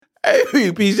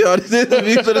Peace, y'all. This is the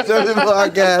Views of the Seven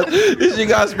Podcast. This you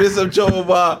guys spend some show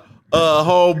about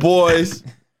homeboys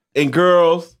and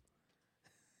girls.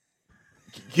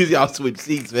 Cause y'all switch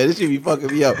seats, man. This should be fucking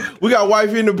me up. We got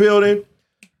wife in the building.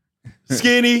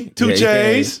 Skinny, 2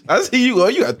 Chainz. I see you. Oh,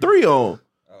 you got 3 on.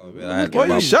 Oh, man, Boy,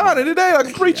 you shining today like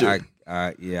a preacher.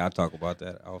 I'll talk about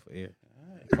that off air.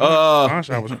 Pawn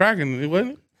shop was cracking,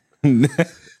 wasn't it?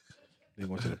 They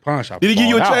went to the pawn shop. Did he give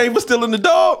you a chain for stealing the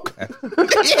dog?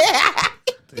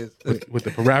 with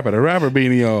the rapper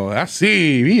beanie on. I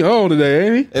see him. He on today,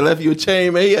 ain't he? They left you a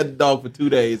chain, man. He had the dog for 2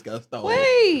 days. Got stolen.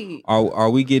 Wait. Are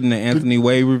we getting the Anthony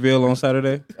Wade reveal on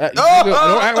Saturday? Don't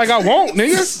act like I won't,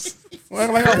 nigga. Don't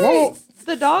act like I won't.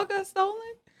 The dog got stolen?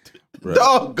 Bro.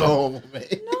 Dog gone, man.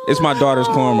 No. It's my daughter's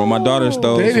karma. My daughter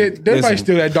stole. They might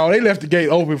steal that dog. They left the gate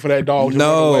open for that dog to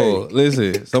run away.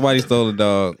 Listen. Somebody stole the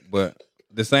dog, but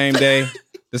the same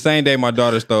day my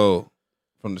daughter stole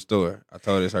from the store. I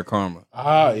told her it's her karma.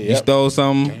 Yeah. You stole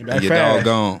something, and your dog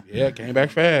gone. Yeah, came back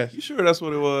fast. You sure that's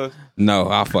what it was? No,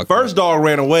 I fucked First up. dog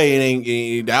ran away and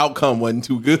the outcome wasn't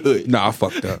too good. No, I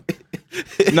fucked up.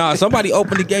 Nah, somebody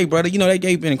opened the gate, brother. You know, that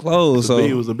gate been closed. So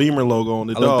It was a Beamer logo on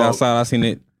the I dog. looked outside, I seen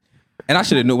it. And I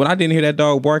should have knew. When I didn't hear that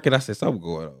dog barking, I said, something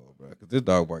going on, bro. Because this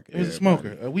dog barking. It was a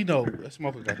smoker. We know a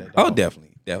smoker got that dog. Oh,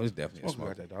 definitely. That was definitely a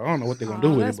Smoker got smoker. that dog. I don't know what they're going to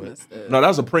do with it, but... No,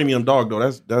 that's a premium dog, though.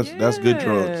 That's good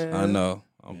drugs. I know.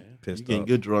 I'm You pissed getting off.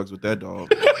 good drugs with that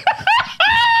dog.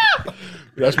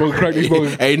 That's smoking crack. They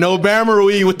smoking... Ain't no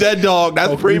Bamaroui with that dog.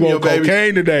 That's premium, we want baby.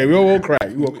 cocaine today. We don't want crack.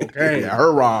 We want cocaine. Yeah,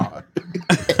 hurrah.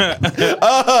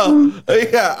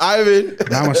 Yeah, Ivan.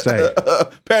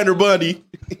 Namaste. Pander Bundy.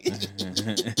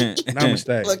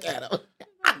 Namaste. Look at him.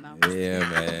 Yeah,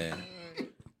 man.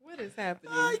 What is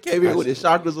happening? He came in with his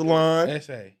chakras aligned.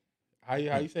 Essay. How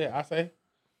you say it? Asay?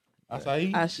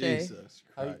 Asai? Ashe. Jesus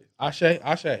Christ.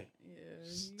 Ashe?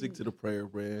 Stick to the prayer,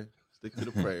 man. Stick to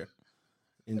the prayer.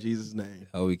 In Jesus' name.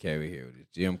 Oh, we came in here with his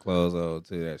gym clothes on,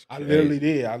 too. That's I crazy. literally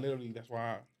did. That's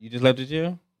why. You just left the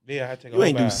gym? I had to take a You whole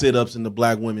ain't do bath. sit-ups in the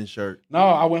black women's shirt. No,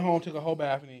 I went home, took a whole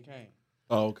bath, and then came.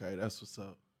 Oh, okay. That's what's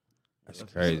up. That's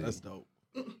crazy. That's dope.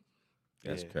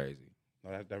 That's crazy.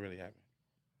 No, that really happened.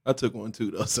 I took one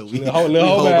too, though. So we Little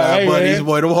whole bath, hey, buddies, man.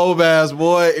 boy. Them whole baths,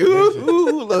 boy.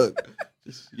 Ooh, look.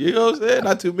 Just, you know what I'm saying?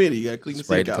 Not too many. You got to clean the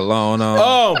Spray sink the out. cologne on.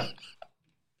 Oh.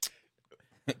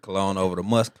 Cologne over the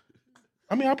musk.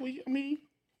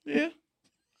 Yeah.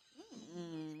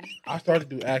 I started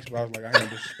to do acts, but I was like, I ain't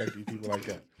disrespect these people like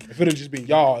that. If it had just been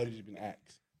y'all, it would just been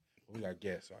acts. But we got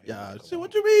guests. So Yeah, shit,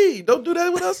 what you mean? Don't do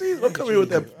that with us either. Don't come here with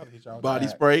that body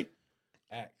spray.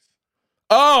 Acts.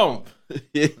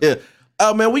 Yeah.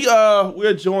 Man,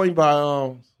 we're joined by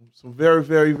some very,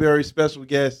 very, very special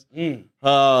guests.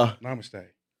 Namaste.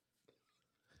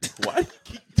 Why?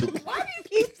 Why do you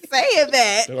keep saying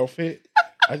that? That don't fit.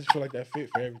 I just feel like that fit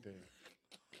for everything.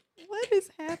 What is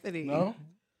happening? No?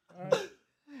 All right.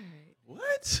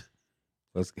 What?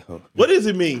 Let's go. What does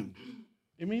it mean?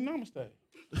 It mean namaste.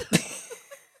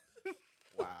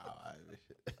 Wow,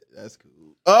 that's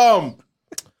cool.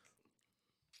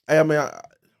 Hey, I mean, I'm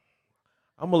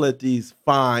gonna let these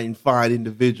fine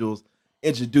individuals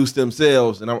introduce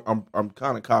themselves, and I'm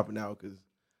kind of copping out because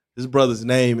this brother's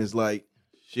name is like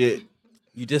shit.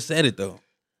 You just said it, though.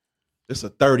 It's a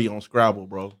 30 on Scrabble,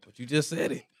 bro. But you just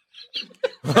said it.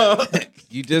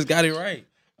 You just got it right.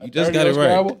 You just got it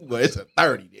right. But it's a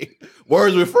 30, nigga.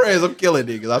 Words with friends, I'm killing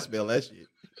niggas. I smell that shit.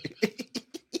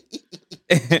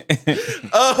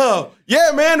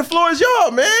 Yeah, man, the floor is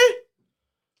yours, man.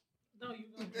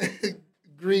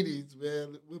 Greetings,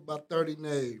 man. With my 30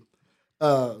 name.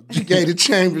 Jagata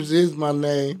Chambers is my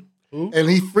name. Who? And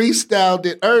he freestyled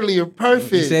it earlier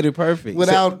perfect. You said it perfect.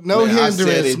 Without no Man, I said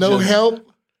hindrance, it no just- help.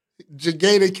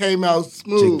 Jagata came out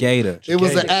smooth. Jagata. It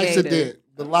was an Jagata. accident.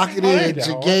 But lock it I in, ain't that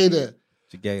hard. Jagata.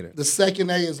 Jagata. The second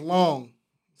A is long.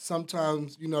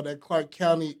 Sometimes, that Clark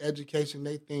County education,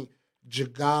 they think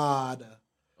Jagada.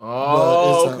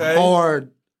 Oh, But it's okay. a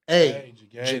hard A. Hey,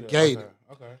 Jagata. Jagata.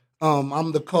 Okay.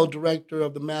 I'm the co-director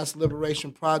of the Mass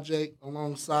Liberation Project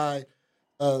alongside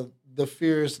the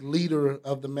fierce leader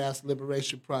of the Mass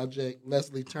Liberation Project,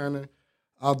 Leslie Turner.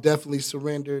 I'll definitely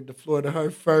surrender the floor to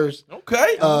her first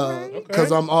Okay.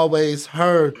 because I'm always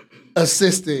her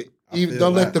assistant. Even,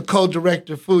 don't let the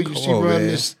co-director fool you. She on, run man.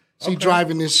 this. She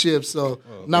driving this ship. So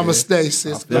namaste,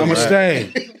 sis. feel that.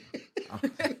 Namaste.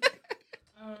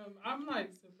 I'm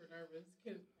like super nervous.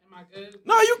 Am I good?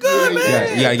 No, you good,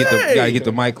 man. You gotta get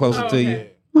the mic closer to you.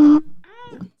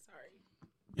 Sorry.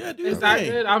 Yeah, do Is your that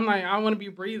thing. good? I'm like, I want to be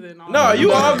breathing. No,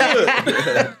 you all good.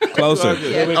 Closer.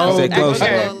 Yeah, I said closer.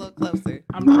 A little closer.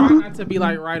 I'm trying not to be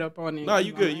like right up on it. No,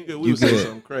 you good. You good. We You would say good.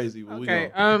 something crazy, but Okay.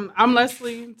 we don't. I'm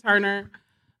Leslie Turner,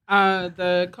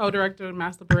 the co-director of the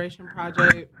Mass Liberation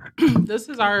Project. This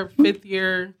is our 5th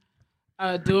year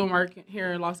doing work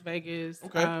here in Las Vegas.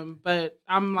 Okay. But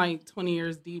I'm like 20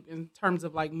 years deep in terms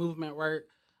of like movement work.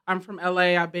 I'm from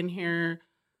LA. I've been here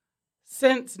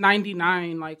since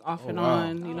 99, like off Oh, and wow.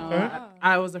 on. You know, Okay.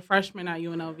 I was a freshman at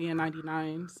UNLV in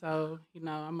 99. So, you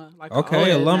know, I'm a like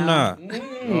Okay, a old alumni.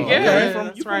 Yeah,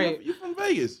 that's right. You from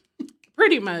Vegas?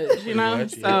 Pretty much, you know.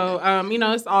 much, yeah. So, you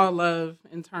know, it's all love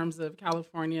in terms of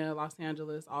California, Los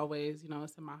Angeles. Always, you know,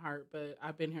 it's in my heart. But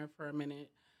I've been here for a minute,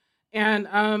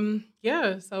 and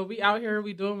yeah. So we out here,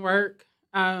 we doing work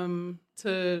to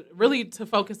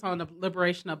focus on the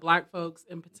liberation of Black folks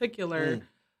in particular.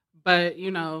 But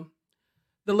you know,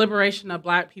 the liberation of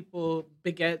Black people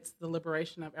begets the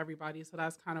liberation of everybody. So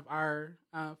that's kind of our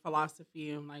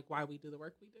philosophy and like why we do the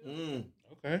work we do.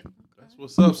 Okay. That's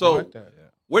what's up. I So, like that.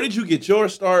 where did you get your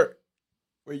start?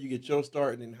 Where you get your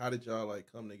start, and then how did y'all like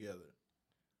come together?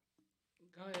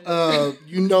 Go ahead.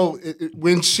 You know,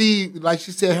 when she, like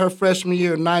she said, her freshman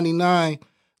year in '99,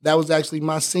 that was actually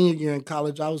my senior year in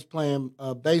college. I was playing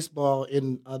baseball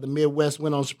in the Midwest,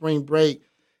 went on spring break,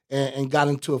 and got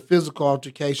into a physical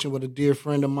altercation with a dear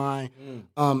friend of mine.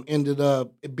 Ended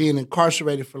up being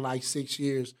incarcerated for like 6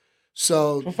 years.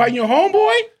 So For fighting your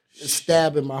homeboy?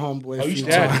 stabbing my homeboy a Oh, you few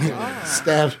stabbed times.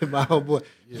 Stabbing my homeboy.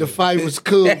 The fight was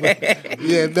cool, but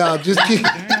yeah, no, just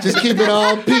keep it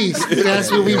all peace.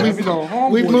 That's what we moving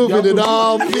it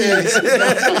all peace.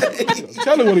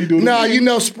 Tell her what he do. No, you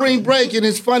know, spring break, and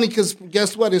it's funny because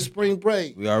guess what? It's spring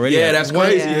break. We already Yeah, had that's One,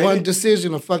 crazy. ain't one it?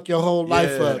 decision will fuck your whole life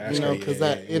Yeah, up, that's you know, right. because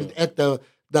Yeah. at the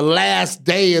last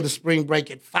day of the spring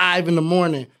break at 5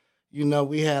 a.m, you know,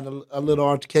 we had a little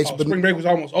altercation. Oh, but spring break was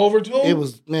almost over too? it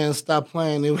was, man, stop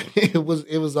playing. It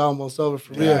was almost over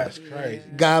for real. That's crazy.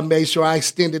 God made sure I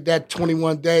extended that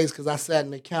 21 days because I sat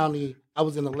in the county. I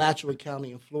was in Alachua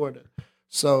County in Florida.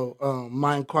 So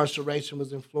my incarceration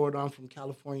was in Florida. I'm from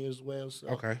California as well. So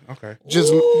Okay.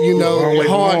 just, you know, Long way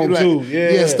from hard. home, Like, too.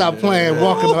 Yeah. stop playing.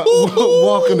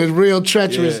 Walking is real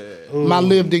treacherous. Yeah. My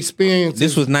lived experience.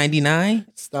 This was 99?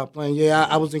 Stop playing. Yeah,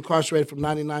 I was incarcerated from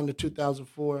 99 to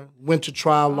 2004. Went to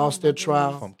trial, lost that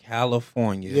trial. From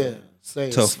California Yeah. Say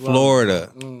it to slow. Florida.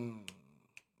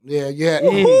 Yeah.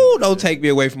 Ooh, don't take me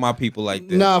away from my people like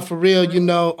that. No, for real, you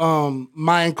know,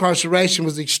 my incarceration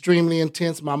was extremely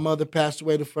intense. My mother passed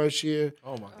away the first year.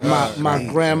 Oh my God. My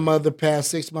grandmother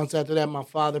passed 6 months after that. My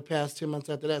father passed 10 months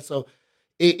after that. So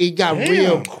it got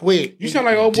real quick. You sound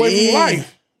like old boy from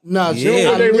Life. No, Yeah. I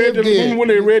When they read lived it. remember when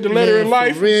they read the letter Man, in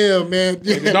Life? For real, man.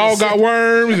 The dog got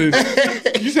worms.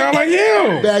 And you sound like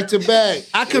him. Back to back.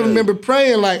 I can remember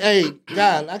praying like, hey,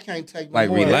 God, I can't take no Like,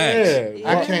 more. relax.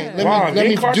 I can't. Ron, Let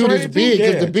me do this incarcerated bid too?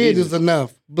 because Yeah, the bid Jesus. is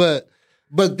enough. But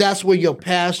that's where your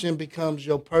passion becomes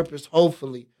your purpose,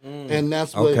 hopefully. And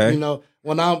that's what Okay. you know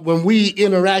when we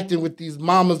interacting with these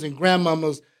mamas and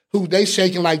grandmamas who they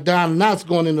shaking like Don Knotts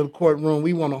going into the courtroom.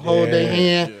 We want to hold their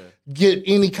hand, get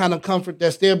any kind of comfort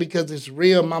that's there because it's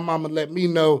real. My mama let me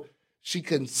know she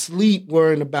couldn't sleep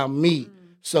worrying about me.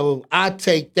 So I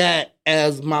take that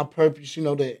as my purpose, you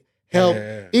know, to help.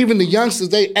 Yeah. Even the youngsters,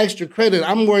 they extra credit.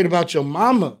 I'm worried about your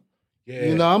mama. Yeah.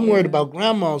 You know, I'm worried about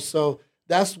grandma. So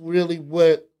that's really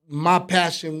what my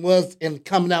passion was. And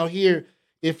coming out here,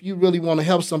 if you really want to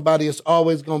help somebody, it's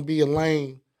always going to be a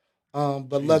lane.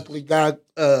 But luckily, God,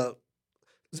 there's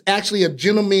actually a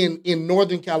gentleman in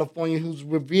Northern California who's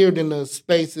revered in the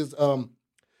spaces,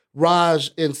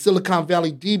 Raj in Silicon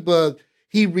Valley Debug.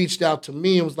 He reached out to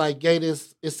me and was like, "Gay,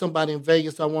 this is somebody in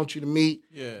Vegas I want you to meet."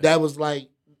 Yeah. That was like,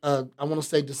 I want to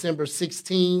say December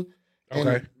 16. And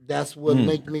Okay. that's what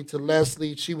linked me to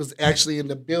Leslie. She was actually in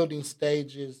the building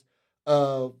stages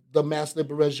of the Mass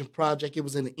Liberation Project. It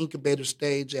was in the incubator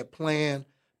stage at Plan,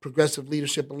 Progressive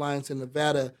Leadership Alliance in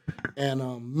Nevada. And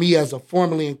me as a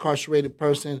formerly incarcerated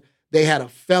person, they had a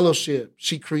fellowship.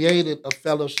 She created a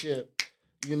fellowship,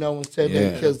 you know, and said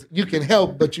that because you can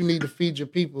help, but you need to feed your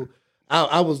people.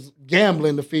 I was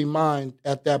gambling to feed mine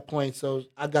at that point. So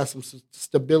I got some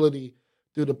stability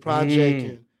through the project.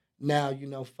 And now, you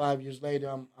know, 5 years later,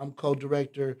 I'm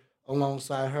co-director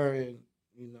alongside her, and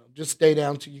you know, just stay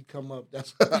down till you come up.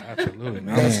 That's Absolutely.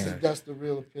 Man. that's the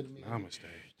real epitome. Namaste.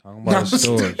 Talking about the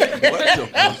story.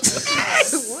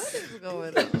 What is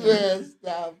going on? Yeah,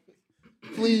 stop.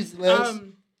 Please, Les.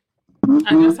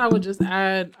 I guess I would just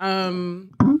add. Sorry.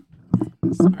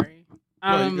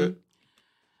 No, you good.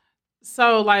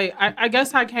 So, like, I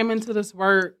guess I came into this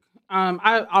work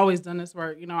I've always done this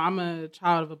work. You know, I'm a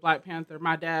child of a Black Panther.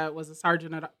 My dad was a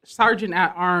sergeant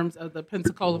at arms of the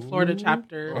Pensacola, Florida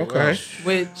chapter, Okay.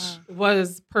 which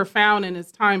was profound in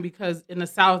its time because in the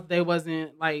South they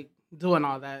wasn't like doing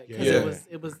all that because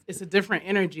Yeah. it's a different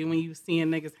energy when you seeing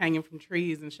niggas hanging from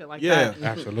trees and shit like Yeah. that.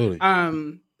 Absolutely.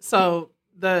 So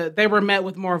they were met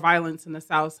with more violence in the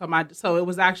South. So it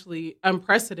was actually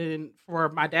unprecedented for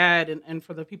my dad and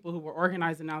for the people who were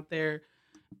organizing out there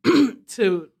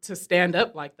to stand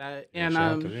up like that. And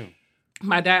Shout out to them.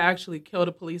 my dad actually killed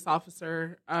a police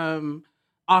officer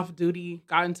off duty,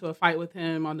 got into a fight with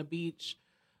him on the beach.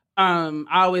 I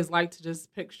always like to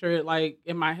just picture it like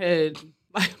in my head,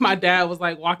 like my dad was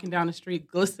like walking down the street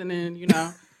glistening, you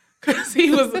know, because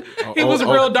he was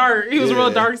real dark. He was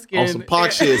real dark skinned. On some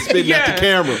pock shit, spitting at the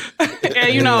camera.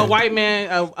 And you know, a white man,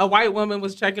 a white woman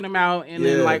was checking him out, and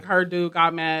then Yeah. like her dude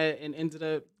got mad and ended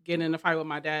up getting in a fight with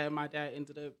my dad. And my dad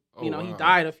ended up, he wow.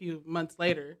 died a few months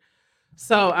later.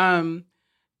 So,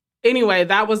 anyway,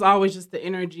 that was always just the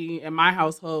energy in my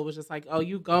household was just like, oh,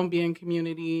 you gonna be in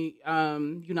community,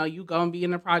 you know, you gonna be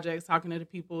in the projects talking to the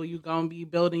people, you gonna be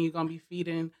building, you gonna be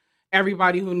feeding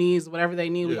everybody who needs whatever they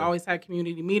need. We Yeah. always had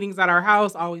community meetings at our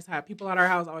house, always had people at our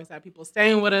house, always had people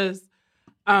staying with us.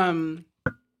 And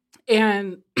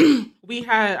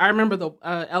I remember the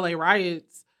LA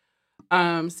riots,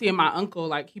 seeing my uncle,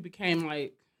 like he became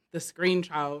like the screen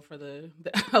child for the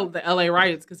LA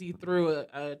riots because he threw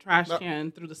a trash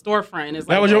can through the storefront. And it's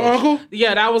That like, was your uncle?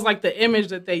 yeah, that was like the image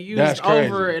that they used That's crazy.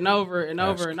 over and over and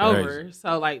That's over and crazy. over.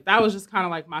 So like that was just kind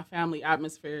of like my family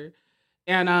atmosphere.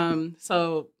 And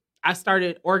so I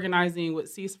started organizing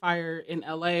with Ceasefire in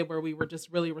LA where we were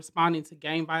just really responding to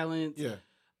gang violence. Yeah.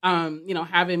 You know,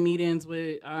 having meetings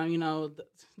with you know,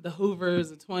 the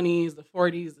Hoovers, the 20s, the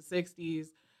 40s, the 60s.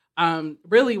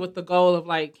 Really with the goal of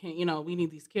like, you know, we need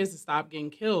these kids to stop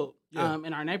getting killed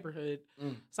in our neighborhood.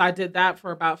 So I did that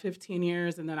for about 15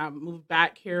 years and then I moved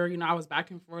back here. You know, I was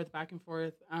back and forth.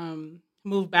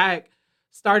 Moved back,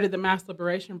 started the Mass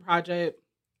Liberation Project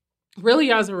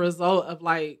really as a result of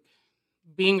like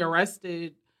being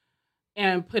arrested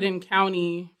and put in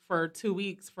county for 2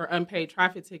 weeks for unpaid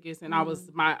traffic tickets. And I was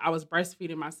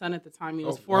breastfeeding my son at the time. He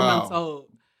was 4 months old.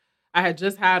 I had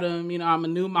just had him, you know, I'm a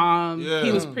new mom. Yeah.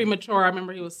 He was premature. I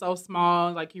remember he was so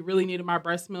small, like he really needed my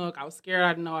breast milk. I was scared. I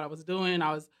didn't know what I was doing.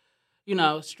 I was, you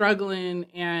know, struggling.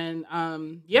 And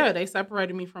they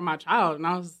separated me from my child. And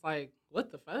I was like,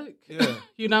 what the fuck? Yeah.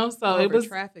 You know, so Over it was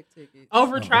traffic tickets.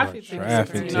 over traffic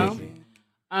traffic tickets, you know?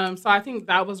 tickets. So I think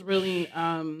that was really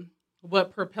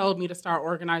what propelled me to start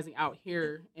organizing out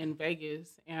here in Vegas.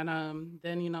 And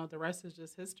then, you know, the rest is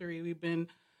just history. We've been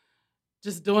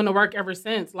just doing the work ever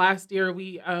since. Last year,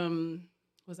 we,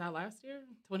 was that last year?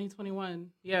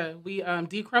 2021. Yeah, we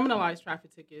decriminalized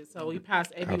traffic tickets. So we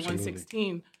passed AB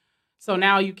 116. So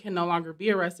now you can no longer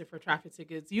be arrested for traffic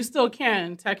tickets. You still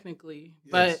can, technically.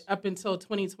 But Yes. up until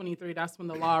 2023, that's when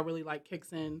the law really like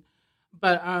kicks in.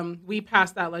 But we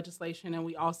passed that legislation, and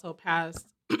we also passed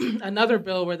another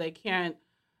bill where they can't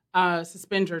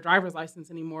suspend your driver's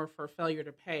license anymore for failure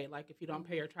to pay. Like if you don't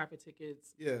pay your traffic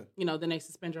tickets, Yeah. you know, then they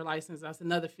suspend your license. That's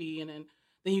another fee, and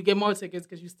then you get more tickets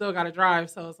because you still got to drive.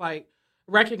 So it's like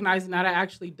recognizing that it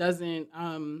actually doesn't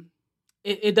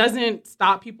it doesn't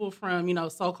stop people from, you know,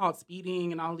 so-called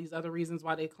speeding and all these other reasons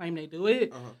why they claim they do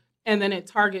it. Uh-huh. And then it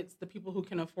targets the people who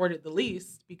can afford it the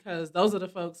least because those are the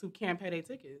folks who can't pay their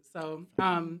tickets. So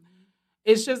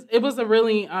it was a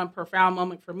really profound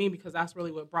moment for me because that's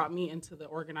really what brought me into the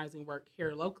organizing work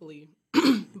here locally.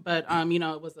 But, you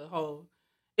know,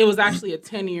 it was actually a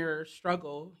 10-year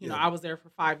struggle. You know, I was there for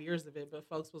 5 years of it, but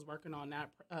folks was working on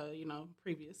that, you know,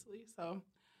 previously. So,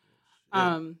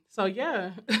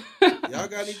 yeah. Y'all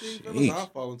got anything for us? Jeez. I'll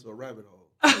fall into a rabbit hole.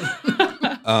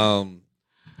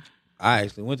 I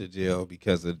actually went to jail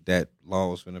because of that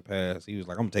law was finna pass. He was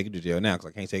like, I'm gonna take you to jail now because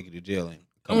I can't take you to jail in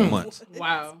a couple months.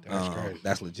 Wow. That's crazy.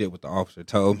 That's legit what the officer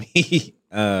told me.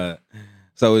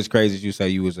 So it's crazy that you say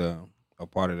you was a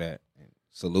part of that.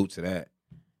 Salute to that.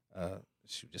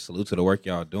 Just salute to the work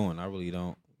y'all doing. I really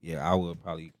don't. Yeah, I would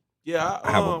probably. Yeah,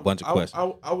 I have a bunch of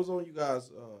questions. I was on you guys'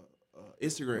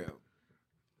 Instagram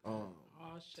Oh,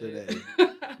 shit. today.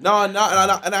 No, and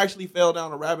I actually fell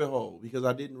down a rabbit hole because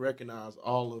I didn't recognize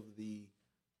all of the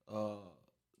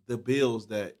bills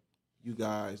that you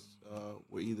guys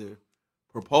were either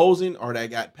proposing or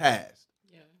that got passed.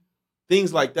 Yeah.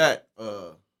 Things like that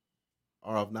are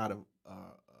of not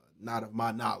of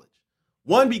my knowledge.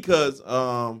 One, because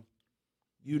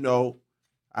you know,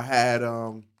 I had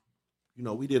you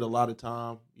know, we did a lot of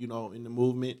time, you know, in the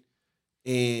movement,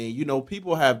 and you know,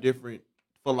 people have different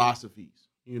philosophies,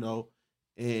 you know,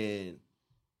 and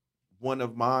one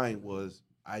of mine was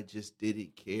I just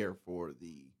didn't care for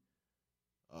the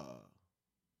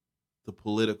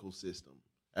political system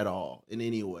at all in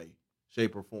any way,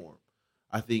 shape, or form.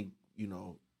 I think,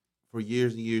 for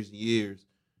years and years and years,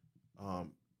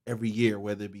 every year,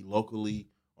 whether it be locally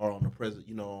or on the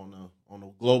on a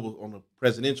global, on a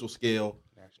presidential scale,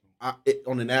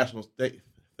 on the national state.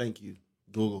 Thank you,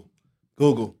 Google,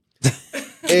 and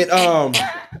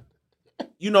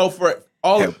for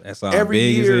all of That's all every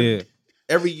big year, as hell.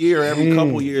 every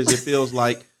couple years, it feels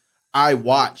like I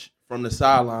watch from the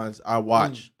sidelines. I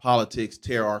watch politics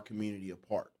tear our community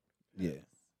apart. Yeah.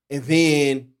 And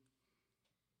then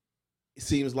it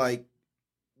seems like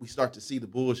we start to see the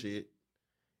bullshit.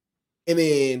 And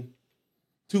then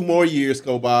 2 more years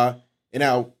go by, and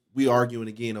now we arguing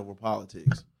again over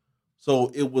politics. So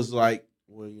it was like,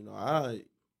 well, I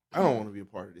don't want to be a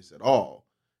part of this at all.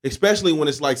 Especially when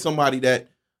it's like somebody that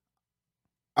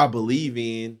I believe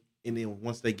in, and then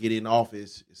once they get in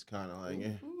office, it's kind of like,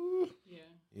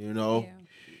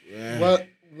 What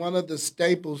one of the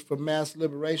staples for Mass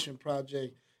Liberation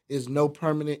Project is no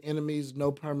permanent enemies,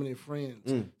 no permanent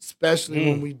friends, especially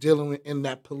when we dealing in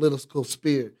that political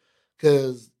sphere.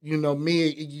 Because,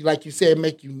 like you said,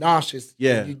 make you nauseous.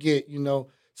 Yeah. You get,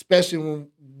 especially when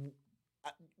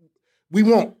we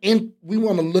want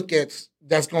to look at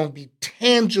that's going to be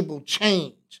tangible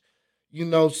change,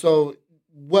 so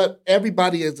what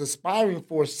everybody is aspiring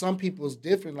for, some people is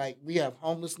different. Like we have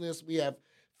homelessness, we have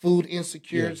food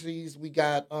insecurities, we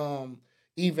got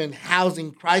even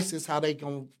housing crisis, how they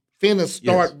going to finna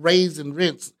start raising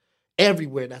rents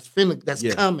everywhere. That's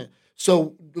coming.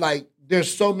 So like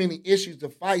there's so many issues to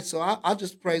fight. So I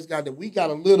just praise God that we got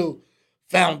a little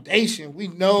foundation. We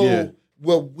know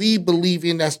what we believe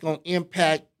in that's going to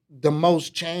impact the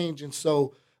most change. And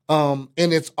so, and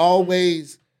it's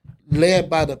always led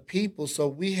by the people. So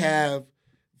we have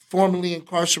formerly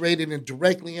incarcerated and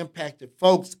directly impacted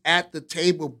folks at the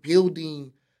table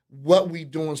building what we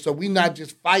doing. So we're not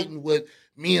just fighting what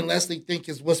me and Leslie think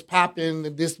is what's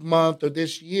popping this month or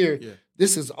this year. Yeah.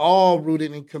 This is all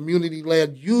rooted in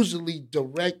community-led, usually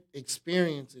direct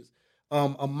experiences.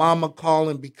 A mama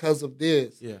calling because of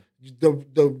this. Yeah.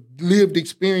 The lived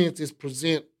experiences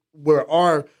present where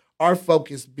our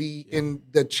focus be, and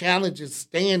the challenges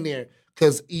stand there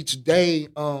because each day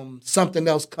something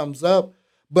else comes up.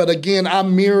 But again, I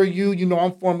mirror you.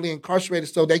 I'm formerly incarcerated,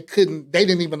 so they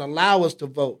didn't even allow us to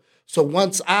vote. So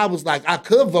once I was like, I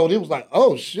could vote, it was like,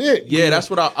 oh shit. Yeah, that's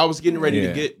what I was getting ready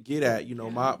to get at.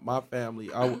 My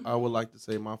family, I would like to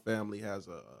say my family has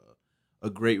a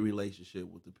great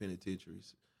relationship with the penitentiary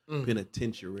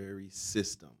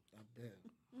system. I bet.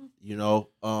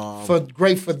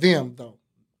 Great for them though.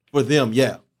 For them,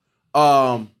 yeah.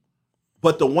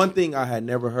 But the one thing I had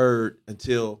never heard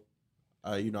until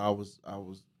I was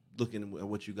looking at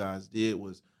what you guys did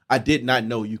was I did not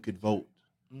know you could vote.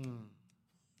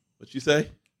 What you say?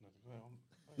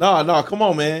 No, come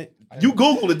on, man. You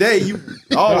Google today.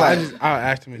 I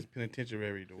asked him his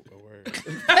penitentiary the word.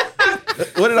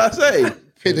 What did I say?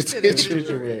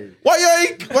 Penitentiary. Why you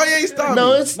ain't stopping?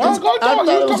 No, I thought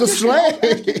it was a slang.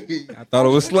 I thought it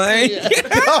was slang. I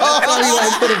thought you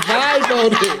like put a vibe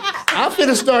on it. I'm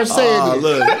finna start saying it.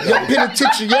 Look. Your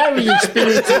penitentiary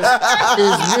experiences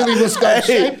is really what's gonna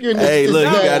shape your next. Hey, look,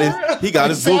 he got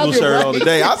his Google shirt on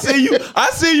today. I see you, Ivan. I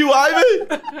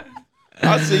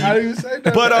see you. How do you say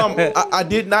that? But I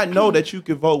did not know that you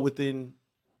could vote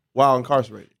while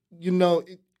incarcerated.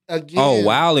 Again, Oh,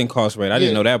 while incarcerated, I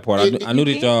didn't know that part. I knew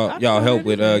that y'all helped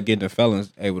with getting the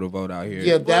felons able to vote out here.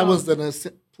 Yeah, that was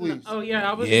please. Oh yeah,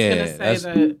 I was just gonna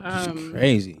say that.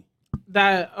 Crazy.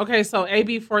 So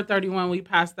AB 431, we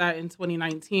passed that in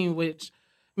 2019, which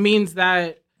means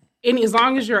that as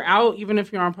long as you're out, even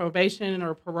if you're on probation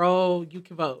or parole, you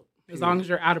can vote as long as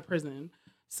you're out of prison.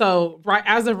 So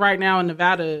as of right now in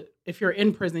Nevada, if you're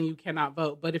in prison, you cannot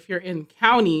vote. But if you're in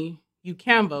county, you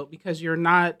can vote because you're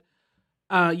not.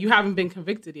 You haven't been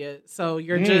convicted yet, so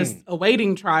you're just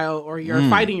awaiting trial or you're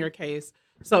fighting your case.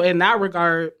 So in that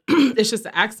regard, it's just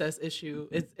an access issue.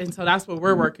 And so that's what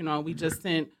we're working on. We just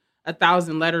sent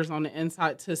 1,000 letters on the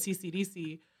inside to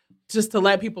CCDC just to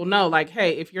let people know, like,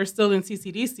 hey, if you're still in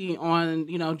CCDC on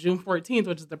June 14th,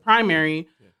 which is the primary,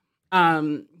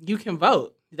 you can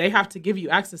vote. They have to give you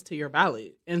access to your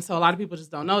ballot. And so a lot of people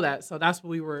just don't know that. So that's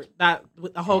what with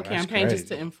the whole campaign, just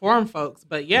to inform folks.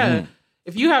 But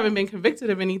if you haven't been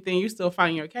convicted of anything, you're still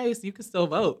fighting your case, you can still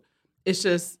vote. It's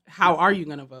just, how are you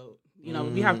going to vote?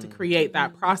 We have to create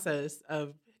that process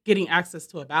of getting access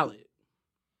to a ballot.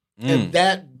 And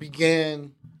that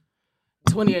began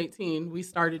 2018. We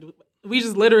started we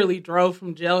just literally drove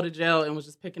from jail to jail and was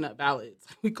just picking up ballots.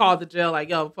 We called the jail like,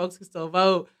 yo, folks can still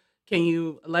vote. Can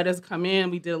you let us come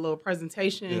in? We did a little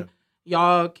presentation. Yeah.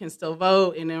 Y'all can still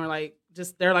vote. And then we're like,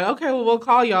 they're like, okay, well, we'll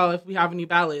call y'all if we have any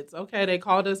ballots. Okay, they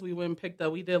called us. We went and picked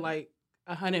up. We did like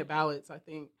 100 ballots, I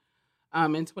think,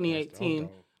 in 2018.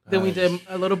 Then we did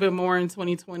a little bit more in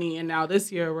 2020. And now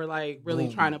this year, we're like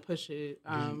really trying to push it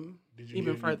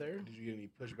even further. Did you get any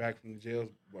pushback from the jails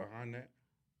behind that?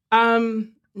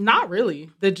 Not really.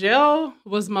 The jail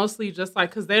was mostly just like,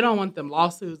 because they don't want them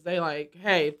lawsuits. They like,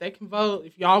 hey, if they can vote,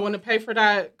 if y'all want to pay for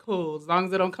that, cool. As long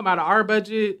as it don't come out of our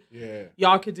budget,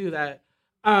 y'all could do that.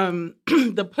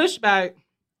 The pushback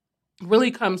really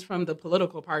comes from the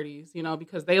political parties, you know,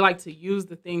 because they like to use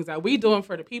the things that we doing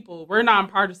for the people. We're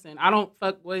nonpartisan. I don't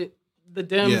fuck with the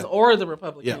Dems or the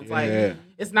Republicans.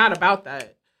 It's not about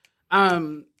that.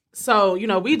 So, you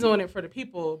know, we doing it for the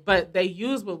people, but they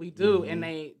use what we do and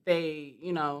they,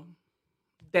 you know,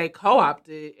 they co-opt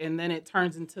it, and then it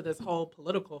turns into this whole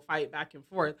political fight back and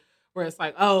forth where it's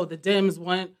like, oh, the Dems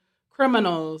want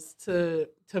criminals to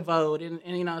vote. And,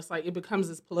 you know, it's like it becomes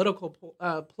this political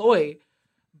ploy.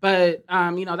 But,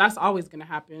 you know, that's always going to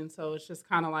happen. So it's just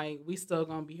kind of like we still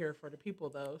going to be here for the people,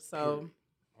 though. So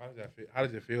how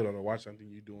does it feel though, to watch something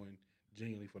you're doing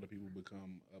genuinely for the people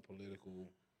become a political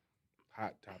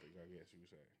hot topic, I guess you would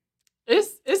say?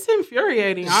 It's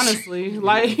infuriating, honestly.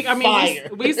 Like, I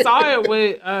mean, we saw it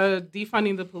with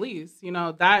defunding the police. You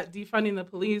know, that defunding the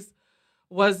police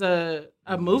was a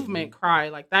movement cry.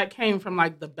 Like, that came from,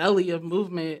 like, the belly of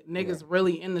movement. Niggas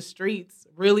really in the streets,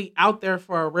 really out there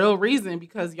for a real reason,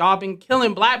 because y'all been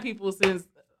killing Black people since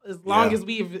as long as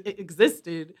we've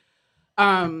existed.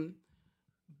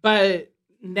 But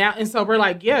now, and so we're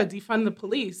like, yeah, defund the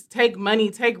police. Take money,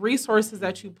 take resources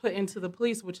that you put into the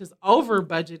police, which is over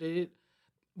budgeted.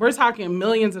 We're talking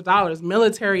millions of dollars,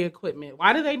 military equipment.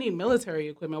 Why do they need military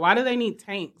equipment? Why do they need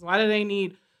tanks? Why do they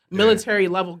need military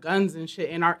level guns and shit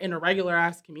in a regular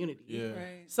ass community? Yeah.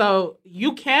 Right. So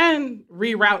you can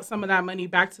reroute some of that money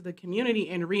back to the community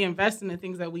and reinvest in the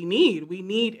things that we need. We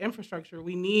need infrastructure.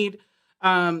 We need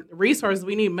resources.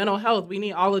 We need mental health. We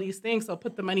need all of these things. So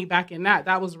put the money back in that.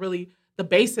 That was really the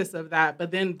basis of that.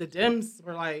 But then the Dems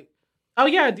were like, oh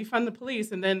yeah, defund the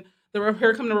police. And then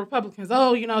here come the Republicans.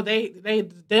 Oh, you know, the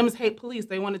Dems hate police.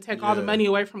 They want to take all the money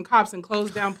away from cops and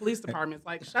close down police departments.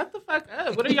 Like, shut the fuck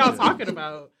up. What are y'all talking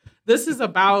about? This is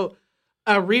about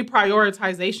a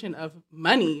reprioritization of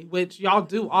money, which y'all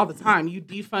do all the time. You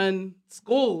defund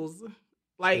schools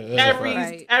like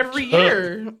every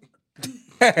year.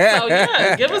 So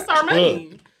yeah, give us our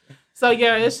money. So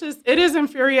yeah, it is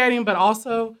infuriating, but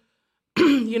also,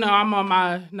 you know, I'm on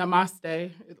my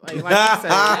namaste, like you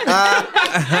said.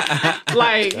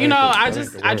 Like, you know,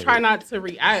 I try not to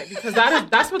react, because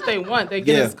that's what they want. They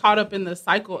get us caught up in the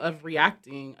cycle of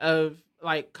reacting, of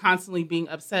like constantly being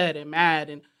upset and mad,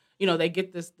 and you know, they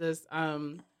get this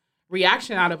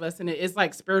reaction out of us, and it's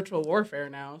like spiritual warfare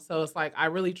now. So it's like I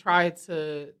really try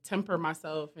to temper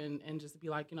myself and just be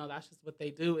like, you know, that's just what they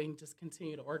do, and just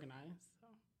continue to organize.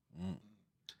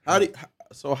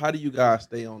 So. How do you guys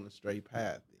stay on the straight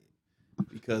path?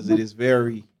 Because it is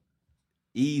very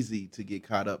easy to get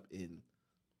caught up in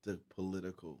the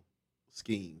political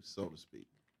schemes, so to speak.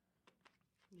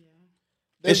 Yeah.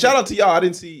 And shout out to y'all. I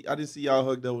didn't see y'all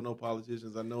hugged up with no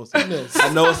politicians. I know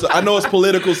it's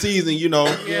political season, you know.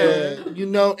 Yeah, you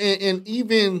know, and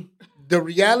even the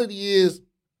reality is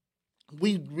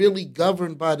we really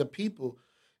governed by the people.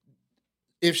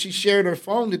 If she shared her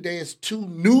phone today, it's two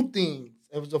new things.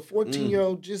 It was a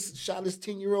 14-year-old just shot his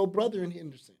 10-year-old brother in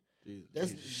Henderson.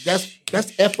 That's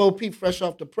FOP, fresh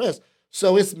off the press.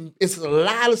 So it's a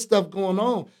lot of stuff going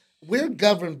on. We're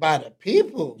governed by the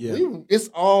people. Yeah. It's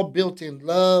all built in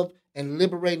love and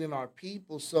liberating our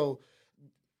people. So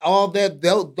all that,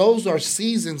 those are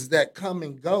seasons that come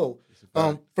and go.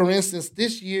 For instance,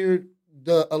 this year,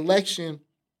 the election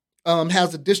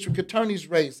has a district attorney's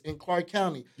race in Clark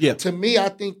County. Yeah. To me, I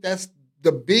think that's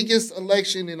the biggest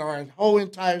election in our whole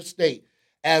entire state.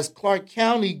 As Clark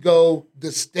County go,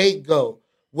 the state go.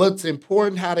 What's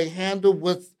important, how they handle,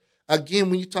 when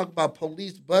you talk about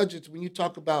police budgets, when you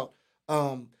talk about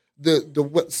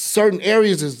what certain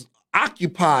areas is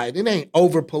occupied, it ain't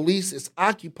over police, it's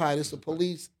occupied. It's a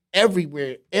police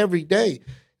everywhere, every day.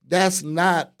 That's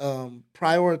not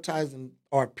prioritizing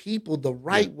our people the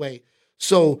right way.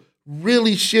 So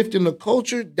really shifting the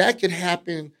culture, that could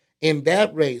happen in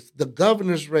that race, the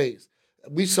governor's race.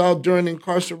 We saw during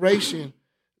incarceration,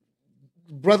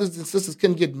 brothers and sisters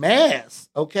couldn't get masks,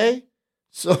 okay?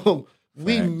 So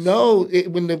we know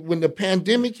when the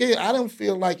pandemic hit, I don't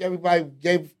feel like everybody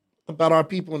gave about our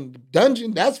people in the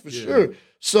dungeon, that's for sure.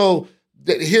 So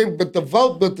that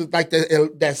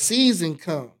season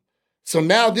come. So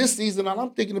now this season,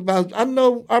 I'm thinking about, I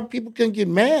know our people can get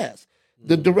masks.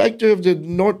 The director of the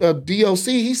DOC,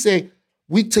 he said,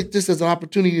 we took this as an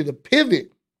opportunity to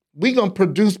pivot. We're going to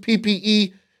produce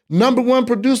PPE, number one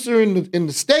producer in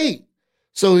the state.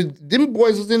 So them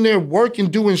boys was in there working,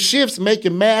 doing shifts,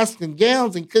 making masks and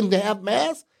gowns and couldn't have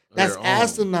masks. That's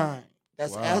asinine.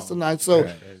 That's asinine.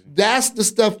 So that's the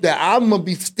stuff that I'm going to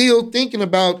be still thinking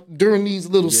about during these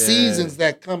little seasons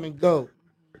that come and go.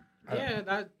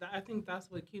 Yeah, I think that's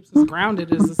what keeps us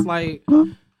grounded is it's like,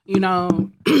 you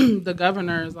know, the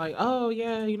governor is like, oh,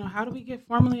 yeah, you know, how do we get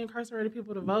formerly incarcerated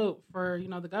people to vote for, you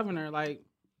know, the governor? Like,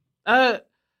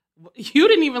 you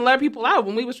didn't even let people out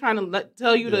when we was trying to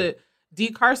tell you to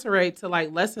decarcerate to,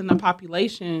 like, lessen the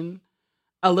population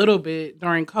a little bit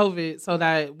during COVID so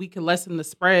that we could lessen the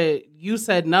spread. You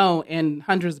said no, and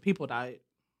hundreds of people died.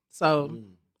 So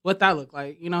what that look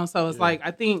like, you know? So it's like, I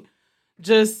think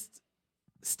just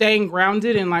staying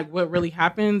grounded in, like, what really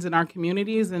happens in our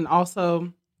communities, and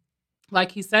also,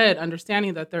 like he said,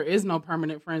 understanding that there is no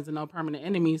permanent friends and no permanent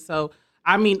enemies. So,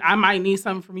 I mean, I might need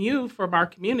something from you from our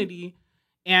community,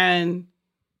 and,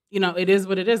 you know, it is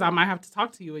what it is. I might have to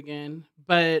talk to you again.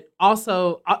 But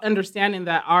also understanding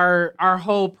that our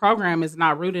whole program is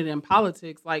not rooted in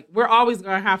politics. Like, we're always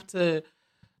going to have to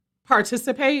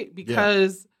participate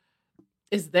because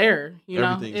it's there, you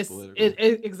know? It's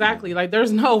exactly. Like,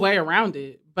 there's no way around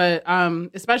it. But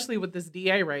especially with this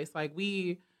DA race, like,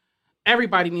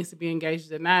 everybody needs to be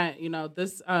engaged in that. You know,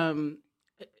 this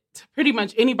pretty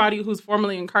much anybody who's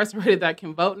formerly incarcerated that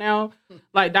can vote now,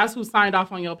 like, that's who signed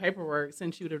off on your paperwork,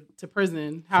 sent you to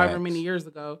prison however many years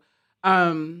ago.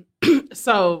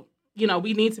 So, you know,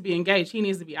 we need to be engaged. He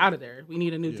needs to be out of there. We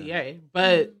need a new DA.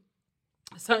 But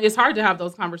so it's hard to have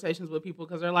those conversations with people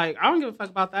because they're like, I don't give a fuck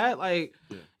about that. Like,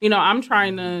 you know, I'm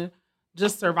trying to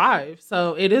just survive.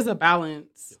 So it is a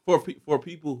balance for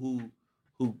people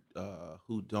who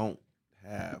don't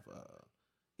have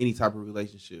any type of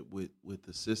relationship with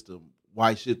the system.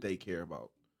 Why should they care about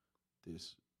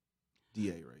this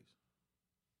DA race?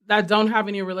 That don't have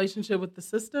any relationship with the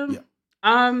system.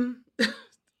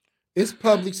 It's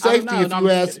public safety. If you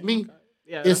ask me,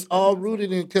 it's all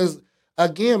rooted in, because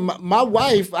again, my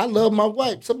wife, I love my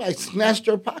wife. Somebody snatched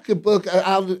her pocketbook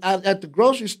out at the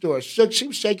grocery store. She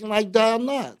was shaking like Don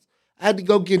Knotts. I had to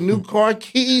go get new car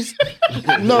keys.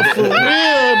 No, for real.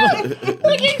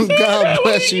 God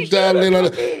bless you, darling.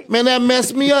 Man, that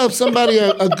messed me up. Somebody,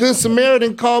 a good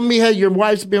Samaritan called me, hey, your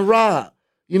wife's been robbed.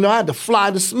 You know, I had to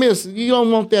fly to Smith's. You don't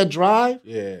want that drive.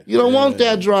 Yeah. You don't want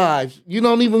that drive. You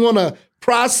don't even want to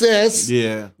process.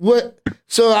 Yeah. What?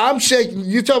 So I'm shaking.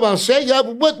 You talk about shaking up.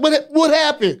 What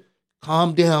happened?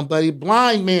 Calm down, buddy.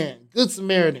 Blind man, good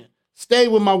Samaritan. Stay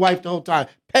with my wife the whole time.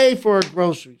 Pay for her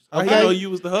groceries. Okay? How he know you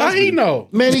was the husband? How he know?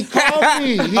 Man, he called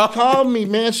me. He called me,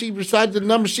 man. She recited the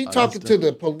number. She talking to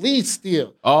the police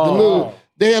still.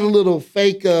 They had a little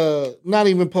fake, not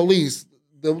even police,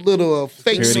 the little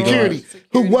fake security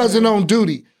who wasn't on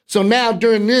duty. So now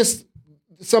during this,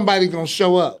 somebody's going to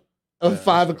show up at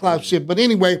 5 o'clock shift. But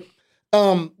anyway,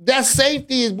 that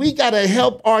safety is, we got to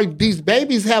help these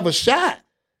babies have a shot.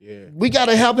 Yeah. We got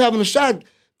to help having a shot.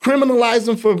 Criminalize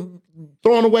them for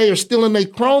throwing away or stealing their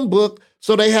Chromebook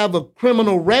so they have a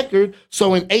criminal record.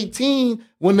 So in 18,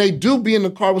 when they do be in the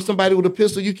car with somebody with a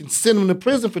pistol, you can send them to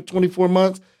prison for 24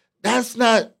 months. That's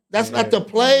not the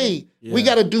play. Yeah. We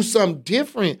got to do something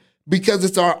different because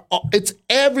it's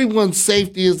everyone's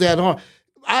safety is at harm.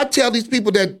 I tell these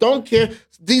people that don't care,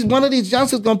 one of these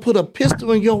youngsters gonna put a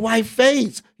pistol in your wife's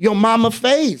face, your mama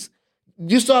face.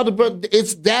 You saw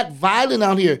it's that violent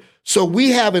out here. So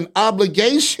we have an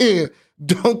obligation.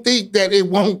 Don't think that it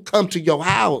won't come to your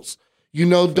house. You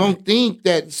know, don't think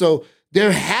that. So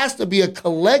there has to be a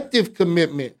collective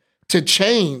commitment to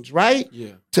change, right?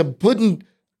 Yeah. To putting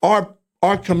our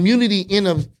community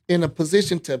in a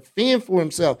position to fend for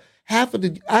himself.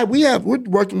 We're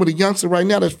working with a youngster right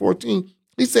now that's 14.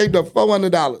 He saved up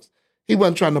 $400. He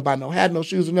wasn't trying to buy no hat, no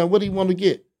shoes, or nothing. What do you want to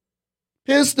get?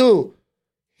 Pistol.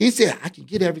 He said, I can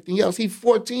get everything else. He's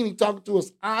 14. He talking to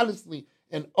us honestly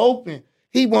and open.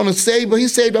 He want to save, but he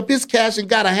saved up his cash and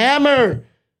got a hammer.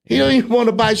 He don't even want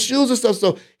to buy shoes and stuff.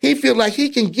 So he feel like he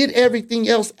can get everything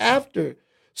else after.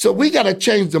 So we got to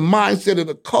change the mindset of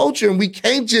the culture, and we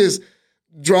can't just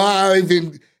drive.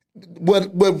 And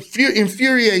what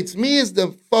infuriates me is the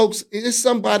folks, it's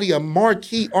a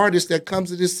marquee artist that comes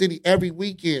to this city every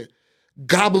weekend,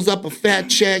 gobbles up a fat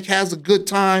check, has a good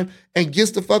time, and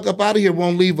gets the fuck up out of here,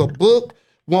 won't leave a book,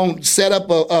 won't set up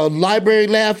a library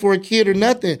lab for a kid or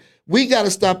nothing. We got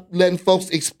to stop letting folks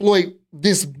exploit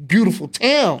this beautiful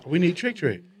town. We need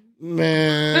Trick.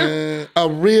 Man, a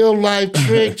real life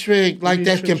trick like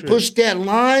that can push that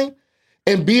line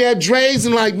and be at Dre's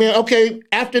and like, man, okay,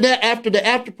 after the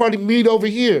after party, meet over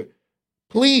here,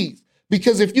 please.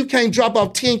 Because if you can't drop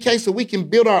off 10K so we can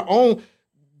build our own,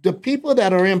 the people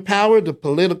that are in power, the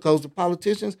politicals, the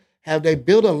politicians, have they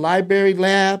built a library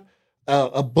lab,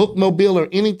 a bookmobile or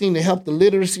anything to help the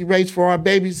literacy rates for our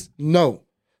babies? No.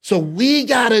 So we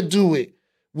got to do it.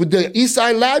 With the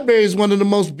Eastside Library is one of the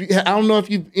most, I don't know if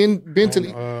you've been to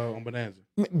the, on Bonanza.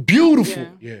 Beautiful.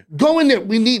 Yeah. Go in there.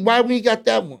 Why we got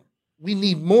that one? We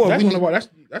need more. That's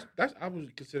that's I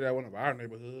would consider that one of our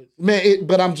neighborhoods. Man,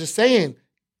 but I'm just saying,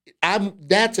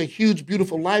 that's a huge,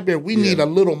 beautiful library. We need a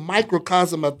little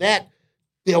microcosm of that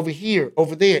over here,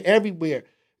 over there, everywhere.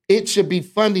 It should be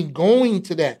funding going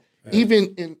to that. Yeah.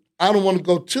 Even in, I don't want to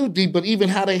go too deep, but even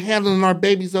how they handling our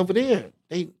babies over there,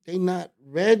 they not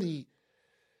ready.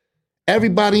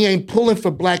 Everybody ain't pulling for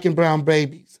black and brown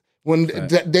babies. When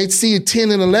they see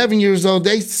 10 and 11 years old,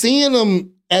 they seeing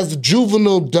them as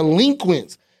juvenile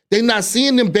delinquents. They not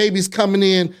seeing them babies coming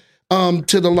in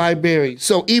to the library.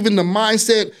 So even the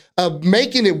mindset of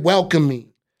making it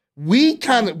welcoming, we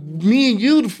kind of, me and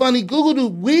you, the funny Google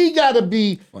dude, we gotta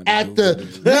be funny at Google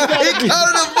the. We gotta be,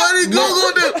 the funny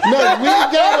Google dude. No, we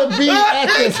gotta be at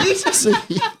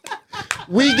the.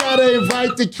 We gotta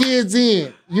invite the kids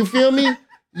in. You feel me?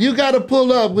 You got to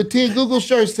pull up with 10 Google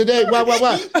shirts today.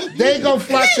 Why? They going to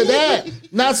flock to that.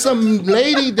 Not some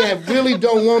lady that really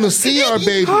don't want to see our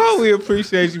baby. Oh, we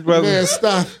appreciate you, brother. Man,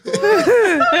 stop. Y'all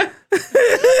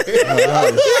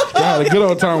had a good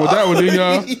old time with that one, didn't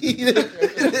y'all?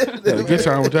 Had a good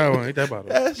time with that one. Ain't that about it?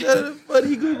 That's the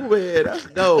funny Google man. That's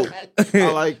dope.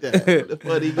 I like that. The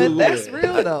funny Google But that's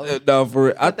real, though. No, for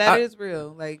real. But that is real.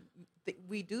 Like,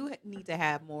 we do need to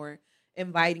have more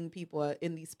inviting people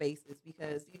in these spaces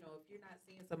because, you know, if you're not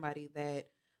seeing somebody that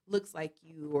looks like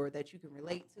you or that you can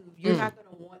relate to, you're not going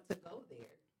to want to go there,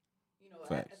 you know,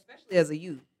 especially as a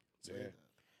youth.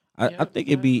 Yeah. I think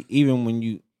it'd be, even when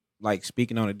you, like,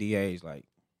 speaking on the DAs, like,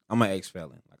 I'm an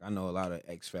ex-felon. Like, I know a lot of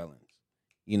ex-felons,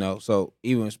 you know, so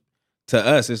even to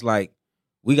us, it's like,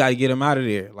 we got to get them out of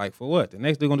there. Like, for what? The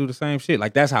next they're going to do the same shit.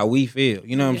 Like, that's how we feel.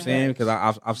 You know what I'm saying? Because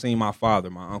I've seen my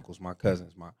father, my uncles, my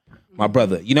cousins, my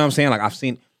brother. You know what I'm saying? Like, I've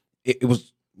seen, it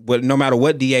was, but no matter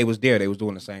what DA was there, they was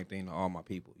doing the same thing to all my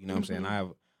people. You know what I'm saying? I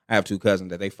have two cousins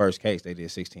that they first case, they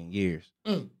did 16 years.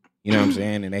 You know what I'm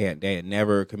saying? And they had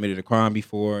never committed a crime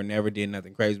before, never did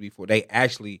nothing crazy before. They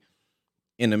actually,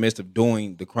 in the midst of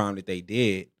doing the crime that they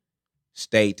did,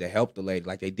 stayed to help the lady.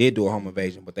 Like, they did do a home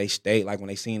invasion, but they stayed. Like, when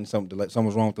they seen something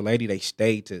was wrong with the lady, they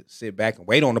stayed to sit back and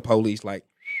wait on the police. Like,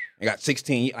 I got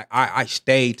 16. I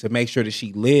stayed to make sure that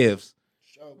she lives.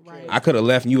 Right. I could have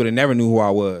left and you would have never knew who I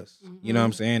was. You know what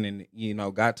I'm saying? And, you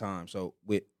know, got time. So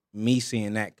with me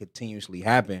seeing that continuously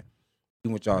happen,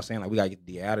 even what y'all saying, like, we got to get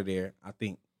the D out of there. I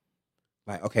think,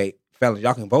 like, okay, fellas,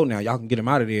 y'all can vote now. Y'all can get them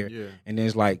out of there. Yeah. And then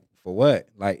it's like, for what?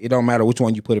 Like, it don't matter which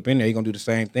one you put up in there. You're going to do the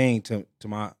same thing to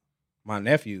my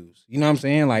nephews. You know what I'm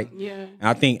saying? Like, yeah.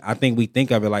 I think we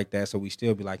think of it like that, so we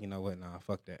still be like, you know what, nah,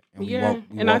 fuck that. And we walk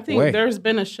I think away. There's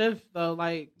been a shift though,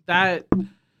 like that,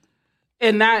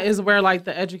 and that is where like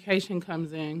the education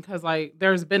comes in, because like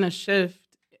there's been a shift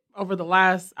over the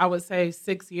last, I would say,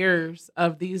 6 years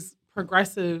of these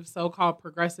progressive, so-called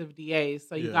progressive DAs.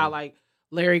 So you got like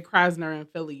Larry Krasner in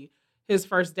Philly. His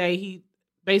first day, he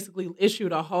basically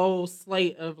issued a whole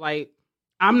slate of like,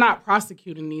 I'm not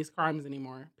prosecuting these crimes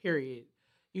anymore, period.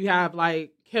 You have,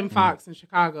 like, Kim Fox in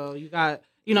Chicago. You got,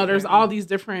 you know, there's all these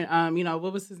different, you know,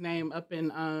 what was his name up in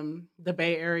the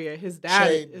Bay Area? His dad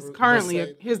is currently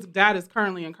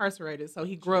incarcerated. So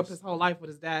he grew up his whole life with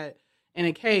his dad in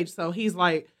a cage. So he's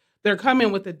like, they're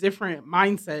coming with a different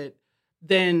mindset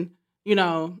than, you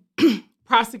know,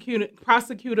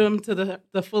 prosecute him to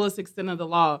the fullest extent of the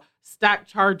law, stack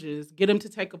charges, get him to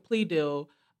take a plea deal,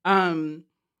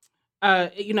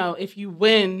 you know, if you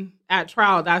win at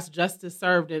trial, that's justice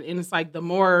served, and it's like the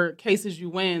more cases you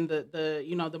win, the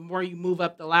you know, the more you move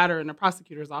up the ladder in the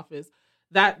prosecutor's office.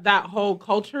 That whole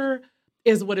culture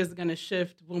is what is going to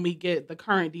shift when we get the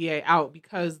current DA out,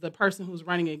 because the person who's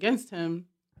running against him,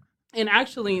 and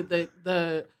actually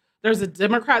there's a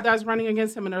Democrat that's running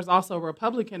against him, and there's also a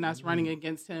Republican that's running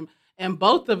against him, and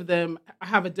both of them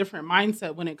have a different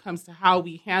mindset when it comes to how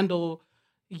we handle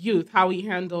youth, how we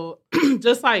handle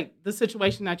just like the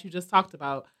situation that you just talked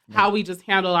about, how we just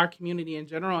handle our community in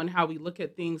general, and how we look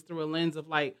at things through a lens of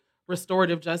like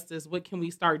restorative justice. What can we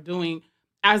start doing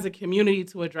as a community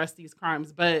to address these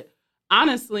crimes? But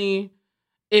honestly,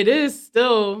 it is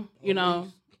still, you know,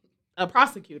 a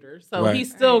prosecutor. So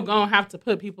he's still going to have to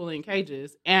put people in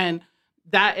cages. And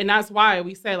that's why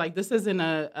we say like this isn't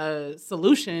a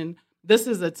solution. This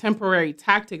is a temporary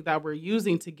tactic that we're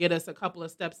using to get us a couple of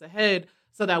steps ahead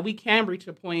so that we can reach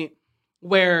a point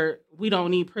where we don't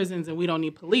need prisons and we don't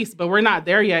need police. But we're not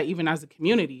there yet, even as a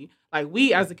community. Like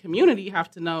we as a community have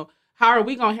to know, how are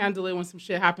we going to handle it when some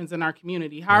shit happens in our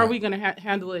community? How are we going to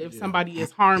handle it if somebody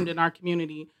is harmed in our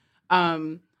community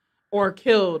or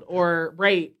killed or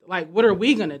raped? Like, what are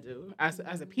we going to do as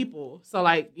a people? So,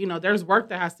 like, you know, there's work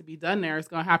that has to be done there. It's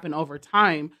going to happen over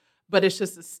time, but it's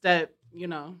just a step, you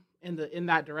know, in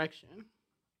that direction.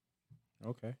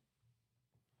 Okay.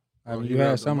 Oh, You you had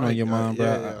grabbed the something on mic. your mind, bro.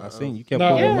 Yeah, I seen you kept No,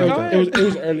 pulling Yeah, the go mic. ahead. it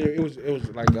was earlier. It was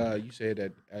like you said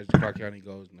that as Clark County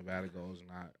goes, Nevada goes,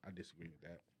 and I disagree with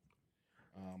that.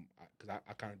 Because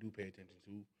I kind of do pay attention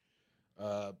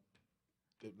to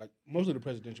like most of the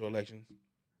presidential elections,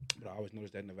 but I always notice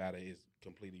that Nevada is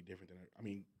completely different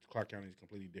than Clark County is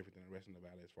completely different than the rest of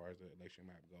Nevada as far as the election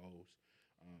map goes.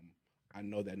 I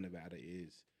know that Nevada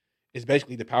is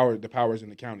basically the powers in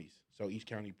the counties. So each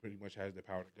county pretty much has the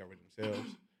power to govern themselves,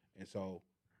 and so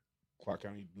Clark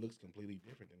County looks completely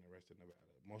different than the rest of Nevada.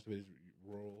 Most of it is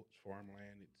rural, it's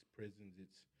farmland, it's prisons,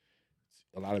 it's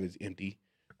a lot of it's empty.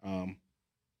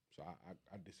 So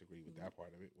I disagree with that part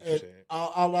of it. What you And said,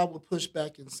 all I would push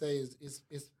back and say is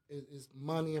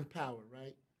money and power,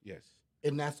 right? yes,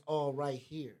 And that's all right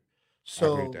here. I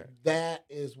agree So with that. that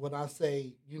is what I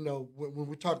say. You know, when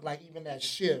we talk like even that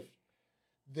shift,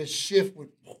 the shift would,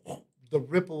 the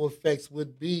ripple effects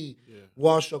would be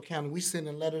Washoe County. We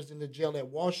sending letters in the jail at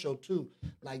Washoe too,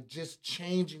 like just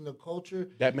changing the culture.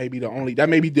 that may be the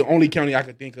only county I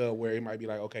could think of where it might be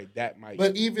like, okay, that might.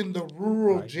 But even the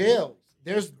rural Right. jails,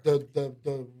 there's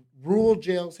the rural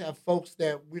jails have folks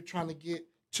that we're trying to get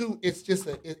to. It's just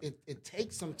it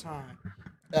takes some time.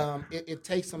 It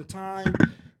takes some time,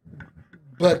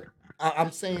 but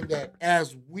I'm saying that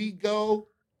as we go,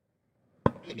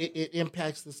 it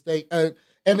impacts the state.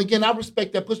 And again, I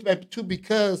respect that pushback too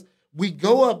because we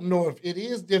go up north. It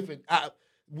is different.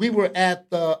 We were at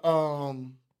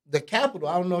the Capitol.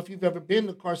 I don't know if you've ever been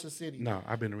to Carson City. No,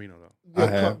 I've been to Reno though. I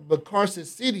have. But Carson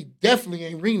City definitely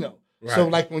ain't Reno. Right. So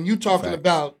like when you talking Facts.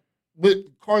 about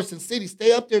with Carson City,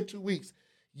 stay up there 2 weeks.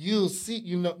 You'll see.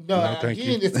 No, thank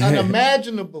again, you. it's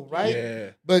unimaginable, right? Yeah.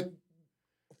 But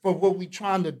for what we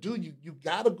trying to do, you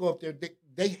got to go up there.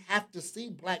 They have to see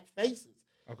black faces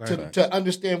Okay. to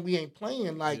understand we ain't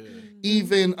playing. Like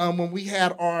even when we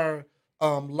had our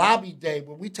lobby day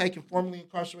where we taking formerly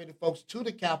incarcerated folks to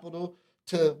the Capitol,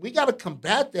 we got to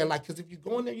combat that. Like, because if you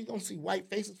go in there, you're gonna see white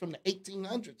faces from the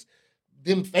 1800s.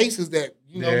 Them faces that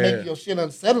make your shit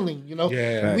unsettling.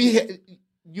 Yeah.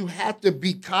 You have to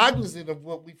be cognizant of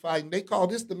what we fight. They call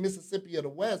this the Mississippi of the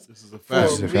West This is a for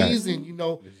fact. a reason.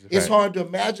 This is a It's fact. hard to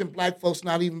imagine black folks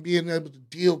not even being able to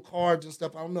deal cards and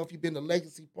stuff. I don't know if you've been to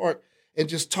Legacy Park and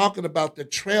just talking about the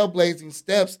trailblazing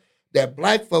steps that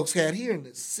black folks had here in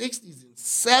the 60s and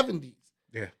 70s.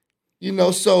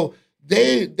 Yeah. So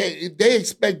they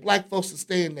expect black folks to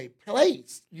stay in their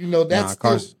place. That's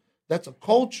Carson. that's a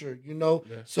culture. Yeah.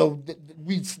 So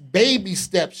we baby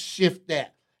steps shift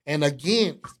that. And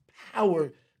again, it's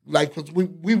power. Like, cause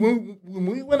when we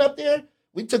went up there,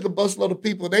 we took a busload of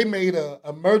people. They made a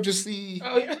emergency.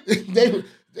 Oh yeah.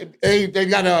 they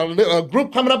got a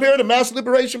group coming up here, the Mass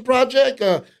Liberation Project.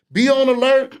 Be on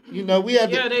alert. We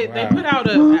had They put out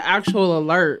an actual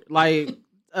alert, like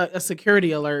a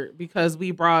security alert, because we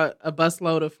brought a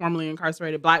busload of formerly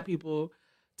incarcerated black people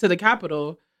to the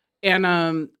Capitol,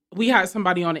 and we had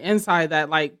somebody on the inside that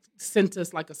like sent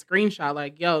us like a screenshot,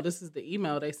 like, "Yo, this is the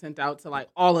email they sent out to like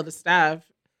all of the staff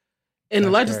in the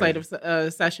That's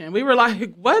legislative session." We were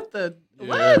like, "What the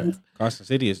what?" Carson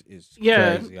City is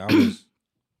Yeah. crazy.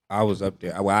 I was up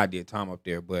there. Well, I did time up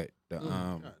there, but the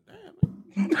no,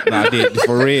 I did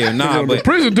for real. Nah, On the but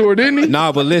prison tour, didn't he?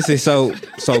 nah, but listen. So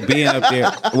being up there,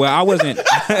 well, I wasn't.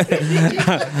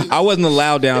 I wasn't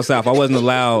allowed down south. I wasn't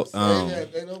allowed.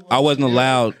 I wasn't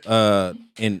allowed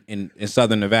in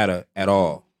Southern Nevada at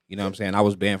all. You know what I'm saying? I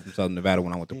was banned from Southern Nevada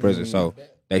when I went to prison, so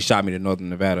they shot me to Northern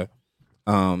Nevada.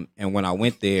 And when I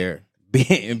went there,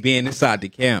 being inside the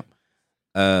camp,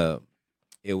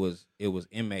 it was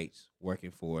inmates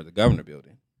working for the governor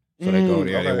building. So they go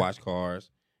there, okay. they watch cars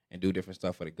and do different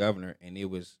stuff for the governor. And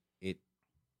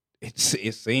it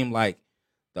seemed like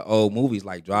the old movies,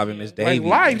 like Driving Miss Daisy.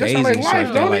 life. That sound like and shit life,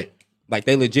 that. don't it? Like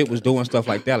they legit was doing stuff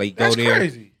like that. Like you go That's there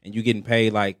crazy. and you getting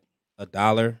paid like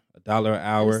 $1 an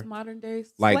hour. It's modern day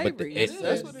Like, slavery.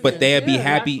 That's what it but is. they'd be Yeah,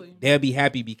 happy. exactly. They'd be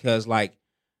happy because like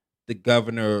the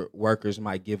governor workers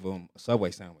might give them a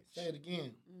Subway sandwich, Say it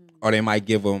again. or they might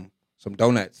give them some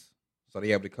donuts, so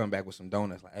they able to come back with some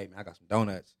donuts. Like, hey man, I got some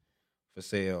donuts for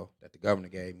sale that the governor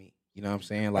gave me. You know what I'm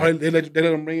saying? Oh, Like they let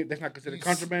them bring it. That's not considered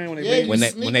contraband when they Yeah, bring you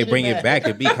it. when they bring it back,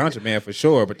 it'd be contraband for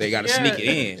sure, but they got to Yeah. sneak it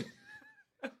in.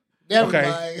 Never Okay.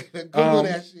 mind. Google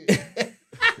that shit.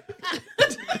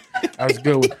 That was a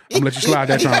good one. I'm gonna let you slide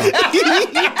that time.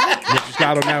 Let you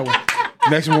slide on that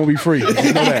one. Next one won't be free. You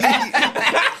know that.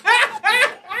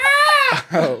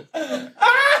 Oh.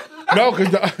 No,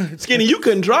 because Skinny, you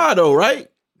couldn't drive though, right?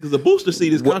 Because the booster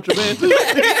seat is contraband too.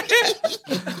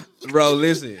 Bro,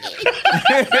 listen.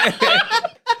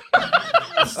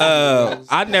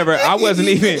 I wasn't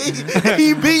even.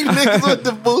 He beat niggas with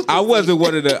the booster.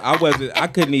 I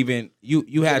couldn't even.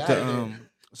 You had to.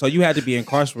 So you had to be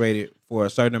incarcerated for a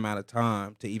certain amount of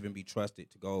time to even be trusted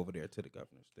to go over there to the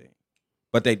governor's thing.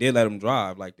 But they did let them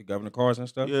drive, like the governor cars and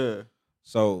stuff. Yeah.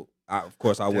 So of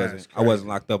course I wasn't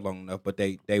locked up long enough, but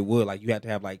they would, like, you had to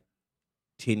have like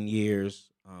 10 years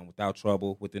without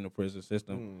trouble within the prison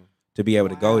system to be able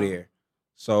to go there.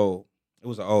 So it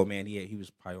was an old man. He was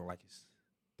probably on like his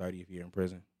 30th year in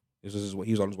prison. He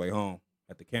was on his way home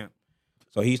at the camp.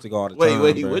 So he used to go all the time.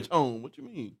 Wait, bro. which home? What you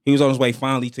mean? He was on his way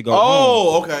finally to go home.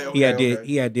 Oh, okay. He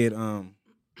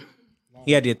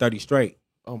had did 30 straight.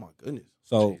 Oh my goodness.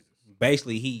 So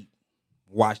basically he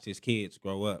watched his kids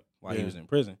grow up while he was in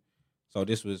prison. So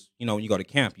this was, when you go to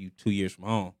camp, you 2 years from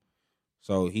home.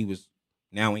 So he was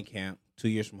now in camp, 2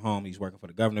 years from home. He's working for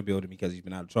the governor building because he's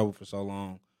been out of trouble for so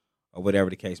long, or whatever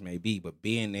the case may be. But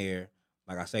being there,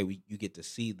 like I say, you get to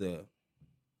see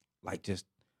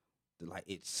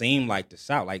it seemed like the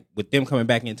South, like with them coming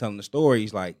back and telling the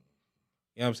stories, like,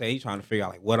 you know what I'm saying? He's trying to figure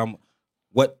out like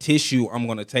what tissue I'm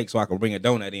gonna take so I can bring a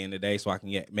donut in today so I can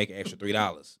make an extra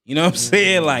 $3. You know what I'm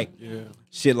saying? Like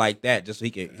shit like that, just so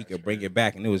he could bring it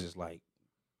back. And it was just like,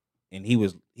 and he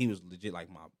was legit like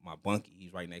my bunkie.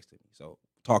 He's right next to me. So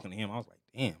talking to him, I was like,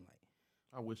 damn, like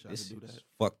I wish I this could do is that.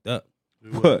 fucked up.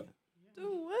 What?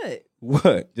 Do what?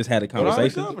 What? Just had a Drive the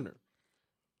conversation. governor.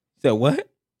 Said what?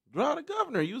 Drive the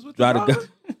governor. You was with Drive the the driver?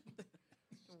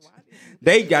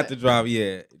 They got to drive.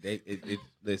 Yeah.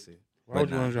 Listen. why would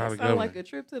you want to drive the Sound governor? like a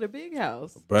trip to the big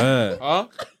house. Bruh. Huh?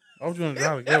 Why would you want to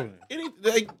drive the governor?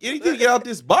 Anything to get out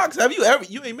this box?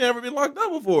 You ain't ever been locked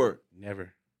up before?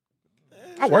 Never.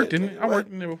 I worked in it. I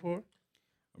worked in there before.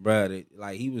 Bruh,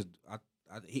 like he was,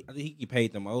 I think he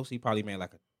paid the most. He probably made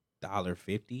like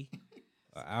 $1.50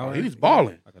 an hour. Oh, he was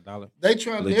balling. Like $1 They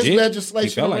trying. There's Legit? legislation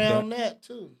He felt like around that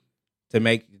too.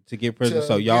 to get prison. To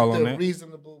So y'all get on the that?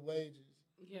 reasonable wages.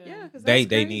 Yeah, because They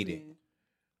need it.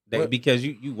 What? Because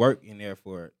you work in there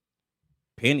for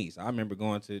pennies. I remember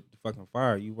going to the fucking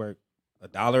fire. You work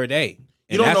 $1 a day. And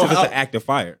You don't that's know if it's how- an active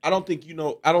fire. I don't think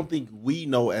we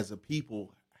know as a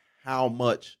people how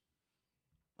much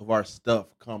of our stuff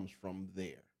comes from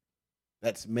there.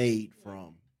 That's made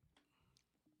from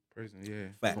Prison, yeah.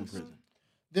 Facts. prison.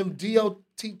 Them DOT,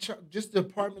 just the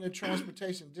Department of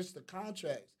Transportation, just the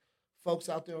contracts, folks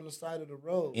out there on the side of the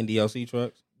road. NDOC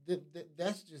trucks.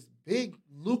 That's just big,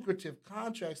 lucrative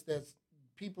contracts that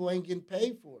people ain't getting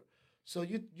paid for. So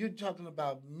you're talking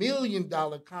about $1 million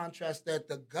contracts that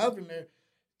the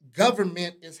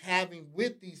government is having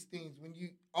with these things. When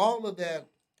all of that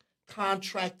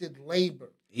contracted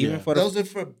labor, Even for those are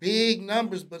for big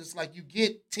numbers. But it's like you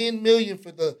get $10 million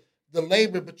for the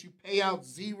labor, but you pay out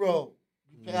zero.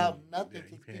 You pay out nothing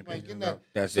because people ain't getting that.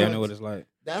 that's So generally what it's like.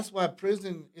 That's why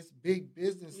prison is big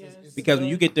business. Yes. It's Because when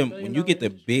you get them, billion when you get the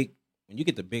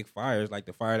dollar big fires, like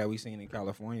the fire that we seen in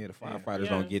California, the firefighters Yeah.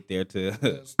 don't get there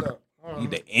to stuff.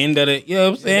 the end of the. You know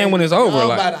what I'm saying? When it's over, all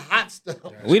by like the hot stuff.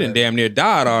 we done damn near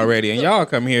died already, and y'all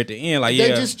come here at the end, like They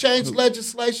yeah. just changed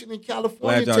legislation in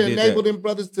California Glad y'all to did enable that. them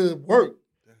brothers to work.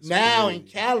 Now in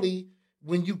crazy. Cali,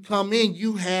 when you come in,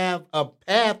 you have a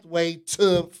pathway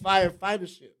to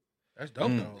firefightership. That's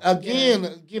dope, though. Again,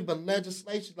 but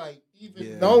legislation, like even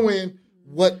Yeah. knowing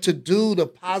what to do to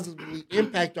positively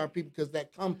impact our people, because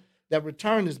that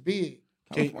return is big.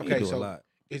 California Okay, do a so- lot.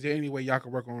 Is there any way y'all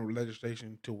can work on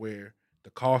legislation to where the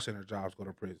call center jobs go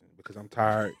to prison? Because I'm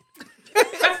tired.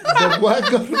 The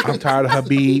what? I'm tired of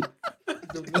Habib.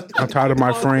 I'm tired of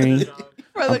my friend.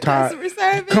 For the I'm tired. customer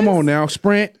service. Come on now,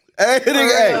 Sprint. Hey, For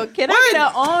nigga, real. hey, Can I get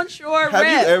an onshore have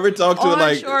rep? you ever talked to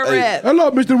like Onshore hey, rep. Hello,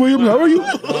 Mr. Williams. How are you?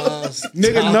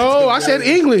 Nigga, no. I said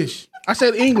English. I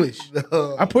said English.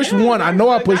 I pushed one. I know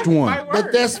I pushed one.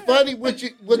 But that's funny.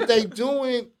 What they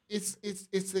doing? It's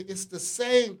the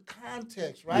same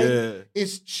context, right? Yeah.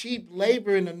 It's cheap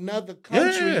labor in another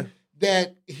country. Yeah.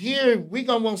 That here we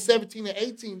gonna want 17 and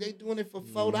 18. They doing it for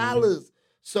 $4.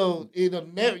 So it'll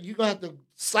never. You gonna have to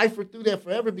cipher through that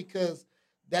forever because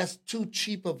that's too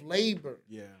cheap of labor.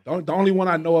 Yeah. The only one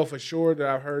I know of for sure that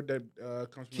I've heard that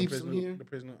comes from Keeps them here? the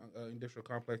prison industrial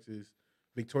complex is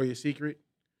Victoria's Secret.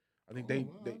 I think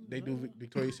they do.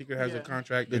 Victoria's Secret has a Yeah.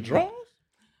 contract. The that- draws?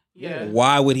 Yeah.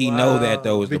 Why would he know that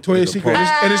though? Is Victoria's the Secret, point.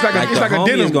 and it's like Like it's the like a homie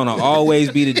denim. is gonna always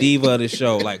be the diva of the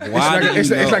show. Like why do you It's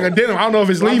know? like a denim. I don't know if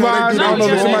it's Why Levi's. do they I do don't know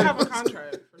if Yeah, it's they somebody. have a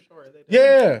contract for sure. They do.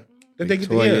 Yeah, that they get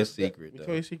Victoria's Secret. Though.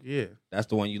 Victoria's Secret. Yeah. That's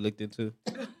the one you looked into.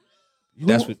 You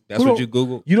That's don't- what who you don't-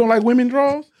 googled. You don't like women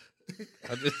draws?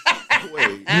 I, just, Wait.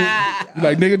 You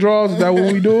like nigga draws? Is that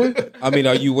what we doing? I mean,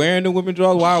 are you wearing the women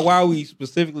drawers? Why are we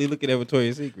specifically looking at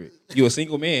Victoria's Secret? You a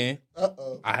single man?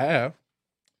 I have.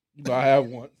 You know, I have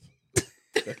one.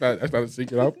 That's not a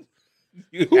secret.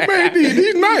 You Who made these?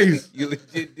 These nice. You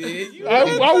legit did. You I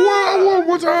won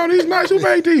one time. These nice. Who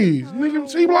made these? Nigga,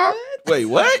 C Block. Wait,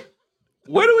 what?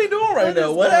 What are we doing right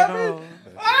now? What happened?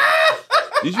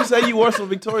 Did you say you wore some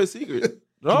Victoria's Secret?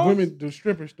 The No. women, the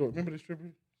stripper store. Remember the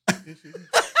stripper?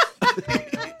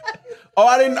 Oh,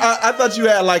 I didn't. I thought you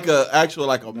had like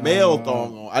a male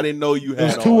thong on. I didn't know you It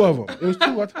had. was two on. of them. It was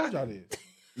two. I told y'all this.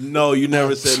 No, you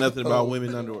never said nothing about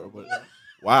women underwear. But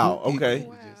wow, okay.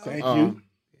 Thank you.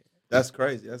 That's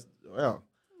crazy. That's wow.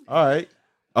 All right.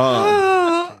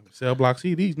 Cell block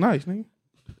C. These nice, nigga.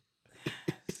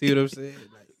 see what I'm saying?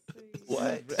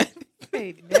 What?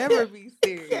 Hey, never be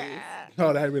serious.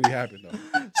 No, that really happened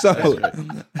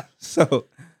though.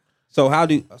 So how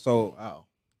do Wow.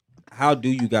 how do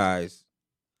you guys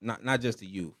not just the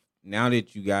youth now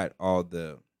that you got all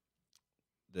the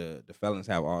felons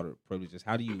have all the privileges,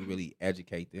 how do you really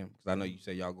educate them? Because I know you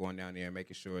say y'all going down there and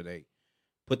making sure they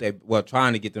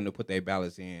trying to get them to put their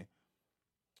ballots in.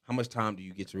 How much time do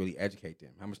you get to really educate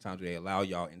them? How much time do they allow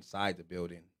y'all inside the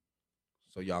building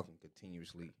so y'all can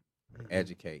continuously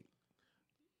educate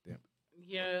them?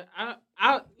 Yeah,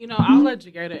 I'll let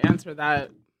Jagata answer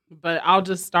that, but I'll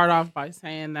just start off by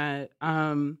saying that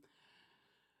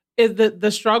is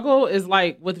the struggle is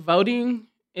like with voting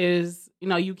is,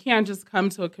 you can't just come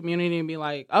to a community and be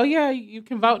like, oh yeah, you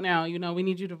can vote now. We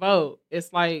need you to vote.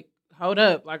 It's like, hold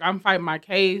up, like I'm fighting my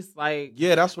case. Like,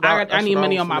 Yeah, that's what I need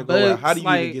money was on my finna go at. books, How do you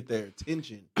like- even get their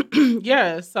attention?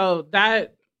 yeah, so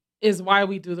that is why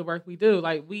we do the work we do.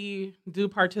 Like, we do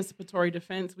participatory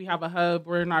defense. We have a hub.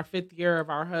 We're in our 5th year of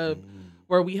our hub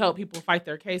where we help people fight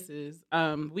their cases.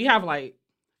 We have like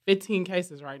 15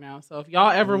 cases right now. So if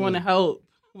y'all ever want to help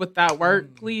with that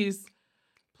work, please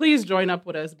join up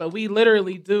with us. But we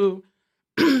literally do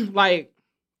like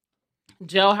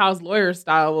jailhouse lawyer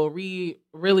style. We'll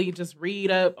really just read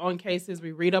up on cases.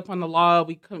 We read up on the law.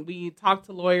 We talk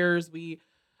to lawyers. We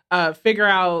figure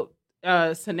out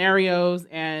scenarios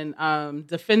and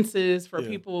defenses for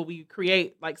people. We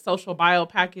create like social bio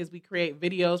packets. We create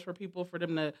videos for people for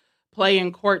them to play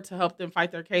in court to help them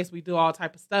fight their case. We do all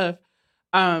type of stuff.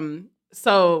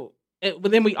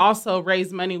 But then we also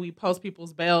raise money. We post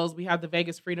people's bails. We have the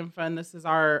Vegas Freedom Fund. This is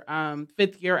our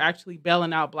 5th year actually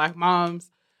bailing out Black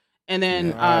moms. And then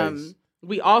Nice.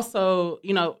 we also,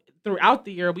 throughout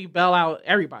the year, we bail out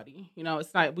everybody.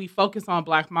 It's not, we focus on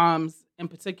Black moms in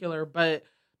particular, but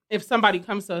if somebody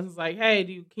comes to us and is like, hey,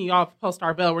 can y'all post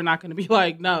our bail? We're not going to be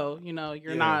like, no,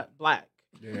 you're not Black.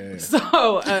 Yeah.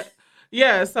 So,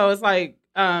 so it's like,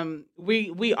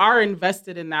 we are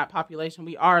invested in that population.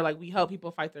 We are like, we help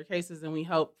people fight their cases and we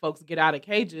help folks get out of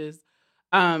cages.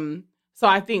 So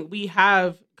I think we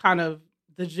have kind of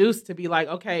the juice to be like,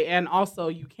 okay, and also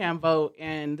you can vote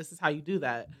and this is how you do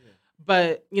that. Yeah.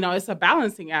 But, it's a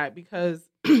balancing act because,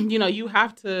 you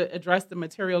have to address the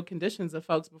material conditions of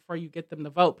folks before you get them to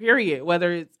vote, period.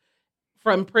 Whether it's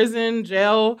from prison,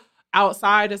 jail,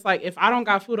 outside, it's like, if I don't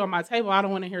got food on my table, I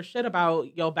don't want to hear shit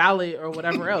about your ballot or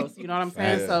whatever else. You know what I'm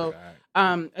saying? So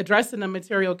addressing the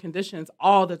material conditions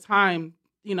all the time,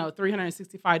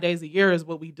 365 days a year is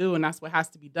what we do. And that's what has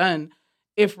to be done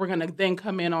if we're going to then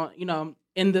come in on,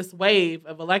 in this wave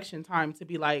of election time to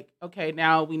be like, okay,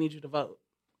 now we need you to vote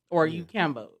or you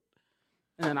can vote.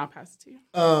 And then I'll pass it to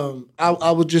you.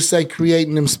 I would just say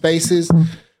creating them spaces.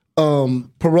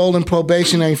 Parole and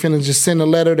probation ain't finna just send a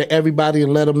letter to everybody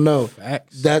and let them know.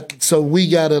 Facts. So we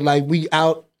gotta we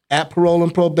out at parole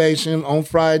and probation on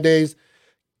Fridays,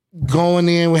 going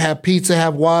in. We have pizza,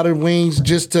 have water, wings,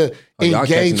 just to Y'all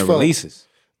catching engage the folks. releases.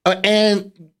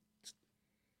 And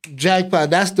jackpot,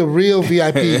 that's the real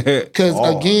VIP. Because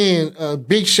again,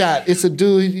 Big Shot, it's a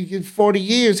dude. He get 40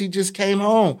 years. He just came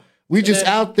home. We just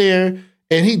out there.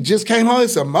 And he just came home.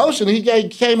 It's emotional. He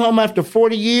came home after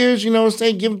 40 years, you know what I'm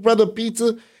saying? Give brother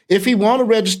pizza. If he want to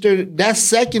register, that's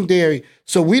secondary.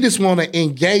 So we just want to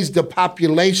engage the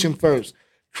population first.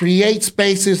 Create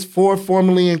spaces for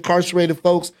formerly incarcerated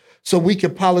folks so we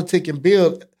can politic and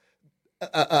build.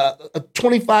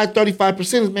 25,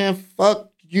 35% is, man, fuck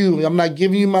you. I'm not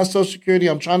giving you my Social Security.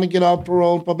 I'm trying to get off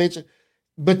parole and probation.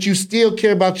 but you still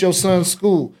care about your son's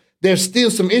school. There's still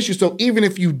some issues. So even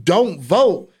if you don't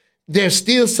vote, there's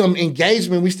still some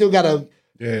engagement. We still got to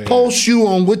post you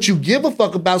on what you give a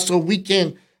fuck about so we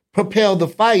can propel the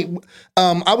fight.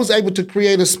 I was able to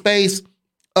create a space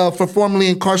for formerly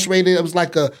incarcerated. It was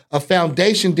like a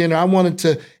foundation dinner. I wanted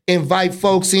to invite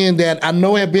folks in that I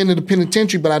know have been in the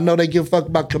penitentiary, but I know they give a fuck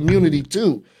about community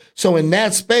too. So in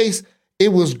that space, it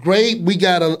was great. We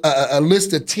got a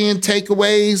list of 10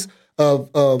 takeaways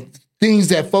of things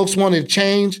that folks wanted to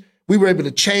change. We were able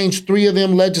to change 3 of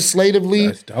them legislatively.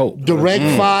 That's dope. Direct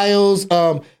files,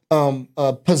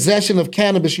 possession of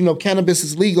cannabis. You know, cannabis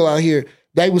is legal out here.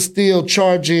 They were still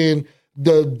charging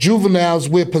the juveniles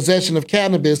with possession of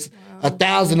cannabis.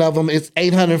 1,000 of them. It's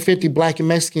 850 Black and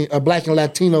Mexican, Black and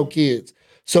Latino kids.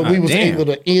 So we was able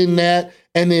to end that,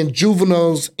 and then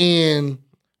juveniles in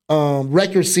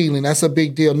record sealing. That's a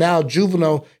big deal. Now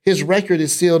juvenile, his record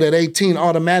is sealed at 18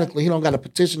 automatically. He don't got to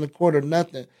petition the court or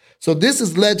nothing. So this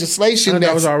is legislation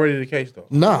that was already the case, though.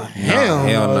 Hell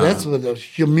no. That's a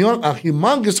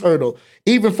humongous hurdle.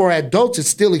 Even for adults, it's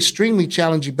still extremely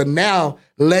challenging. But now,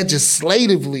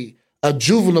 legislatively, a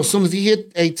juvenile, as soon as he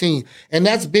hit 18, and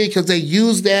that's big because they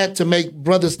use that to make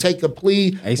brothers take a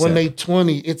plea when they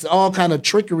 20. It's all kind of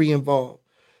trickery involved.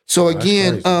 So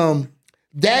again,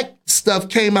 that stuff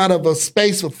came out of a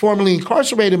space of formerly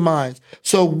incarcerated minds.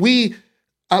 So we...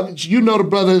 you know the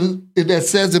brother that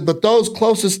says it, but those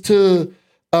closest to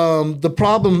the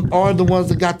problem are the ones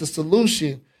that got the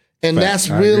solution, and that's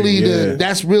really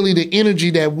the energy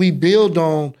that we build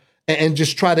on and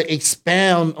just try to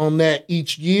expound on that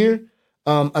each year.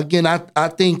 Again, I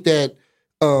think that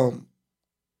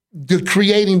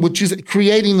creating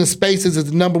the spaces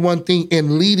is the number one thing,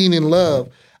 and leading in love.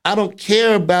 I don't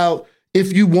care about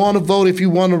if you want to vote, if you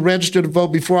want to register to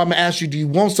vote. Before I'm going to ask you, do you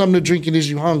want something to drink and is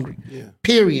you hungry? Yeah.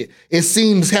 Period. It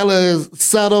seems hella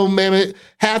subtle, man.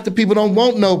 Half the people don't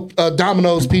want no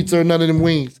Domino's pizza or none of them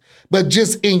wings. But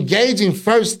just engaging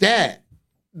first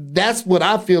that's what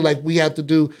I feel like we have to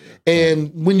do.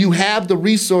 And when you have the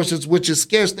resources, which is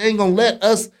scarce, they ain't going to let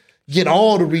us get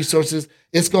all the resources.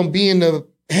 It's going to be in the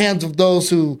hands of those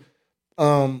who,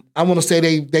 I want to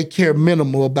say they care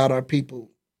minimal about our people.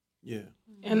 Yeah.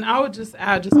 And I would just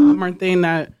add just one more thing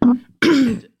that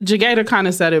Jagata kind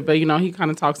of said it, but, you know, he kind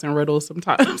of talks in riddles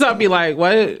sometimes. I'll be like,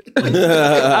 what?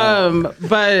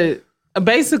 But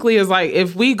basically it's like,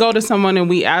 if we go to someone and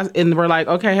we ask, and we're like,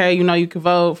 okay, hey, you know, you can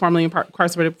vote. Formerly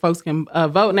incarcerated folks can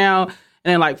vote now. And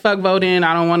then like, fuck voting.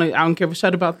 I don't give a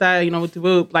shit about that. You know, with the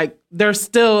whoop. Like, there's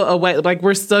still a way, like,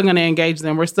 we're still going to engage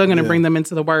them. We're still going to bring them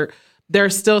into the work.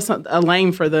 There's still a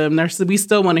lane for them. We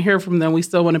still want to hear from them. We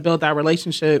still want to build that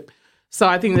relationship. So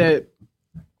I think that,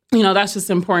 you know, that's just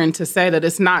important to say that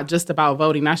it's not just about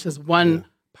voting. That's just one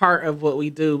part of what we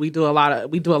do. We do a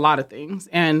lot of things.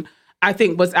 And I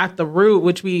think what's at the root,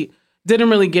 which we didn't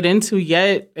really get into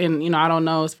yet, and, you know, I don't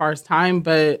know as far as time,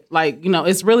 but like, you know,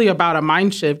 it's really about a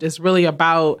mind shift. It's really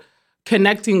about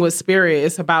connecting with spirit.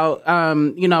 It's about,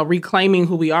 you know, reclaiming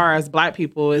who we are as Black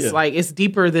people. It's like, it's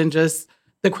deeper than just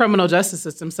the criminal justice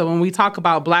system. So when we talk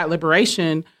about Black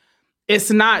liberation,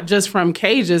 it's not just from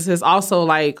cages. It's also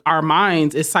like our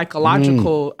minds. It's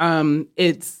psychological.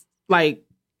 It's like,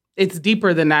 it's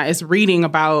deeper than that. It's reading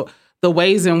about the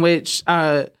ways in which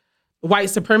white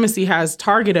supremacy has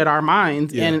targeted our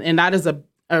minds. Yeah. And that is a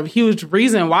huge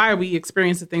reason why we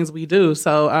experience the things we do.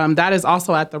 So that is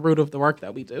also at the root of the work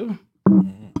that we do.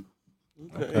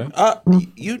 Okay.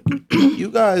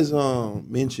 You guys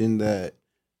mentioned that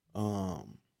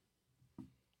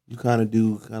you kind of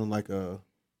do kind of like a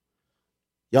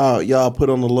y'all put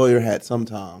on the lawyer hat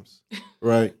sometimes,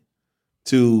 right?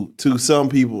 To some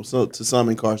people, to some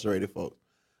incarcerated folks.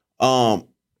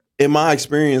 In my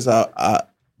experience,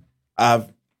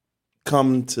 I've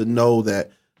come to know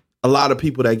that a lot of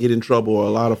people that get in trouble, or a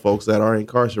lot of folks that are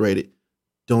incarcerated,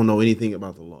 don't know anything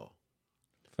about the law.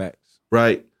 Facts.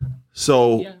 Right?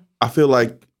 So I feel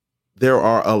like there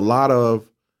are a lot of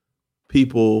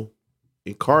people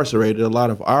incarcerated, a lot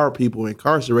of our people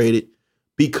incarcerated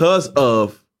because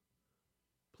of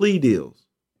plea deals.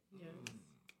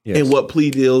 Yes. And what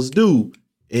plea deals do,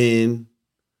 and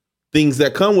things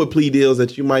that come with plea deals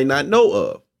that you might not know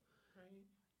of.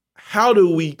 How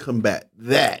do we combat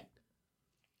that?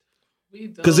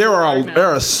 Because there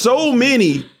are so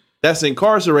many that's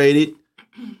incarcerated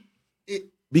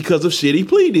because of shitty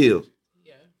plea deals.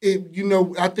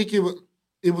 I think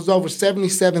it was over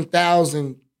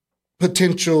 77,000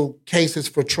 potential cases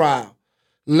for trial.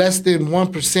 Less than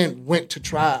 1% went to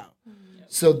trial.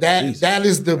 So that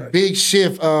is the big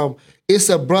shift. It's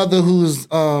a brother who's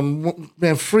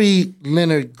free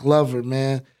Leonard Glover,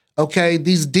 man. Okay,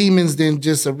 these demons then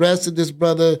just arrested this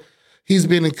brother. He's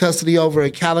been in custody over a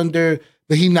calendar,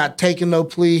 but he not taking no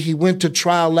plea. He went to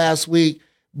trial last week,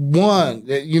 won.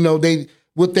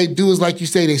 What they do is, like you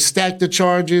say, they stack the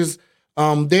charges.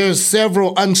 There's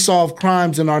several unsolved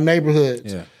crimes in our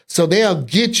neighborhoods. Yeah. So they'll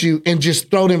get you and just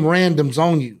throw them randoms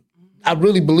on you. I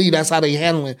really believe that's how they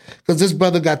handle it. Because this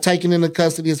brother got taken into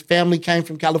custody. His family came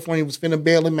from California, was finna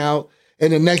bail him out.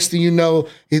 And the next thing you know,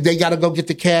 they got to go get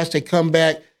the cash. They come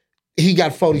back. He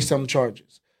got 40-something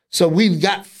charges. So we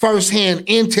got firsthand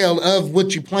intel of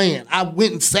what you planned. I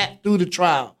went and sat through the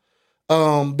trial.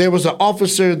 There was an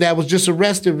officer that was just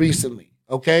arrested recently,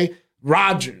 okay?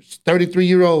 Rogers,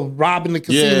 33-year-old, robbing the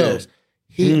casinos.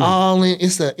 He all in.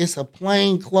 It's a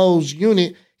plain clothes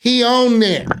unit. He on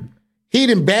there. He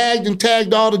done bagged and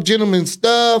tagged all the gentlemen's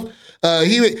stuff.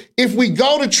 If we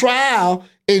go to trial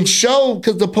and show,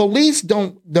 because the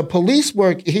police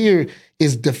work here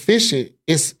is deficient.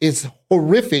 It's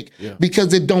horrific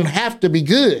because it don't have to be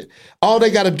good. All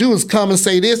they got to do is come and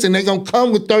say this, and they're gonna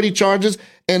come with 30 charges,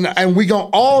 and we gonna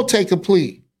all take a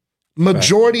plea.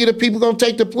 Majority of the people gonna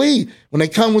take the plea when they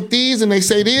come with these and they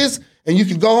say this, and you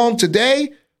can go home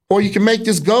today, or you can make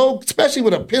this go, especially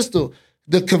with a pistol.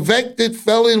 The convicted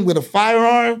felon with a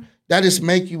firearm, that just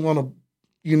make you want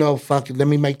to, fuck it, let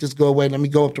me make this go away, let me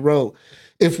go up the road.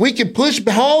 If we can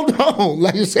hold on,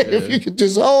 like you said, if you could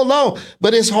just hold on.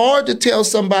 But it's hard to tell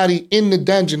somebody in the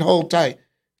dungeon, hold tight.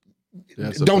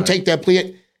 Don't take that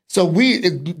plea. So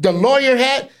the lawyer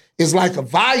hat is like a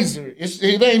visor.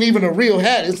 It ain't even a real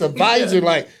hat. It's a visor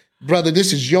like, brother,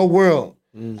 this is your world.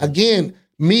 Again,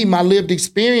 my lived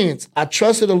experience, I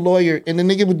trusted a lawyer, and the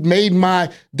nigga made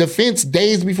my defense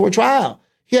days before trial.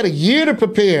 He had a year to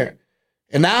prepare.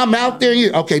 And now I'm out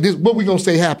there, okay, this what we gonna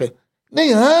say happened?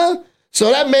 Nigga, huh?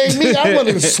 So that made me, I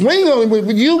wanted to swing on him.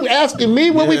 With you asking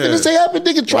me what we finna say happened,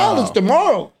 nigga, trial is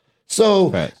tomorrow.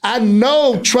 So I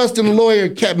know trusting a lawyer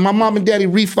kept my mom and daddy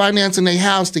refinancing their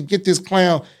house to get this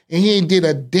clown, and he ain't did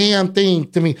a damn thing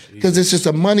to me because it's just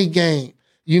a money game.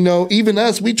 Even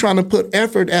us, we trying to put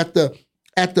effort at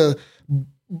the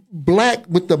black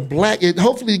with the black, and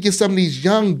hopefully get some of these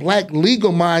young black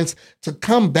legal minds to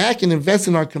come back and invest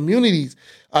in our communities.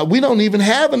 We don't even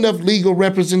have enough legal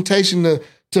representation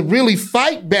to really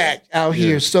fight back out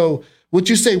here. So what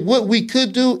you say, what we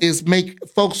could do is make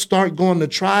folks start going to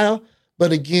trial.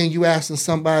 But again, you asking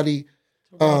somebody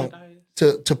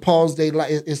to pause their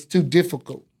life, it's too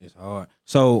difficult. It's hard.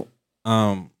 So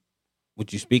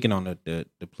what you speaking on the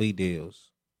plea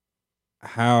deals,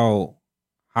 how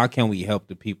can we help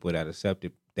the people that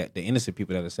accepted, that the innocent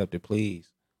people that accepted pleas,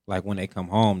 like when they come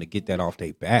home, to get that off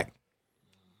their back?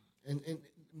 And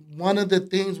one of the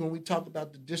things when we talk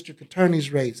about the district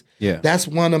attorney's race, yeah, that's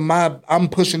one of I'm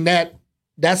pushing that.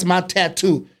 That's my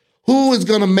tattoo. Who is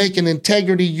going to make an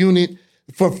integrity unit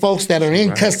for folks that are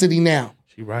in custody now?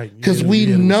 She right. Because we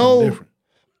know,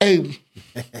 hey,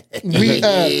 we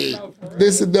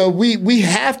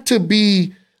have to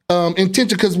be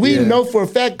intentional, because we know for a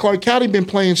fact Clark County been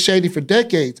playing shady for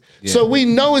decades. Yeah. So we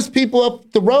know it's people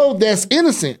up the road that's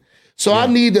innocent. So I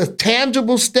need a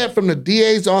tangible step from the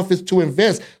DA's office to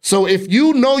invest. So if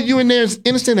you know you in there is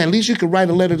innocent, at least you can write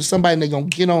a letter to somebody and they're going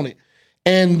to get on it.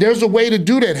 And there's a way to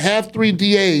do that. Have 3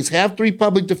 DAs, have 3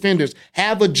 public defenders,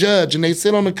 have a judge, and they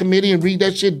sit on a committee and read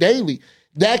that shit daily.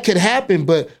 That could happen,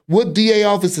 but what DA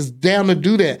office is down to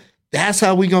do that? That's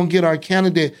how we going to get our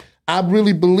candidate. I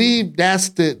really believe that's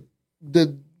the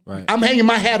right. I'm hanging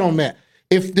my hat on that.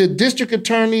 If the district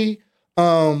attorney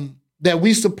that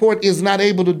we support is not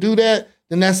able to do that,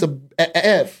 then that's a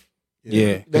F.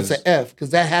 Yeah, that's an F, because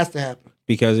that has to happen.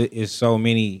 Because it's so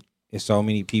many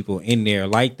people in there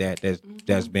like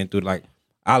that's been through. Like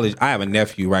I have a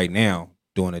nephew right now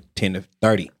doing a 10 to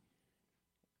 30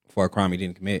 for a crime he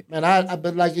didn't commit. Man,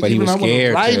 but he was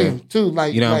scared too.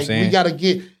 Like, you know what I'm saying? We got to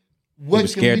get. What he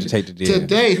was scared to take the deal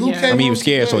today. Who came? He was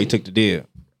scared, so he took the deal.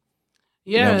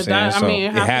 Yeah, you know what I'm saying?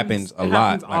 it happens a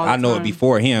lot. Like I know it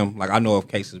before him. Like I know of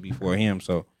cases before him.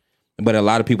 So, but a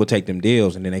lot of people take them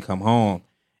deals and then they come home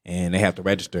and they have to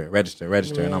register.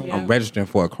 And I'm registering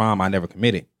for a crime I never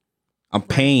committed. I'm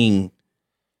paying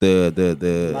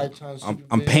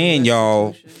I'm paying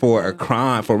y'all for a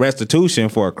crime, for restitution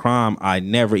for a crime I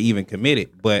never even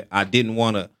committed. But I didn't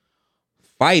want to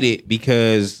fight it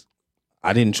because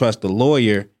I didn't trust the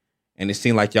lawyer, and it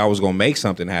seemed like y'all was gonna make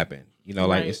something happen.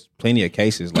 Like it's plenty of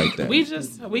cases like that. We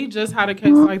just had a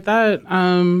case like that,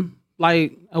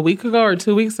 like a week ago or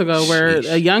 2 weeks ago, where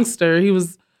a youngster, he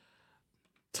was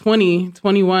 20,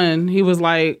 21. He was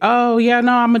like, "Oh yeah,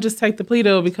 no, I'm gonna just take the plea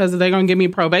deal because they're gonna give me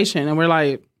probation." And we're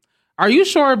like, "Are you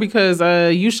sure? Because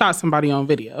you shot somebody on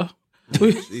video." I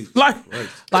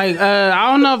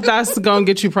don't know if that's gonna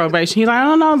get you probation. He's like, I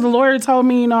don't know. The lawyer told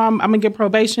me, I'm gonna get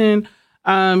probation.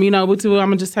 I'm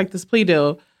gonna just take this plea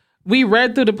deal. We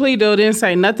read through the plea deal, didn't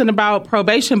say nothing about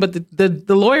probation, but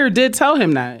the lawyer did tell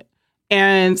him that.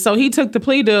 And so he took the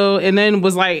plea deal and then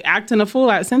was like acting a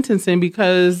fool at sentencing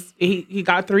because he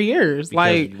got 3 years. Because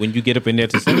like when you get up in there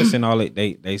to sentencing,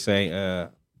 they say,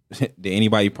 did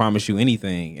anybody promise you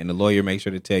anything? And the lawyer makes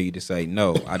sure to tell you to say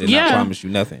no. I did not promise you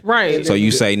nothing. Right. So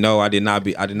you say no. I did not.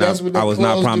 I was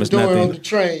not promised nothing.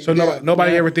 So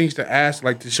nobody ever thinks to ask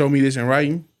like to show me this in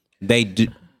writing. They do.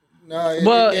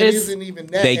 No, it it's isn't even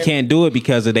that. They can't do it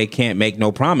because they can't make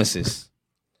no promises.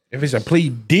 If it's a plea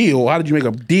deal, how did you make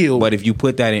a deal? But if you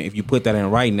put that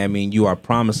in writing, that means you are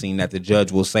promising that the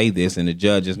judge will say this, and the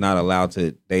judge is not allowed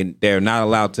to. They're not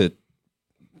allowed to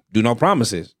do no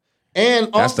promises.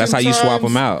 And that's how you swap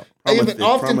them out. Even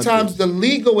oftentimes the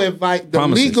legal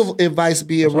advice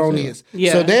be erroneous.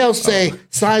 Yeah. So they'll say,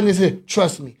 sign this here.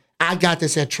 Trust me, I got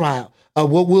this at trial.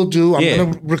 What we'll do, I'm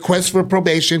going to request for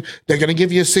probation. They're going to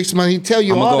give you a 6 month. Tell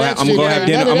you all that shit. I'm going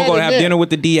to have dinner with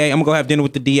the DA. I'm going to go have dinner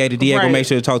with the DA. The DA going to make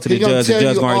sure to talk to the judge. The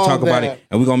judge going to talk about it.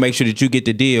 And we're going to make sure that you get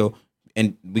the deal.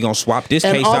 And we're going to swap this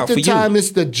case out for you. And oftentimes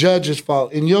it's the judge's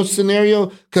fault. In your scenario,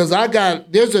 because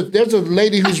there's a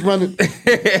lady who's running,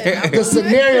 the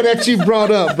scenario that you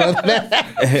brought up, brother.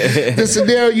 The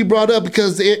scenario you brought up,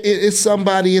 because it's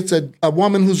a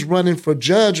woman who's running for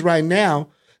judge right now,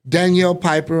 Danielle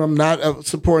Piper. I'm not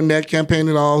supporting that campaign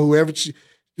at all.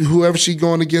 Whoever she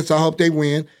going against, I hope they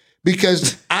win.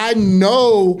 Because I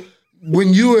know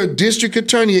when you were a district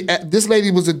attorney, this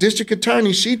lady was a district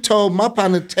attorney. She told my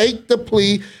partner, take the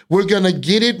plea. We're going to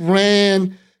get it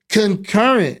ran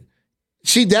concurrent.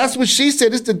 That's what she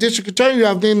said. It's the district attorney.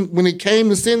 Then when it came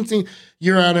to sentencing,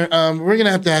 Your Honor, we're going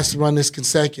to have to run this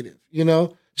consecutive,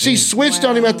 She switched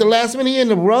on him at the last minute. He in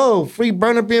the row. Free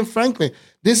Burner Ben Franklin.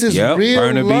 This is real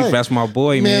Burner life. Beef, that's my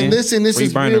boy, man. Listen, this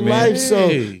is real life. So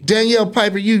Danielle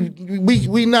Piper,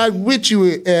 we not with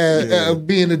you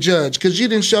being a judge because you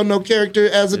didn't show no character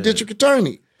as a district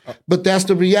attorney. But that's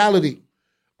the reality.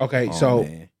 Okay,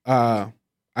 I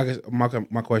guess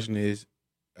my question is,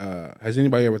 has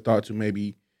anybody ever thought to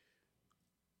maybe,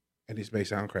 and this may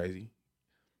sound crazy,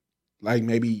 like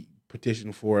maybe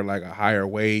petition for like a higher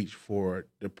wage for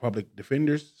the public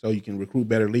defenders so you can recruit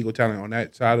better legal talent on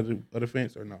that side of the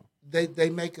fence, or no? They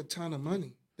make a ton of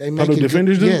money. Public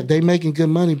defenders do? Yeah, they making good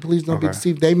money. Please don't be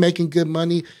deceived. They making good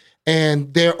money,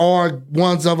 and there are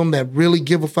ones of them that really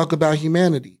give a fuck about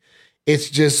humanity. It's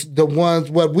just the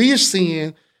ones, what we're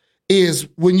seeing is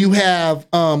when you have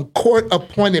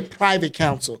court-appointed private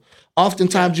counsel,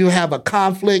 oftentimes you have a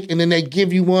conflict and then they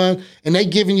give you one and they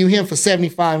giving you him for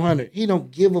 $7,500. He don't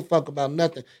give a fuck about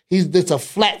nothing. It's a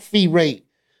flat fee rate.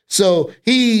 So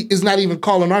he is not even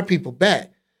calling our people back.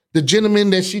 The gentleman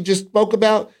that she just spoke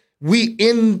about, we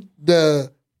in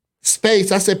the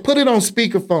space, I said, put it on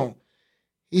speakerphone.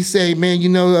 He said, man,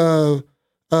 hey,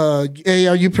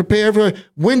 are you prepared for it?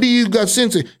 When do you got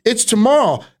sentencing? It's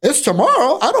tomorrow. It's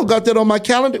tomorrow? I don't got that on my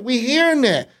calendar. We hearing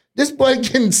that. This boy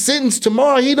getting sentenced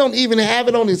tomorrow. He don't even have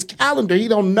it on his calendar. He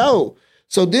don't know.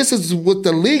 So this is what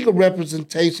the legal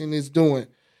representation is doing.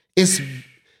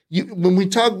 When we're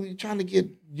trying to get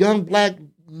young black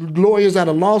lawyers out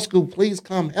of law school, please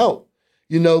come help.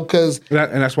 Because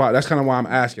that's kind of why I'm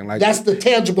asking. Like, that's the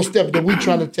tangible step that we're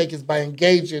trying to take is by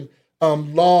engaging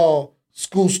law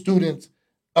school students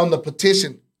on the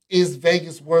petition. Is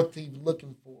Vegas worth even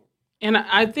looking for? And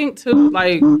I think too,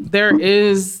 like there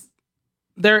is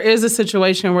a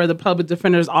situation where the public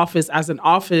defender's office as an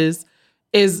office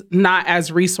is not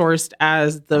as resourced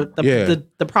as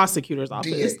the prosecutor's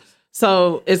office. DA.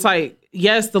 So it's like,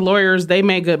 yes, the lawyers, they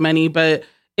make good money, but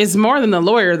it's more than the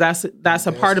lawyer that's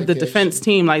a part of the defense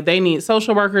team. Like they need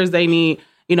social workers, they need,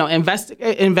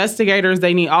 investigators,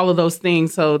 they need all of those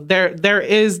things. So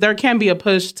there can be a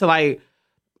push to like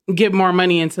get more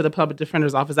money into the public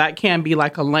defender's office. That can be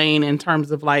like a lane in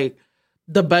terms of like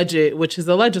the budget, which is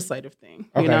a legislative thing,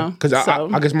 Because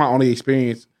I guess my only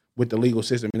experience with the legal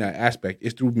system in that aspect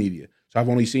is through media. So I've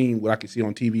only seen what I can see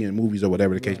on TV and movies or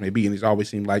whatever the case may be. And it's always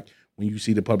seemed like when you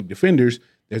see the public defenders,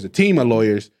 there's a team of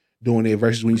lawyers doing it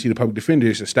versus when you see the public defender,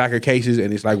 it's a stack of cases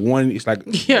and it's like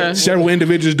several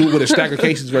individuals do it with a stack of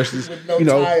cases versus, no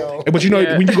tile. But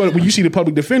when you see the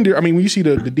public defender, when you see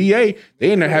the DA,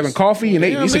 they in there having coffee and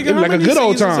it's like a good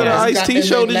old time. Ice-T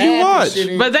show did you watch?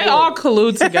 But they all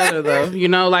collude together though,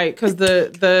 because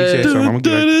the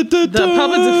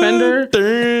public defender,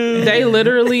 they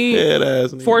literally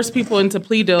force people into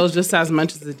plea deals just as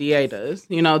much as the DA does.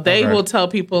 They will tell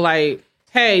people like,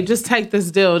 hey, just take this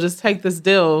deal.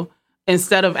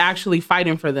 instead of actually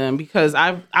fighting for them. Because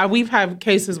we've had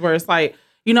cases where it's like,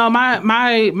 you know,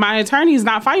 my attorney is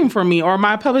not fighting for me, or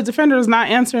my public defender is not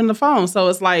answering the phone. So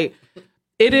it's like,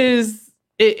 I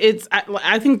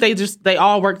think they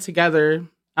all work together.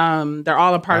 They're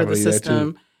all a part of the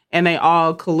system, and they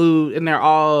all collude, and they're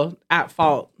all at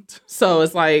fault. So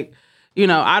it's like, you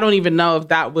know, I don't even know if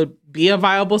that would be a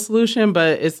viable solution,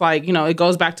 but it's like, you know, it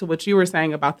goes back to what you were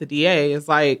saying about the DA. It's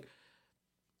like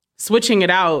switching it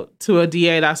out to a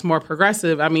DA that's more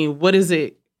progressive. I mean, what is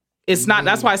it? It's not,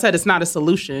 that's why I said it's not a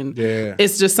solution. Yeah.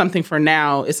 It's just something for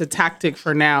now. It's a tactic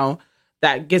for now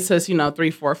that gets us, you know,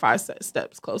 3, 4, 5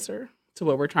 steps closer to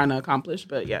what we're trying to accomplish.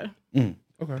 But yeah. Okay.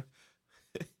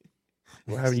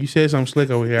 What happened? You said something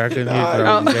slick over here. I couldn't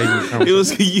hear. It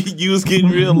was you was getting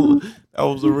real. That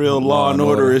was a real Law and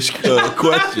Order-ish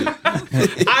question.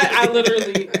 I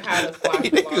literally had a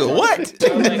flash. What?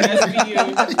 I was like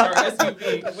SVU or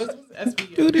SUV. What's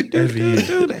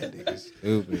SVU? That nigga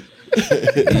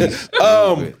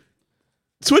stupid.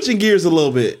 Switching gears a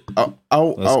little bit. Let's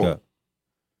go.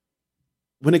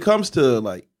 When it comes to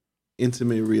like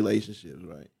intimate relationships,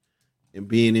 right, and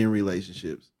being in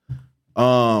relationships,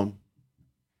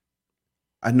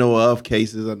 I know of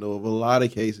cases. I know of a lot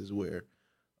of cases where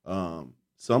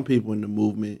some people in the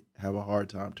movement have a hard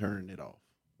time turning it off,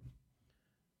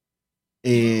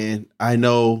 and I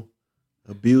know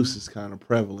abuse is kind of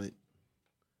prevalent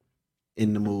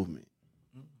in the movement.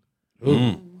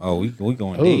 Oh, we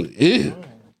going deep. Yeah.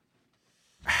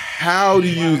 How do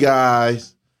you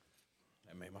guys?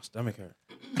 That made my stomach hurt.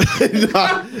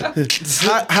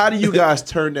 how do you guys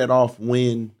turn that off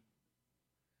when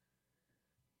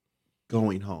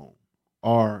going home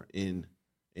or in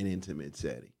an intimate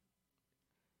setting?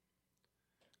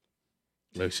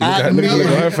 Look, she got look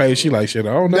at her face. She like shit.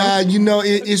 I don't know. Nah, you know,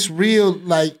 it's real.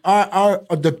 Like our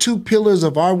the two pillars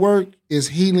of our work is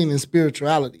healing and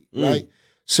spirituality, right?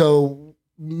 So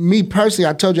me personally,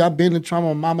 I told you I've been in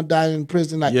trauma. My mama died in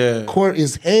prison. Like court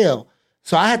is hell.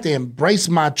 So I had to embrace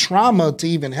my trauma to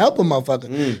even help a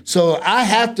motherfucker. So I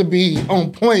have to be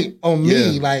on point on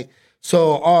me. Like,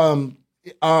 so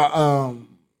our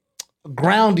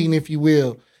grounding, if you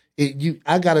will,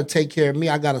 I gotta take care of me.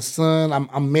 I got a son.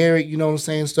 I'm married, you know what I'm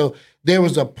saying? So there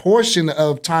was a portion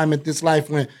of time at this life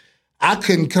when I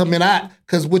couldn't come in.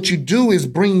 Because what you do is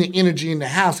bring the energy in the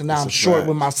house, and now I'm short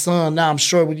with my son. Now I'm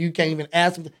short with you. Can't even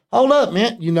ask him. Hold up,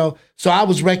 man. You know. So I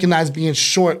was recognized being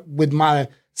short with my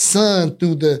son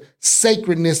through the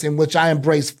sacredness in which I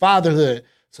embraced fatherhood.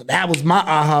 So that was my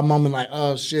aha moment. Like,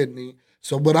 oh shit, man.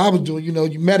 So what I was doing, you know,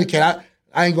 you medicate.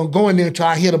 I ain't gonna go in there until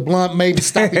I hit a blunt, maybe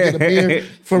stop and get a beer.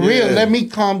 For real, let me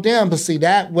calm down. But see,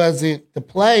 that wasn't the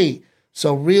play.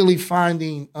 So really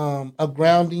finding a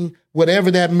grounding,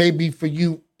 whatever that may be for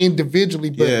you individually,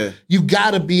 but you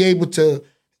gotta be able to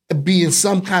be in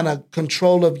some kind of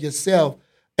control of yourself.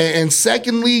 And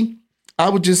secondly, I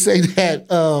would just say that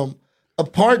a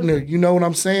partner, you know what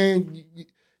I'm saying?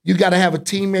 You gotta have a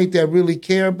teammate that really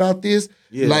care about this.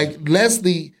 Yeah. Like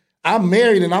Leslie, I'm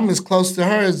married and I'm as close to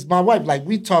her as my wife. Like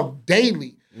we talk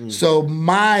daily. So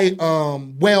my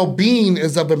well-being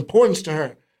is of importance to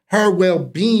her. Her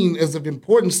well-being is of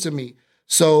importance to me.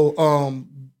 So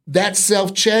that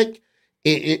self-check,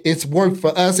 it's worked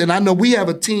for us. And I know we have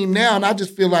a team now, and I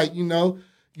just feel like, you know,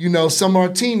 some of our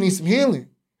team needs some healing.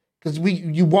 Because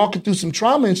you walking through some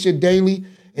trauma and shit daily,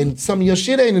 and some of your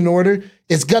shit ain't in order,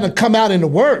 it's gonna come out in the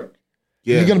work.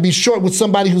 Yeah. You're gonna be short with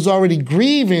somebody who's already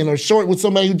grieving, or short with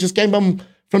somebody who just came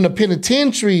from the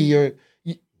penitentiary, or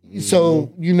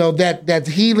so you know that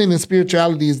healing and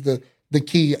spirituality is the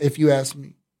key, if you ask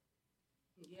me.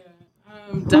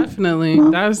 Definitely.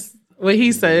 That's what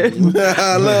he said.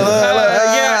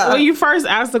 Yeah, when you first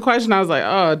asked the question, I was like,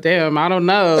 oh, damn, I don't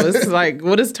know. It's like,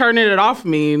 what does turning it off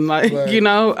mean? Like, right. You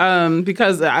know,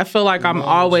 because I feel like I'm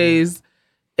always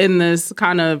in this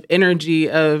kind of energy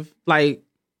of like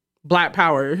Black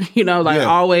power, you know, like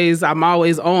I'm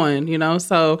always on, you know?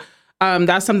 So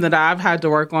that's something that I've had to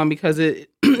work on because it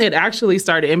actually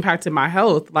started impacting my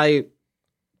health. Like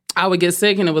I would get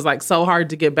sick and it was like so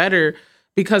hard to get better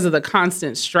because of the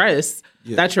constant stress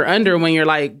that you're under when you're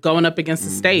like going up against the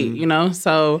state, you know?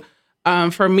 So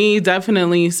for me,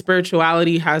 definitely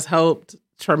spirituality has helped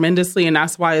tremendously. And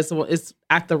that's why it's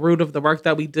at the root of the work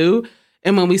that we do.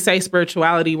 And when we say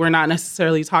spirituality, we're not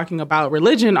necessarily talking about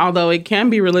religion, although it can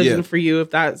be religion for you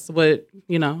if that's what,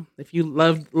 you know, if you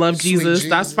love Jesus,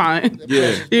 that's fine.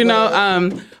 You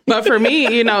know, but for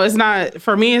me, you know, it's not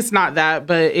that,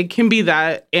 but it can be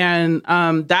that. And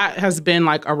that has been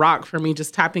like a rock for me,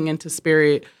 just tapping into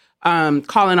spirit,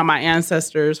 calling on my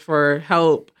ancestors for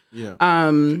help.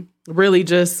 really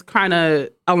just kind of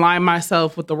align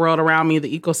myself with the world around me,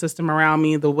 the ecosystem around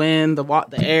me, the wind, the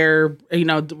air,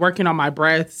 working on my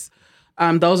breaths.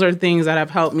 Those are things that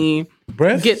have helped me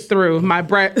get through my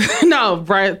breath. No,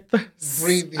 breath.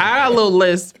 Breathing. I got a little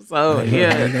lisp, so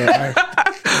yeah.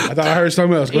 I thought I heard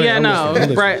something else. Go ahead, Yeah, I'm no,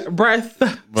 listening. breath.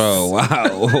 Bro, wow. I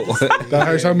thought I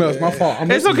heard something else. My fault. I'm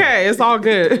It's listening. okay. It's all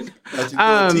good. Got you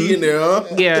put tea in there, huh?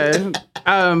 Yeah.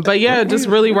 But yeah, just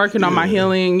really working on my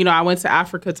healing. You know, I went to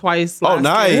Africa twice. Oh,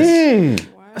 last year. nice.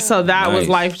 So that was Nice.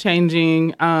 life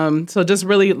changing. So just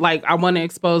really like I want to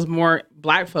expose more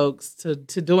Black folks to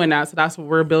doing that. So that's what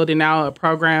we're building now, a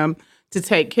program to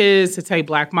take kids, to take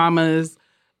Black mamas,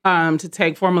 to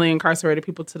take formerly incarcerated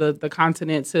people to the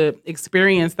continent to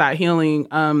experience that healing,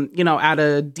 at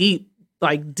a deep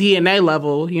like DNA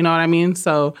level. You know what I mean?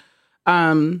 So,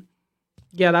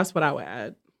 yeah, that's what I would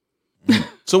add.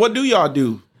 So what do y'all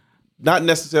do? Not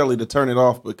necessarily to turn it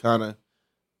off, but kind of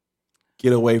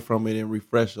get away from it and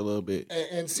refresh a little bit.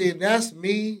 And see, that's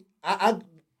me. I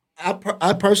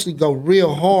personally go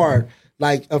real hard.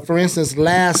 Like for instance,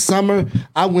 last summer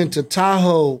I went to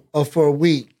Tahoe for a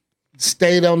week.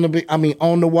 Stayed on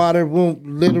the water,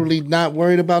 literally not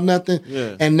worried about nothing.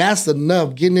 Yeah. And that's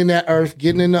enough. Getting in that earth,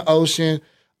 getting in the ocean.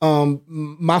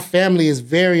 My family is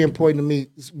very important to me.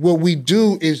 What we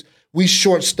do is we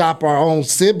shortstop our own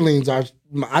siblings. I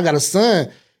got a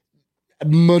son.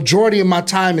 Majority of my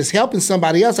time is helping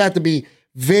somebody else. I have to be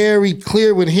very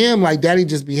clear with him, like daddy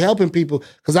just be helping people,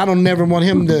 because I don't never want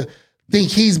him to think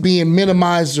he's being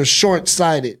minimized or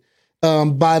short-sighted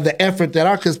by the effort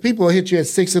because people will hit you at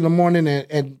 6 a.m.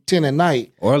 and 10 at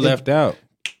night. Or left out.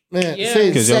 Man, Yeah. say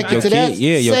Because your second to kid, that.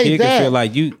 your say kid that. can feel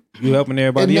like you helping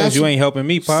everybody And else. that's- You ain't helping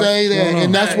me, Pop. Say What's that, going on?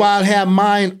 and that's why I have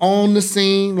mine on the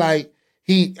scene. Like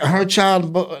her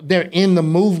child, they're in the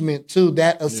movement too.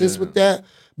 That assists with that.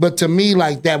 But to me,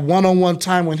 like that one-on-one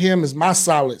time with him is my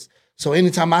solace. So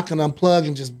anytime I can unplug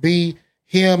and just be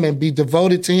him and be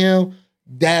devoted to him,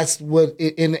 that's what.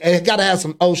 And it got to have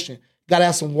some ocean, got to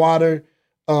have some water.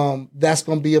 That's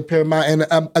gonna be a paramount.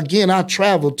 And again, I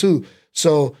travel too,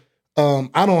 so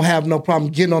I don't have no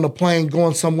problem getting on a plane,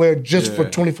 going somewhere just for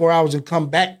 24 hours and come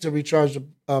back to recharge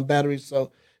the batteries.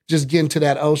 So just getting to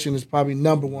that ocean is probably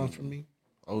number one for me.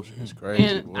 Ocean is crazy.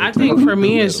 And I think for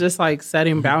me, it's just like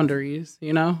setting boundaries,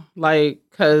 like,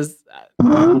 cause,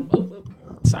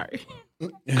 sorry.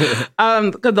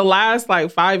 Cause the last like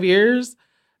 5 years,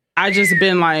 I just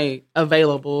been like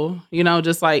available,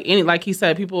 just like like he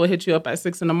said, people will hit you up at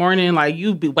 6 a.m. Like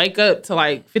wake up to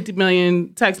like 50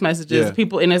 million text messages, Yeah.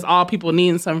 people, and it's all people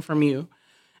needing something from you.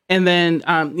 And then,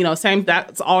 same,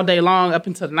 that's all day long up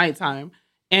until the nighttime.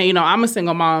 And, I'm a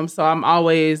single mom, so I'm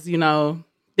always,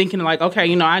 thinking like,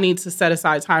 okay, I need to set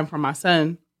aside time for my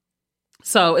son.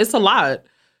 So it's a lot.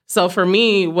 So for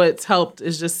me, what's helped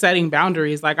is just setting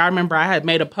boundaries. Like I remember I had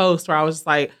made a post where I was just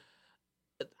like,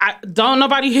 don't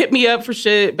nobody hit me up for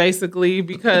shit, basically,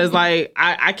 because like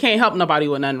I can't help nobody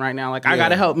with nothing right now. Like I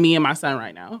gotta help me and my son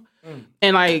right now.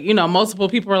 And like, multiple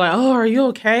people are like, oh, are you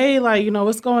okay? Like,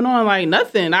 what's going on? Like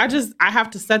nothing. I have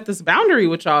to set this boundary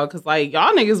with y'all because like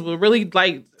y'all niggas will really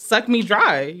like suck me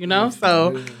dry,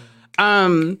 So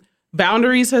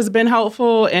boundaries has been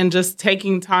helpful, and just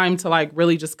taking time to like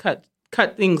really just cut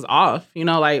things off,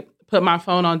 like put my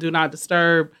phone on do not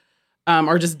disturb.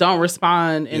 Or just don't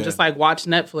respond and just like watch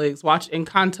Netflix, watch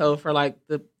Encanto for like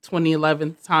the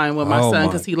 2011th time with my son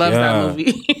because he loves that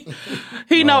movie.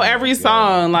 He know every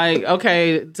song. Like,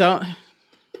 okay,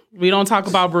 we don't talk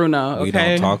about Bruno. Okay, We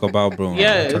don't talk about Bruno.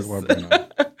 Yes. Talk about Bruno.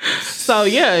 So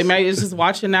yeah, it's just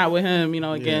watching that with him,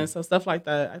 again. So stuff like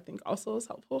that, I think also is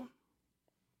helpful.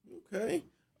 Okay.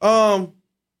 Are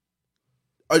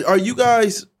you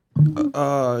guys?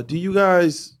 Do you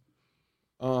guys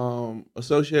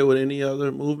associate with any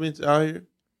other movements out here?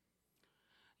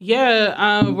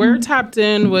 Yeah, we're tapped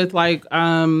in with like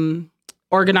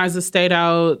Organize the State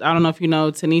Out. I don't know if you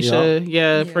know Tanisha.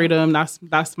 Yeah, Freedom.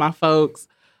 That's my folks.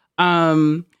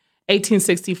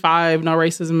 1865, No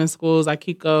Racism in Schools.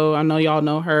 Akiko. I know y'all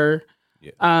know her.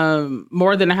 Yeah.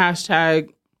 More Than a Hashtag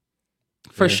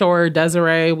for sure.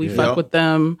 Desiree. We fuck with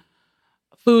them.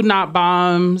 Food Not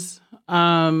Bombs.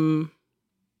 Food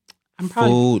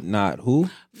Not who?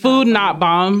 Food Not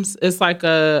Bombs. It's like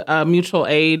a mutual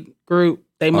aid group.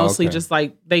 They mostly okay. just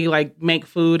like they like make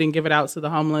food and give it out to the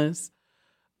homeless.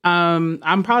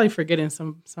 I'm probably forgetting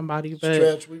somebody, but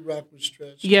Stretch, we rock with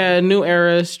Stretch. yeah, New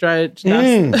Era, Stretch.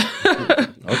 That's,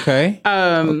 Okay.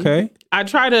 Okay. I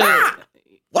try to.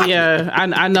 Yeah,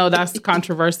 I know that's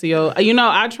controversial.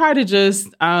 I try to just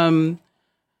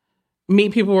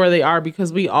meet people where they are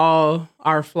because we all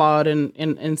are flawed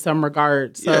in some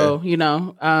regard. So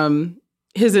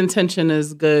his intention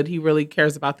is good. He really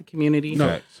cares about the community.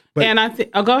 No, but and I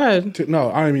think, go ahead.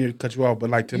 no, I didn't mean to cut you off, but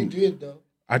like You did though.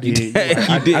 I did. You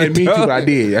I did, didn't mean to, though. but I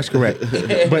did. That's correct.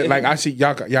 But like I see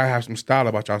y'all have some style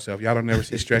about yourself. Y'all don't never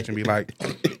see Stretch and be like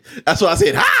That's why I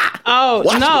said, ha! Oh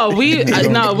Watch no,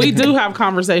 it. we do have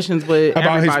conversations with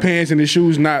about everybody. his pants and his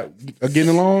shoes not getting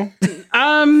along.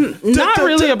 Not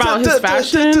really about his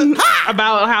fashion,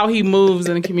 about how he moves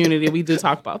in the community. We do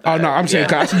talk about that. Oh no, I'm saying Yeah.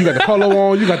 'cause I see you got the polo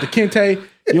on, you got the kente.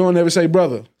 You don't never say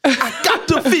brother. Got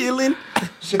the feeling.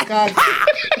 Chicago.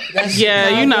 That's Yeah,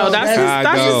 Chicago. you know that's his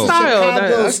Chicago. style. Chicago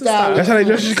That's his style. style. That's how they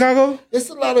dress in Chicago. It's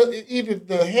a lot of either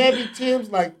the heavy Timbs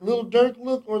like Lil Durk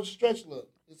look or the Stretch look.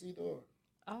 It's either or.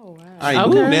 Oh wow. I ain't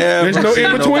Okay. never There's no seen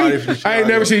in nobody between. from I ain't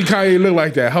never Chicago. seen Kanye look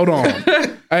like that. Hold on.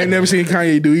 I ain't never seen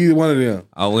Kanye do either one of them.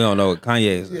 Oh, we don't know.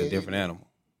 Kanye is a different animal.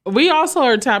 We also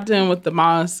are tapped in with the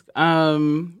mosque.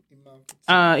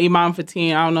 Imam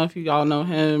Fatin. I don't know if you all know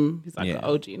him. He's like Yeah. an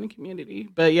OG in the community.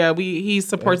 But yeah, he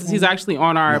supports us. He's actually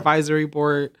on our advisory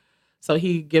board. So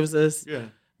he gives us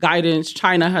guidance.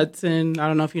 China Hudson. I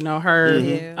don't know if you know her.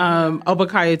 Yeah.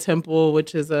 Obakaya Temple,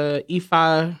 which is a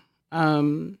Ifa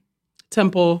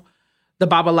temple. The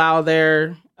Babalao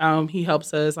there. He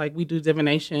helps us. Like we do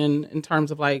divination in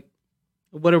terms of like,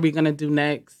 what are we gonna do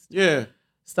next? Yeah.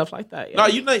 Stuff like that. Yeah.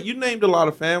 No, you named a lot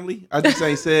of family. I just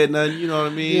ain't said nothing. You know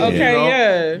what I mean? Okay, You know?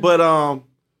 yeah. But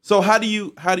so how do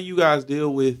you guys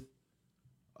deal with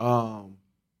so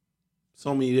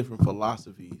many different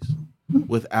philosophies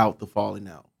without the falling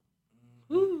out?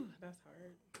 Ooh, that's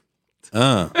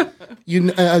hard.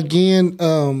 Again,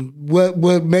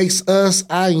 what makes us,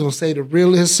 I ain't gonna say the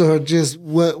realists, or just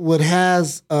what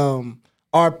has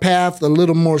our path a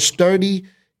little more sturdy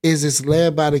is it's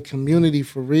led by the community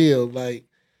for real. Like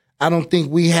I don't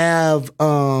think we have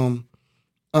an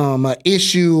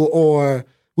issue, or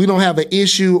we don't have an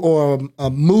issue or a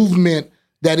movement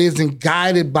that isn't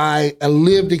guided by a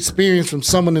lived experience from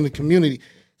someone in the community.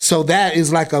 So that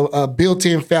is like a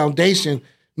built-in foundation.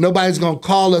 Nobody's gonna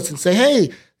call us and say, "Hey,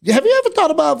 have you ever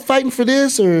thought about fighting for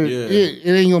this?" Or it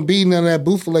ain't gonna be none of that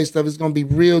bouffale stuff. It's gonna be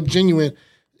real, genuine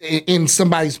in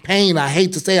somebody's pain. I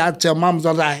hate to say, I tell mamas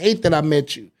all the time, I hate that I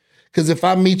met you. Because if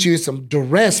I meet you, it's some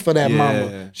duress for that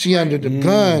mama. She under the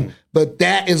gun. But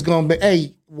that is going to be,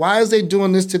 hey, why is they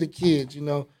doing this to the kids? You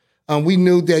know, we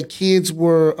knew that kids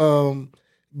were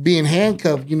being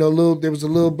handcuffed. You know, there was a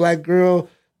little black girl,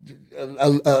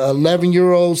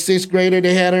 11-year-old, 6th grader.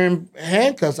 They had her in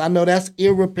handcuffs. I know that's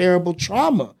irreparable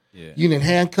trauma. Yeah. You done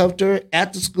handcuffed her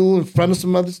at the school in front of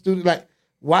some other students. Like,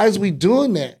 why is we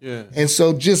doing that? Yeah. And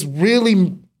so just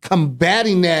really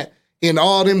combating that in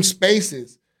all them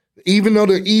spaces. Even though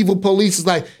the evil police is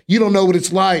like, you don't know what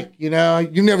it's like, you know.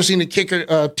 You've never seen a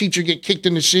teacher get kicked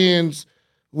in the shins.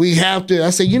 We have to.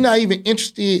 I say, you're not even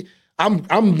interested.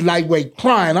 I'm lightweight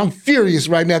crying. I'm furious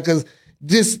right now because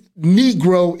this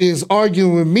Negro is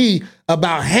arguing with me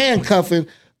about handcuffing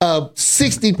a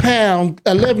 60-pound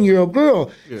 11-year-old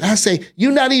girl. Yeah. I say,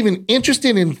 you're not even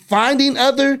interested in finding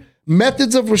other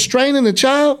methods of restraining a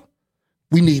child?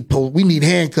 We need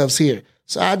handcuffs here.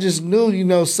 So I just knew, you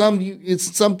know,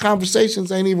 some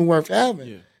conversations ain't even worth having.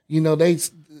 Yeah. You know,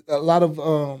 a lot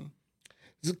of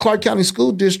Clark County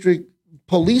School District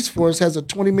police force has a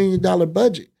 $20 million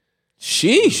budget.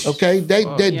 Sheesh. Okay,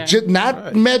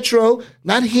 not Metro,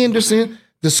 not Henderson.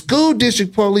 The school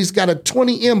district police got a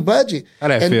 $20 budget. How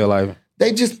that feel like?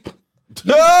 They just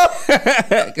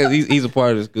because he's a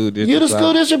part of the school district. You the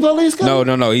school district police guy?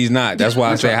 No, he's not. That's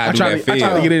why I say how do that feel? I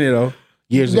tried to get in there though.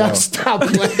 Years ago. Stop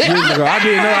playing. Years ago. I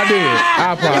did.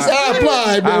 I applied. I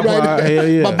applied, man. Right? Hell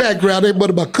yeah. My background ain't one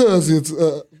of my cousins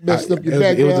messed up your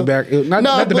background. It was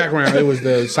not the background. It was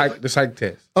the psych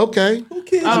test. Okay. Who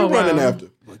kids you running after?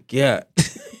 Yeah.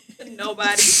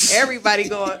 Nobody. Everybody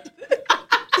going.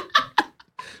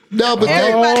 No, but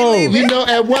Everybody leaving. you know,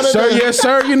 at one of Sir, the yes,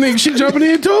 sir. You nigga, she jumping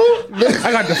in too? I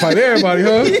got to fight everybody,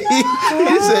 huh?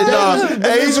 He said, "No."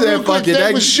 Hey, he said, "Fuck it."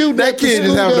 That kid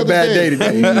is having a bad day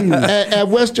today. At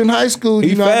Western High School,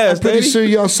 you know, I'm pretty sure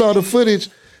y'all saw the footage.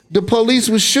 The police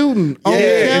was shooting on the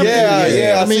campus.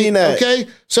 Yeah, I seen that. Okay,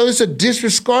 so it's a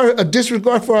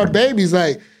disregard for our babies.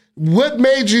 Like, what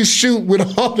made you shoot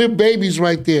with all their babies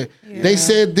right there? Yeah. They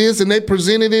said this and they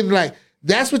presented it like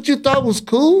that's what you thought was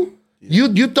cool.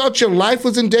 You thought your life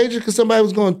was in danger because somebody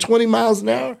was going 20 miles an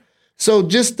hour? So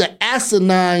just the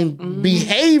asinine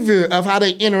behavior of how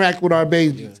they interact with our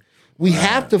babies. Yeah. We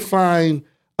have to find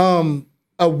a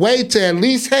way to at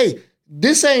least, hey,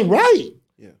 this ain't right.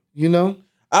 Yeah. You know?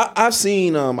 I've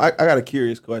seen, I got a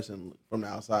curious question from the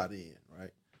outside in,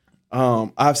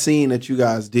 right? I've seen that you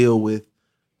guys deal with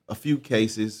a few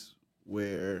cases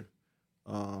where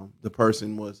the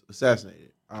person was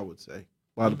assassinated, I would say,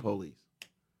 by the police.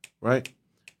 Right?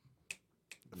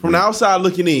 From the outside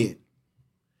looking in,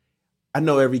 I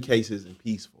know every case isn't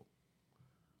peaceful.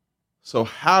 So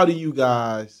how do you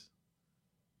guys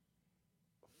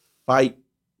fight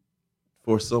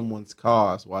for someone's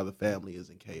cause while the family is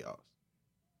in chaos?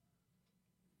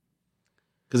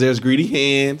 Because there's greedy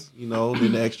hands, then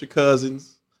the extra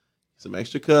cousins. Some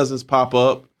extra cousins pop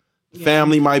up. Yeah.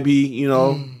 Family might be,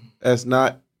 that's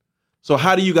not. So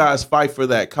how do you guys fight for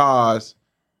that cause?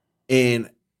 And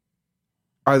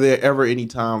are there ever any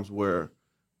times where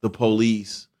the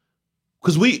police,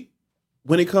 because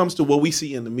when it comes to what we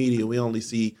see in the media, we only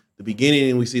see the beginning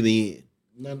and we see the end.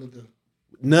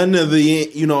 None of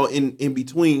the end, in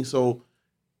between. So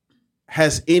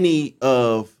has any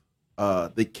of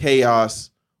the chaos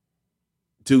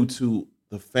due to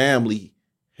the family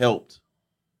helped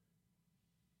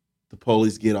the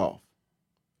police get off?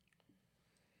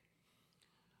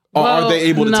 Or are they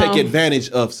able to take advantage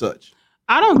of such?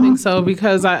 I don't think so,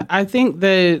 because I think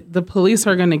that the police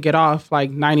are going to get off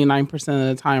like 99%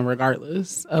 of the time,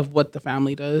 regardless of what the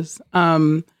family does.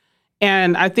 And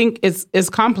I think it's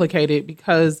complicated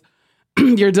because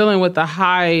you're dealing with a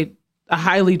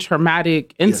highly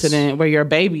traumatic incident where your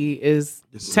baby is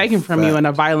taken from you in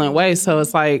a violent way. So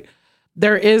it's like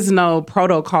there is no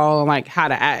protocol on like how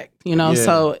to act,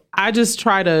 So I just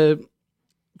try to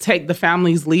take the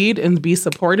family's lead and be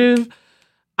supportive.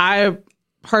 I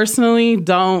personally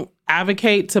don't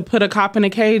advocate to put a cop in a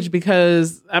cage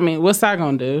because, what's that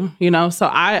going to do? So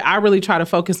I really try to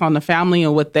focus on the family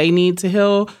and what they need to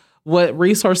heal, what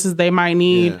resources they might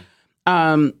need,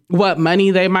 what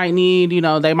money they might need.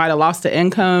 They might have lost the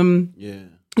income.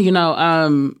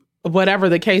 Whatever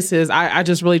the case is, I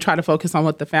just really try to focus on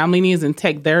what the family needs and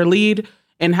take their lead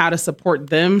and how to support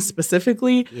them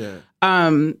specifically.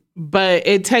 But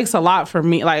it takes a lot for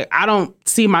me. Like, I don't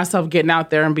see myself getting out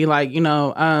there and be like,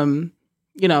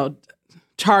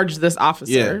 charge this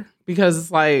officer because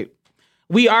it's like,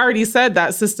 we already said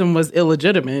that system was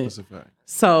illegitimate. That's a fact.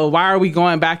 So why are we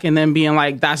going back and then being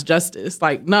like, that's justice?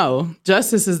 Like, no,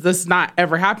 justice is this not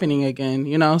ever happening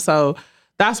again, So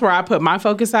that's where I put my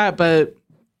focus at. But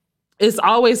it's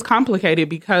always complicated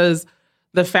because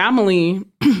the family,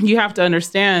 you have to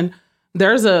understand,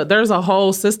 there's a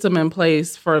whole system in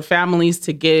place for families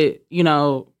to get,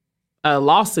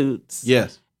 lawsuits.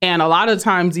 Yes. And a lot of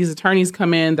times these attorneys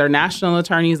come in, they're national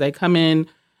attorneys, they come in,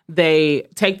 they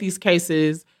take these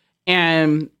cases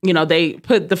and, they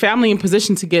put the family in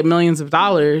position to get millions of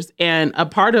dollars. And a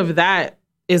part of that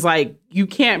is like, you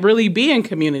can't really be in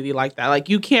community like that. Like,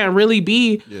 you can't really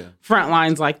be front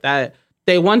lines like that.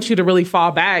 They want you to really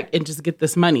fall back and just get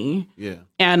this money. Yeah.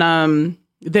 And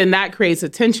then that creates a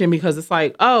tension because it's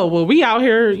like, oh, well, we out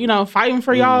here, fighting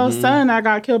for y'all's son that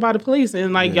got killed by the police.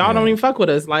 And like, y'all don't even fuck with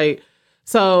us. Like,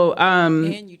 so.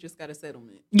 And you just got a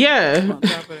settlement. Yeah. On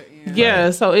top of it, yeah.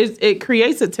 So it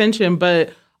creates a tension,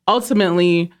 but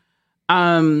ultimately,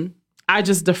 I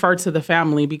just defer to the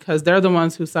family because they're the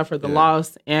ones who suffered the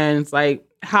loss. And it's like,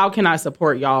 how can I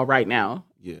support y'all right now?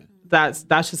 Yeah. That's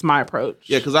just my approach.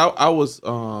 Yeah, because I was,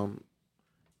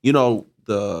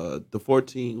 the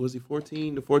 14, was he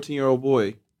 14? The 14-year-old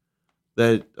boy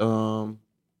that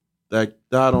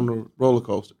died on the roller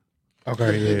coaster.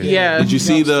 Okay, yeah. Did you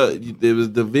see there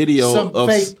was the video some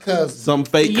fake cousin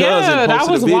that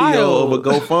posted was a video wild. of a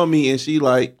GoFundMe and she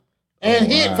like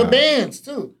hit for bands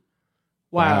too.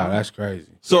 Wow, that's crazy.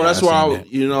 So that's why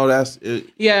that.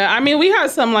 Yeah, we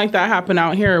had something like that happen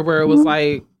out here where it was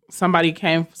like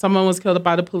someone was killed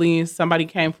by the police. Somebody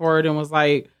came forward and was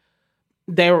like,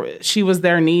 she was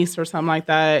their niece or something like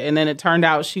that. And then it turned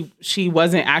out she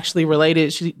wasn't actually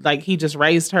related. He just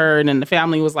raised her. And then the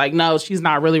family was like, no, she's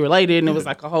not really related. And it was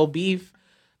like a whole beef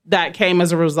that came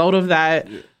as a result of that.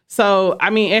 Yeah. So,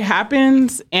 it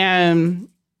happens. And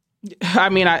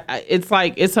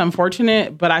it's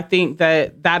unfortunate, but I think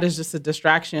that is just a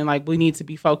distraction. Like, we need to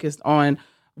be focused on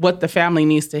what the family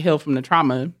needs to heal from the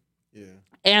trauma. Yeah.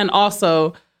 And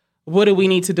also, what do we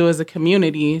need to do as a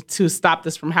community to stop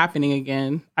this from happening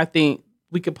again? I think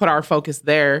we could put our focus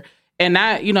there. And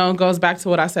that, goes back to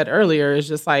what I said earlier, is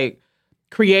just like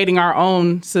creating our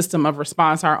own system of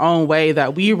response, our own way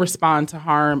that we respond to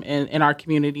harm in our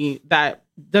community that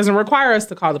doesn't require us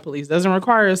to call the police, doesn't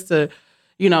require us to,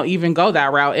 even go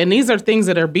that route. And these are things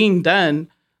that are being done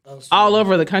all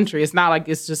over the country. It's not like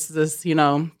it's just this,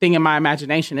 thing in my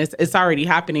imagination. It's already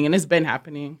happening, and it's been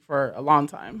happening for a long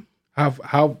time.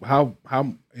 How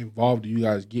involved do you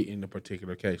guys get in the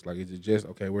particular case? Like, is it just,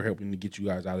 okay, we're helping to get you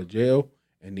guys out of jail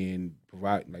and then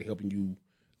provide, like, helping you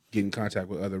get in contact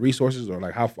with other resources, or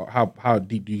like how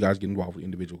deep do you guys get involved with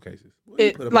individual cases?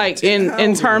 Like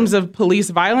in terms of police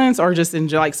violence, or just in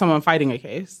like someone fighting a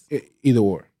case? Either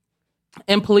or.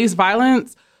 In police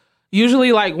violence,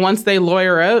 usually like once they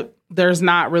lawyer up, there's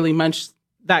not really much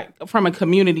that from a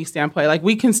community standpoint. Like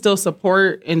we can still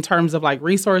support in terms of like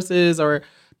resources, or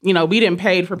we didn't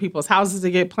pay for people's houses to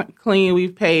get clean.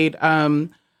 We've paid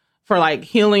for like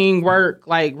healing work,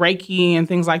 like Reiki and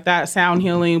things like that, sound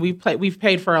healing. We've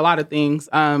paid for a lot of things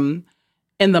in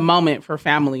the moment for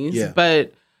families. Yeah.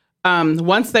 But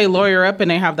once they lawyer up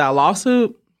and they have that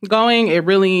lawsuit going, you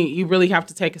really have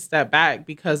to take a step back,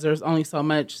 because there's only so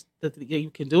much that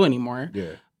you can do anymore.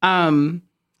 Yeah.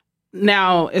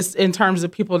 Now, it's in terms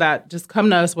of people that just come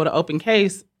to us with an open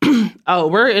case.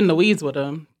 We're in the weeds with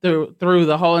them through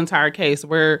the whole entire case.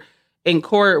 We're in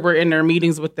court. We're in their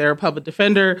meetings with their public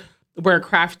defender. We're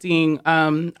crafting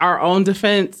our own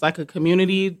defense, like a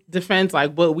community defense,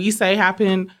 like what we say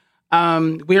happened.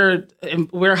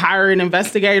 We're hiring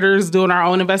investigators, doing our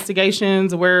own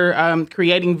investigations. We're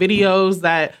creating videos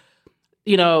that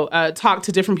talk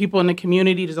to different people in the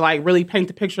community to like really paint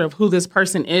the picture of who this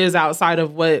person is outside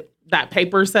of what that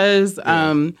paper says.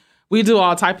 Yeah. We do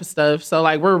all type of stuff. So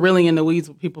like we're really in the weeds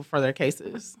with people for their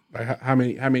cases. Like how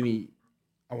many?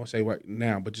 I won't say right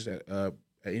now, but just at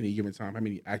any given time, how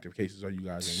many active cases are you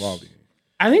guys involved in?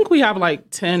 I think we have like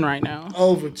 10 right now.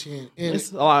 Over 10. And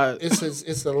it's a lot.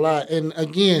 It's a lot. And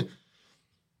again,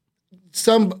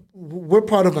 we're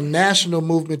part of a national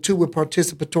movement too with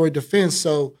participatory defense.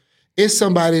 So it's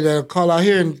somebody that'll call out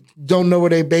here and don't know where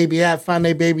their baby at, find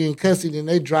their baby in custody, and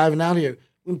they driving out here.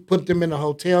 We put them in a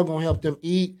hotel, gonna help them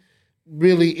eat.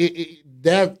 Really,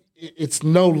 it's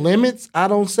no limits, I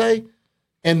don't say.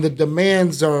 And the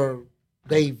demands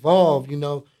they evolve,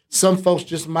 Some folks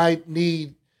just might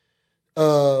need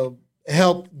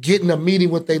help getting a meeting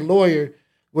with their lawyer,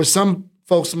 where some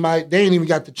folks they ain't even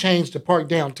got the change to park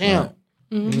downtown. Right.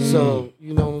 Mm-hmm. So,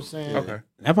 you know what I'm saying? Okay.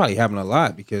 That probably happen a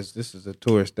lot because this is a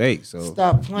tourist state. So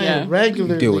stop playing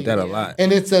regularly. You deal with that a lot.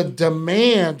 And it's a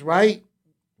demand, right?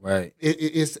 Right.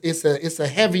 It's a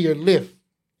heavier lift,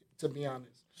 to be honest.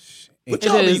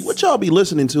 What y'all be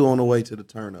listening to on the way to the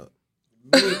turn up?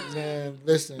 Man,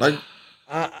 listen. Like,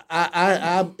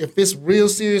 I if it's real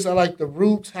serious, I like The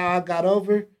Roots, How I Got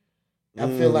Over. I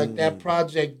feel like that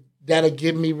project that'll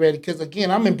get me ready. Because again,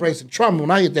 I'm embracing trauma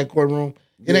when I hit that courtroom.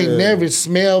 It ain't never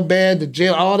smell bad, the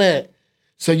jail, all that.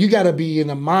 So you got to be in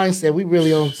a mindset. We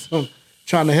really on some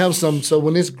trying to help some. So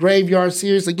when this graveyard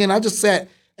series, again, I just sat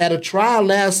at a trial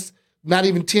not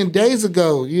even 10 days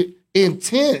ago.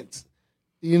 Intense,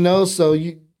 So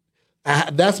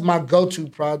that's my go-to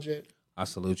project. I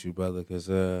salute you, brother, because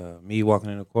me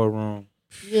walking in the courtroom.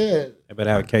 Yeah. I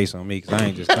better have a case on me because I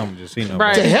ain't just coming to see nobody.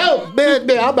 Right. To help, man,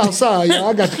 I'm outside.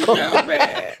 I got the call.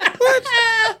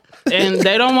 And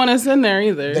they don't want us in there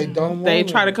either. They don't. They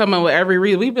try to come in with every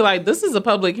reason. We'd be like, "This is a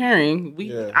public hearing.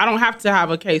 I don't have to have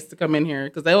a case to come in here,"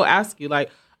 because they will ask you like,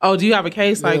 "Oh, do you have a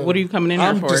case? Like, what are you coming in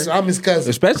here for?" I'm his cousin.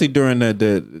 Especially during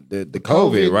the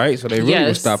COVID, right? So they really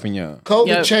were stopping y'all.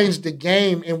 COVID changed the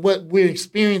game, and what we're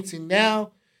experiencing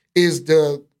now is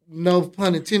no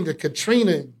pun intended,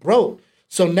 Katrina broke.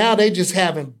 So now they just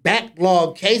having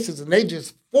backlog cases, and they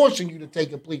just forcing you to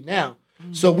take a plea now.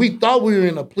 So we thought we were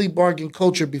in a plea bargain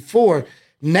culture before.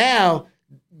 Now,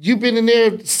 you've been in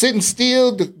there sitting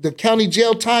still. The county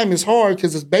jail time is hard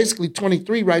because it's basically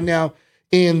 23 right now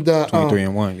in the 23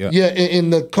 and 1, in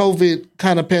the COVID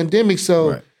kind of pandemic.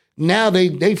 So now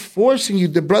they forcing you.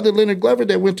 The brother Leonard Glover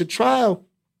that went to trial,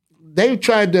 they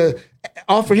tried to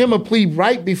offer him a plea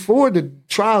right before the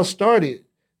trial started.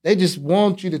 They just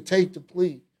want you to take the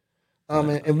plea,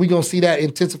 and we're gonna see that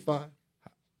intensify.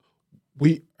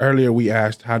 Earlier we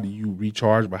asked how do you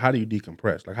recharge, but how do you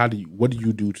decompress? Like what do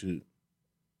you do to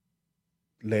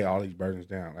lay all these burdens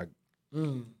down? Like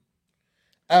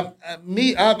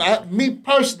me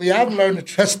personally, I've learned to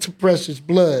trust the precious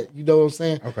blood. You know what I'm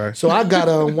saying? Okay. So I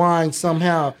gotta unwind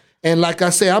somehow. And like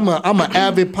I say, I'm an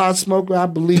avid pot smoker. I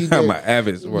believe that, I'm an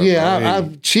avid smoker. Yeah,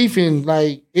 I'm chiefing,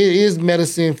 like it is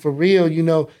medicine for real.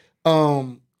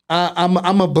 I'm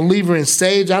a believer in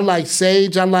sage. I like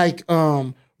sage. I like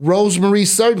rosemary,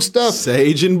 certain stuff.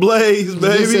 Sage and blaze,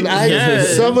 baby. Listen,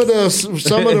 some of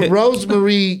the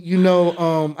rosemary,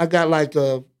 I got like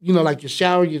like your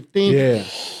shower, your thing. Yeah.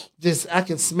 Just I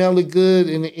can smell it good,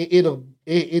 and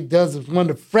it does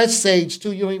wonder. Fresh sage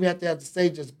too. You don't even have to have the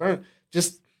sage just burnt.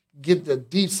 Just get the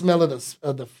deep smell of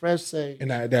the fresh sage. And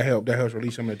that helps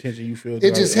release some of the tension you feel.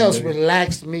 It just helps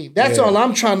relax me. That's all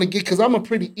I'm trying to get, because I'm a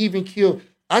pretty even keel.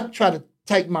 I try to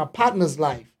take my partner's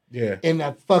life. Yeah. And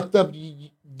I fucked up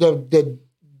the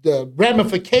the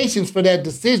ramifications for that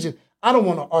decision, I don't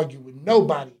want to argue with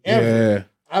nobody ever.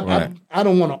 Yeah. I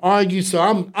don't want to argue, so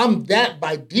I'm that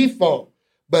by default.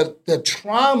 But the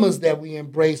traumas that we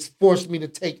embrace forced me to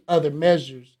take other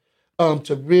measures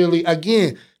to really,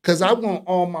 again, because I want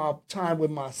all my time with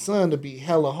my son to be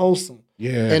hella wholesome.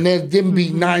 Yeah. And that didn't be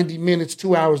 90 minutes,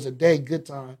 2 hours a day, good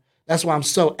time. That's why I'm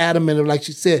so adamant. Like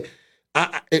she said,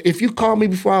 if you call me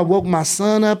before I woke my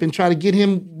son up and try to get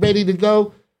him ready to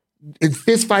go and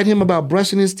fist fight him about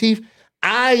brushing his teeth,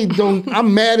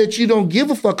 I'm mad at you don't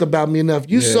give a fuck about me enough.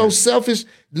 You so selfish.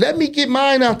 Let me get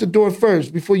mine out the door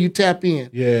first before you tap in.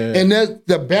 Yeah. And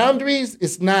the boundaries,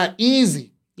 it's not easy.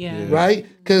 Yeah. Right?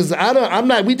 Because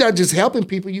we not just helping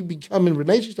people, you become in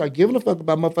relationships, start giving a fuck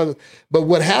about motherfuckers. But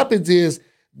what happens is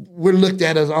we're looked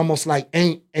at as almost like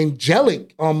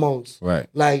angelic almost. Right.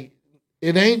 Like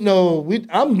it ain't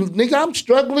I'm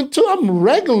struggling too. I'm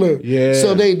regular. Yeah.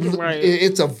 So Right.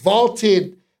 it's a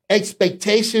vaulted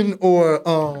expectation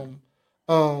or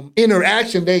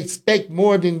interaction. They expect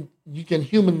more than you can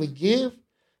humanly give.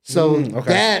 So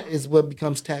okay. that is what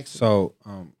becomes taxing. So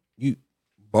you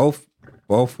both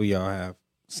of y'all have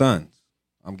sons.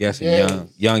 I'm guessing Yes.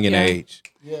 young in Yeah. age.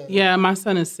 Yeah, my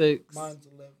son is 6. Mine's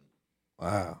 11.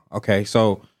 Wow. Okay.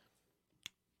 So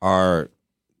are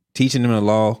teaching them the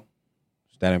law,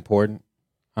 is that important?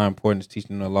 How important is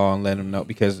teaching them the law and letting them know?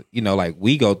 Because, like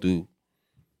we go through,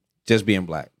 just being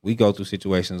black, we go through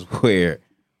situations where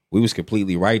we was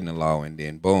completely writing the law and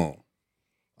then boom,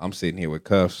 I'm sitting here with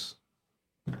cuffs.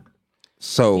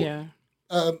 So Yeah.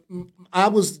 I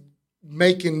was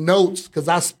making notes because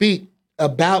I speak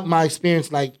about my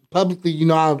experience, like publicly.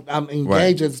 I'm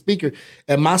engaged as a speaker,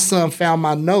 and my son found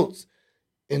my notes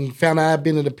and found out I'd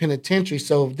been in the penitentiary.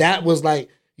 So that was like,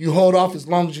 you hold off as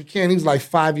long as you can. He was like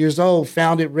 5 years old,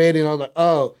 found it, read it, and I was like,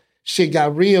 oh, shit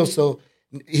got real. So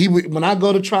when I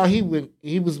go to trial, he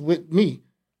was with me.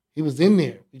 He was in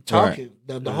there. We talking.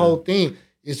 Right. The whole thing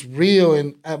is real.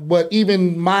 And but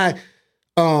even my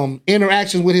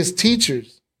interactions with his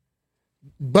teachers,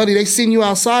 buddy, they send you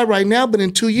outside right now, but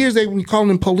in 2 years they will be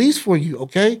calling police for you,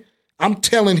 okay? I'm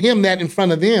telling him that in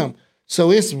front of them.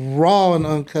 So it's raw and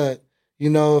uncut.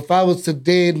 If I was to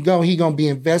dead and go, he going to be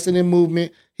invested in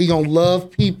movement. He going to love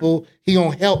people. He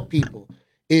going to help people.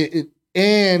 He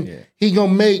going to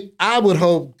make, I would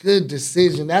hope, good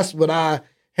decision. That's what I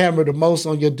hammer the most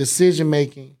on, your decision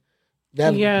making.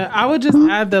 I would just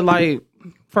add that, like,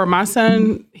 for my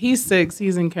son, he's 6,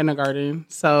 he's in kindergarten.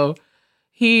 So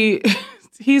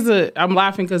I'm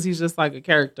laughing because he's just like a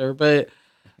character. But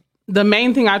the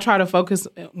main thing I try to focus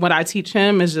when I teach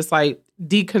him is just like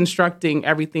deconstructing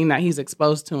everything that he's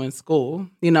exposed to in school.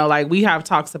 Like we have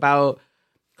talks about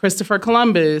Christopher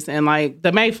Columbus and like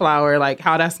the Mayflower, like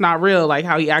how that's not real, like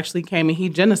how he actually came and he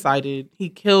genocided, he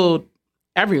killed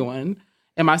everyone.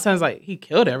 And my son's like, he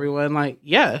killed everyone. Like,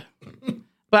 yeah.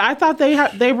 But I thought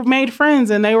they were made friends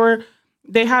and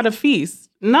they had a feast.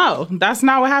 No, that's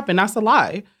not what happened. That's a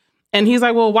lie. And he's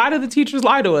like, well, why did the teachers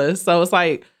lie to us? So it's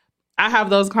like, I have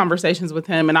those conversations with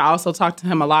him. And I also talk to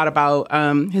him a lot about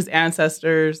his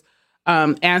ancestors,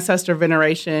 ancestor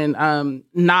veneration,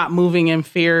 not moving in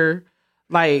fear.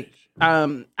 Like,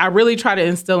 I really try to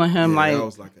instill in him, that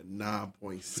was like a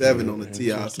 9.7 on the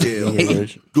TI scale.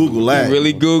 Google that.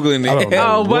 Really Googling it.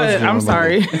 Oh, what? I'm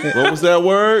sorry. What was that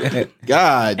word?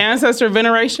 God. Ancestor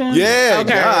veneration? Yeah,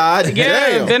 okay. God.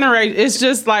 Yeah, Damn. venerate. It's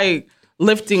just like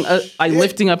lifting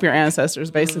up your ancestors,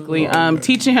 basically.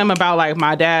 Teaching him about like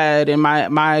my dad and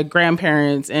my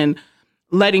grandparents and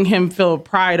letting him feel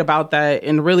pride about that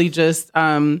and really just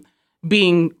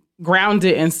being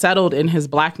grounded and settled in his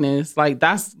blackness. Like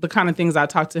that's the kind of things I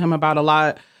talk to him about a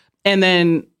lot. And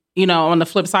then, on the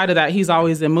flip side of that, he's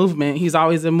always in movement. He's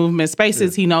always in movement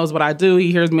spaces. Yeah. He knows what I do.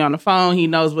 He hears me on the phone. He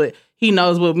knows what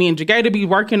me and Jagay be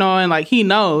working on. Like he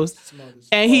knows.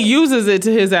 And he uses it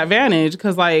to his advantage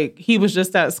because like he was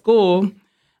just at school.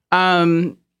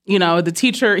 The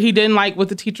teacher, he didn't like what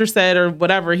the teacher said or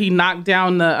whatever. He knocked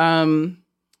down the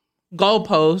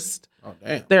goalpost. Oh,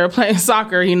 damn. They were playing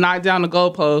soccer. He knocked down the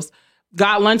goalpost,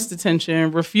 got lunch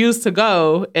detention, refused to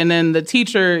go. And then the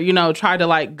teacher, tried to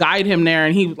like guide him there.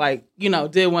 And he like,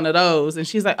 did one of those. And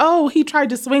she's like, oh, he tried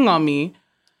to swing on me.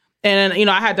 And,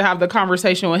 I had to have the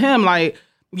conversation with him. Like,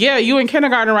 yeah, you in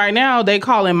kindergarten right now, they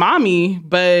calling mommy,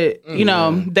 but you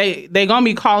know, they gonna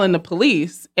be calling the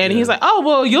police. And he's like, oh,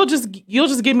 well, you'll just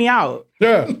get me out.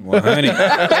 Yeah. 100.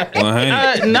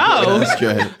 100. No, That's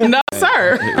right. no,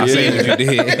 sir. I seen what you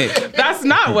did. That's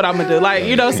not what I'm gonna do. Like,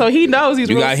 you know, so he knows he's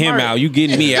You real got him smart. out. You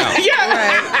getting me out.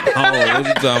 Yeah, Oh, what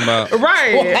you talking about?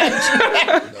 right.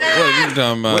 What you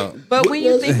talking about? But when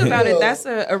you think about it, that's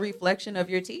a reflection of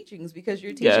your teachings because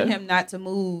you're teaching him not to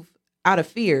move out of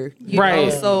fear. You know?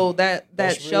 Right. So that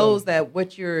That's shows real. that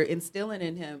what you're instilling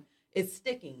in him is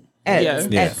sticking at Yeah.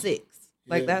 at 6.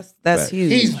 Like Yeah. that's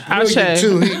huge. He's brilliant Ashe.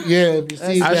 too. You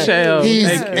see that? Ashe. He's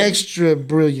Thank you. extra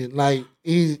brilliant. Like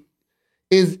he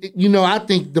is, you know. I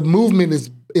think the movement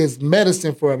is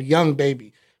medicine for a young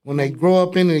baby when they grow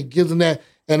up in it. It gives them that,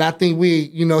 and I think we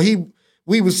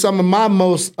was some of my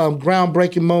most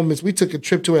groundbreaking moments. We took a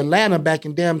trip to Atlanta back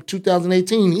in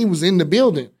 2018. He was in the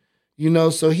building, you know.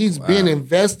 So he's been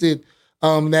invested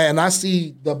that, and I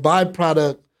see the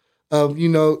byproduct of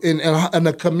in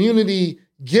the community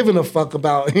giving a fuck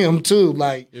about him too.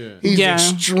 Like he's Yeah.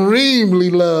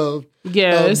 extremely loved.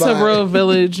 Yeah, it's a real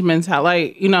village mentality.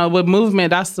 Like, you know, with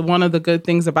movement, that's one of the good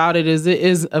things about it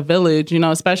is a village, you know,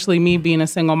 especially me being a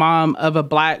single mom of a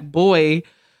Black boy.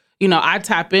 You know, I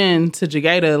tap into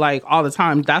Jagata like all the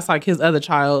time. That's like his other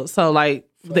child. So like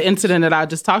the incident that I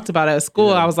just talked about at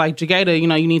school, I was like, Jagata, you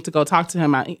know, you need to go talk to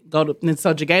him. And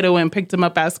so Jagata went and picked him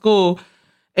up at school.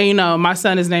 And, you know, my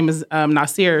son, his name is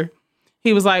Nasir.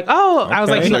 He was like, oh, I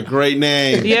was like, That's a great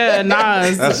name. yeah,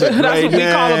 Nas. That's a great what we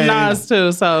call him, name. Nas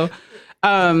too. So,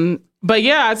 but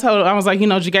yeah, I was like, you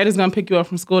know, Jagata's gonna pick you up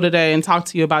from school today and talk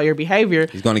to you about your behavior.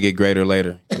 He's gonna get greater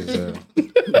later. 'Cause,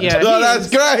 Yeah, Oh, he that's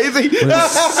is. crazy.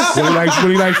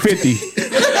 Really like 50.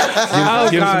 Oh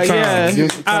Give him God, some time. yeah. Give him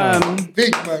some time.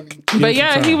 Big money. But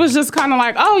yeah, he was just kind of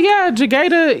like, oh yeah,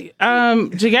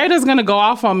 Jagata's gonna go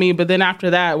off on me, but then after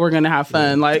that, we're gonna have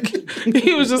fun. Like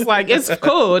he was just like, it's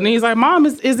cool, and he's like, Mom,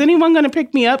 is anyone gonna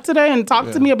pick me up today and talk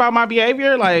to me about my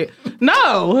behavior? Like,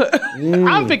 no,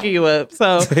 I'm picking you up.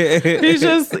 So he's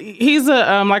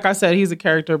a like I said, he's a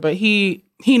character, but he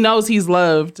knows he's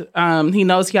loved. He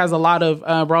knows he has a lot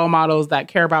of role models that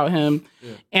care about him.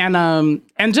 And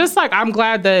just like, I'm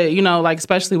glad that, you know, like,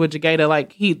 especially with Jagata,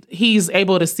 like he's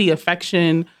able to see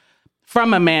affection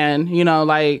from a man, you know,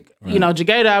 like, you know,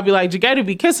 Jagata, I'll be like, Jagata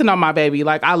be kissing on my baby.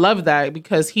 Like, I love that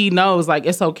because he knows like,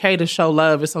 it's okay to show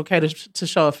love. It's okay to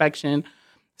show affection.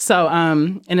 So,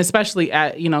 and especially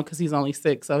at, you know, cause he's only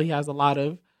 6. So he has a lot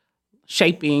of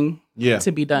shaping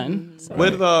to be done. So.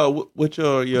 With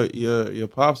your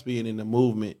pops being in the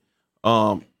movement,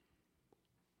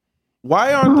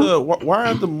 why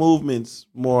aren't the movements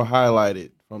more highlighted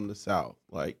from the South?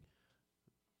 Like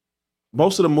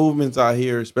most of the movements I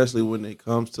hear, especially when it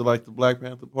comes to like the Black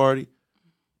Panther Party,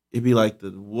 it'd be like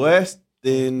the West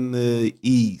and the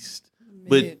East,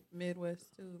 but Midwest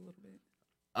too a little bit.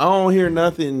 I don't hear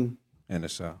nothing. in the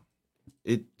South.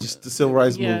 It just the civil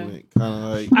rights movement, kind of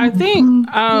like. I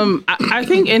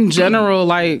think in general,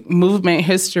 like movement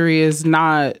history is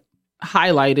not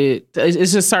highlighted.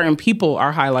 It's just certain people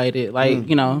are highlighted, like,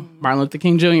 you know, Martin Luther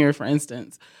King Jr., for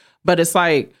instance. But it's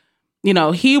like, you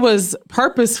know, he was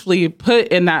purposefully put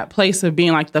in that place of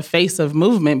being like the face of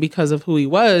movement because of who he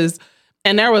was.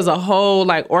 And there was a whole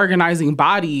like organizing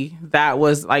body that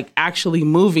was like actually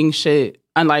moving shit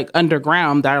like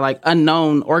underground that are like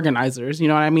unknown organizers, you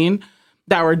know what I mean?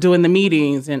 That were doing the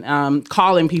meetings and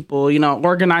calling people, you know,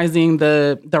 organizing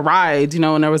the rides, you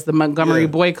know, and there was the Montgomery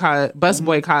boycott, bus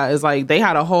boycott, is like they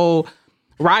had a whole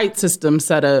ride system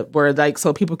set up where like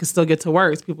so people could still get to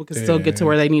work, people could still get to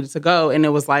where they needed to go. And it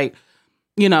was like,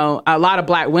 you know, a lot of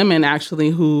Black women actually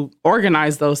who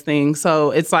organized those things.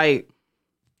 So it's like,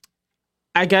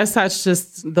 I guess that's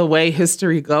just the way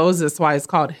history goes. That's why it's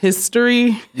called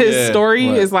history. His story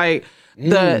is like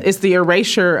it's the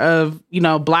erasure of, you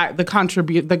know, Black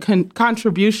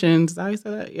contributions. How you say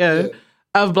that? Yeah,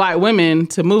 of Black women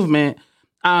to movement.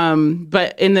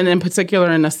 But and then in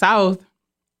particular in the South,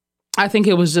 I think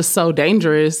it was just so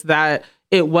dangerous that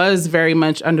it was very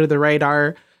much under the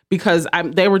radar because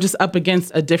they were just up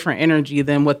against a different energy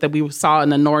than what that we saw in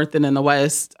the North and in the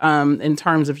West in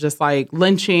terms of just like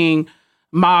lynching,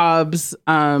 mobs,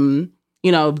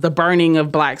 you know, the burning of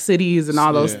Black cities and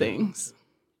all those things.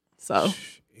 So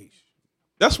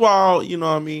That's why, you know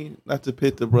what I mean? Not to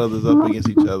pit the brothers up against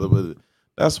each other, but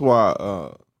that's why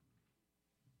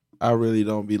I really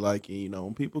don't be liking, you know,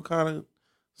 when people kind of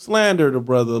slander the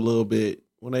brother a little bit,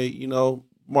 when they, you know,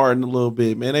 Martin a little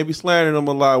bit, man, they be slandering him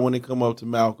a lot when they come up to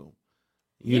Malcolm,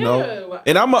 you know?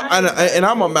 And I'm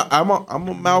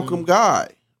a Malcolm guy.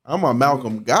 I'm a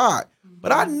Malcolm guy,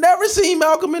 but I never seen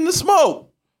Malcolm in the smoke.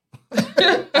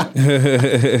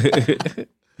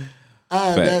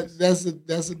 Facts. That's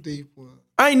a deep one.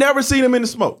 I ain't never seen him in the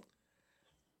smoke.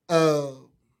 Yeah.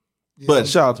 But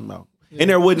shout out to Malcolm. And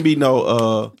there wouldn't be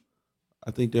no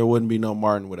I think there wouldn't be no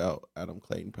Martin without Adam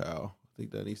Clayton Powell. I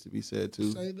think that needs to be said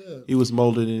too. Say that. He was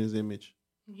molded in his image.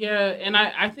 Yeah, and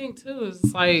I think too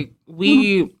it's like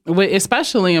we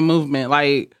especially in movement,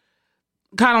 like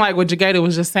kind of like what Jagata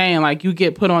was just saying, like you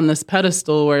get put on this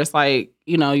pedestal where it's like,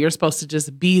 you know, you're supposed to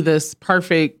just be this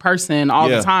perfect person all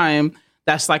the time.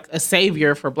 That's like a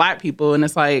savior for Black people, and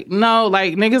it's like no,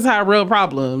 like niggas have real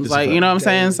problems, like you know what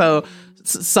I'm saying.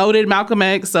 So did Malcolm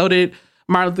X, so did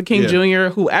Martin Luther King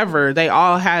Jr., whoever. They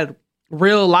all had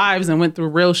real lives and went through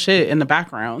real shit in the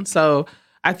background. So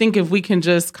I think if we can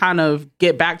just kind of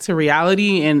get back to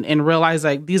reality and realize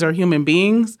like these are human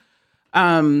beings,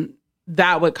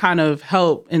 that would kind of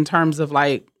help in terms of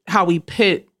like how we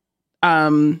pit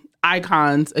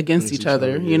icons against each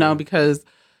other, you know, because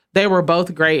they were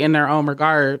both great in their own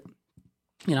regard.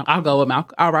 You know, I'll go with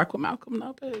Malcolm. I'll rock with Malcolm,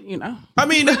 though, but you know, I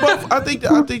mean, they both, I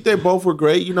think they both were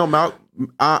great. You know,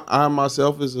 I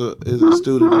myself is a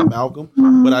student of Malcolm,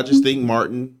 but I just think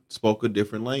Martin spoke a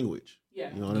different language.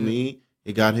 Yeah. You know what I mean?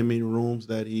 It got him in rooms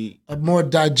that a more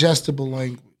digestible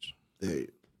language. There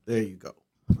you go.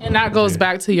 And that goes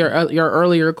back to your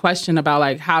earlier question about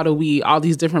like how do we all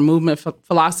these different movement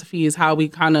philosophies, how we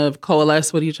kind of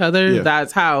coalesce with each other. Yeah.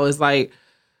 That's how it's like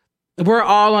we're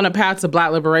all on a path to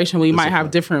Black liberation. We might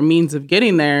have different means of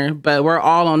getting there, but we're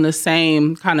all on the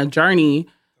same kind of journey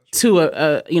to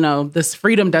a you know, this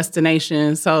freedom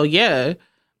destination. So yeah,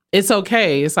 it's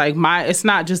okay. It's like it's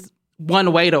not just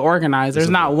one way to organize. There's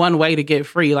not one way to get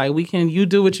free. Like you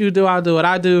do what you do, I'll do what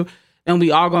I do. And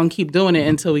we all gonna keep doing it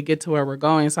until we get to where we're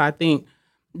going. So I think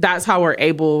that's how we're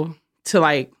able to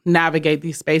like navigate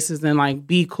these spaces and like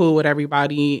be cool with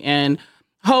everybody and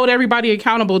hold everybody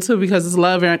accountable too, because it's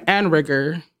love and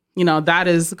rigor. You know, that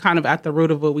is kind of at the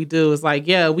root of what we do. It's like,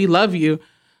 yeah, we love you,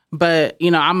 but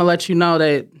you know, I'm gonna let you know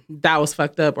that was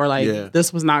fucked up or like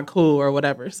this was not cool or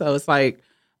whatever. So it's like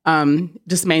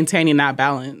just maintaining that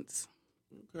balance.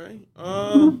 Okay.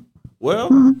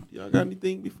 Well, y'all got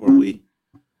anything before we?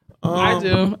 I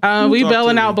do. We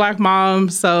bailing out Black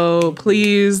moms, so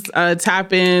please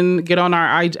tap in, get on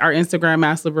our Instagram,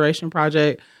 Mass Liberation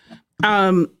Project,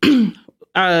 and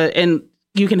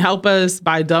you can help us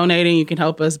by donating. You can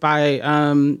help us by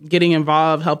getting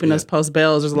involved, helping us post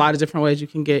bails. There's a lot of different ways you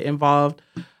can get involved,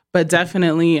 but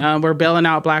definitely we're bailing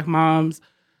out Black moms.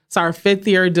 It's our 5th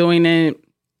year doing it.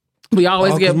 We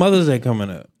always get Mother's Day coming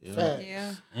up.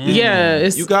 Yeah.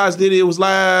 You guys did it. It was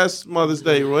last Mother's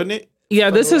Day, wasn't it? Yeah,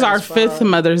 this is our 5th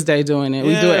Mother's Day doing it.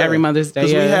 We do it every Mother's Day.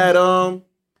 Yeah.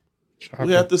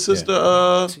 We had the sister.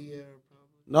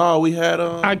 No, we had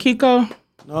Kiko.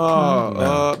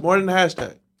 No, more than the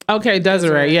hashtag. Okay,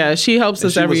 Desiree. Yeah, she helps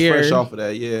us every year. Fresh off of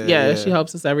that. Yeah, she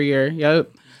helps us every year.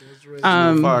 Yep.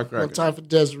 No time for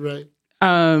Desiree.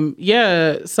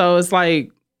 Yeah. So it's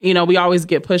like, you know, we always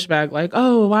get pushback like,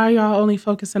 oh, why are y'all only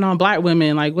focusing on Black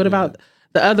women? Like, what about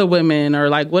the other women? Or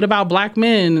like, what about Black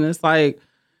men? And it's like,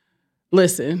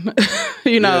 listen,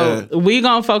 you know, we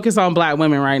gonna focus on Black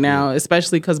women right now,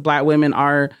 especially because Black women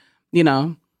are, you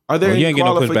know. Are there any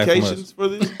qualifications for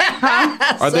this?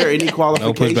 Are there any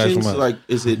qualifications? Like,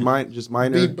 is it just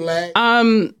minor? Be Black.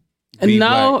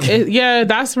 No,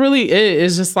 that's really it.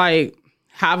 It's just like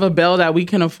have a bail that we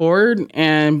can afford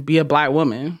and be a Black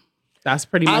woman. That's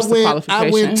pretty much the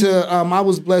qualification. I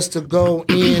was blessed to go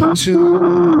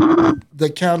into the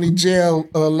county jail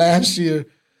last year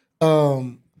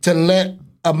to let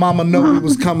a mama know we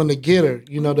was coming to get her,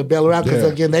 you know, to bail her out. Because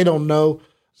again, they don't know.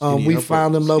 We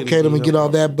found them, locate them, and get all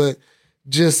that. But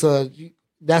just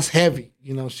that's heavy.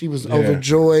 You know, she was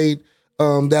overjoyed.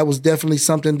 That was definitely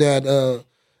something that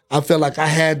I felt like I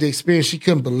had to experience. She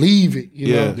couldn't believe it.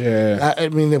 You know? Yeah. I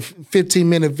mean, the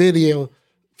 15-minute video.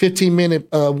 15-minute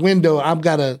window, I've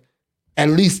got to at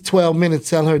least 12 minutes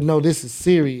tell her, no, this is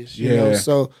serious. You know,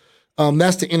 so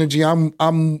that's the energy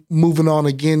I'm moving on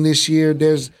again this year.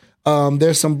 There's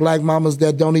some Black mamas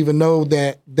that don't even know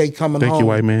that they coming home. Thank you,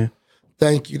 white man.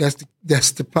 Thank you.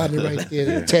 That's the party right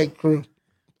there. The tech crew.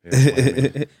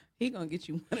 He gonna get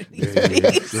you one of these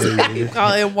days. You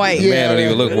call him white. Man don't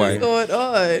even look white. What's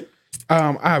going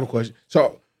on? I have a question.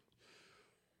 So,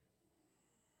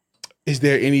 is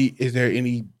there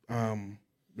any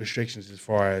restrictions as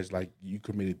far as like you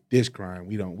committed this crime?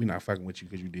 We're not fucking with you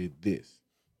because you did this,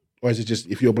 or is it just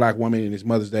if you're a Black woman and it's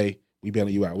Mother's Day, we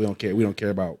bailing you out? We don't care. We don't care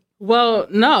about. Well,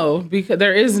 no, because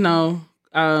there is no.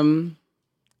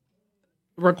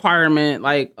 requirement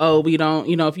like, oh, we don't,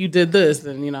 if you did this,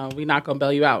 then, we're not going to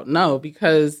bail you out. No,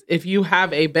 because if you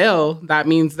have a bail, that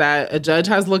means that a judge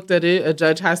has looked at it. A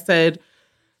judge has said,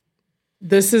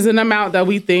 this is an amount that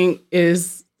we think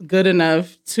is good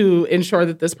enough to ensure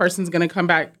that this person's going to come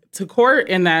back to court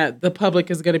and that the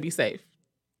public is going to be safe.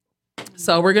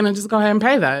 So we're going to just go ahead and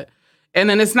pay that. And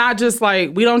then it's not just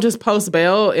like, we don't just post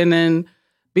bail and then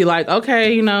be like,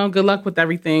 okay, good luck with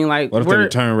everything. Like, what if the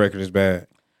return record is bad?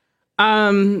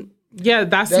 Yeah,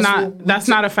 that's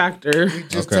not a factor. We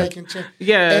just taking check.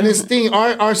 Yeah. And this thing,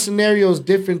 our scenario is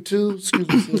different too. Excuse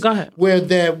me. Sis, go ahead. Where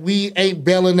that we ain't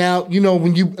bailing out.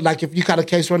 When you, like, if you got a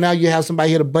case right now, you have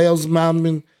somebody hit a bail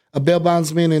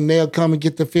bondsman, and they'll come and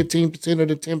get the 15% or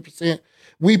the 10%.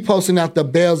 We posting out the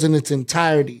bails in its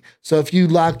entirety. So if you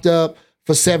locked up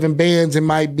for 7 bands, it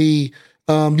might be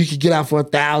you could get out for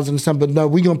 1,000 or something. But no,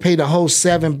 we're gonna pay the whole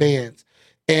 7 bands.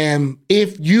 And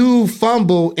if you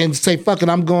fumble and say, fuck it,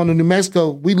 I'm going to New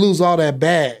Mexico, we lose all that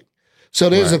bag. So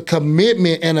there's a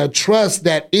commitment and a trust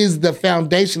that is the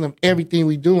foundation of everything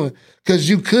we're doing. Because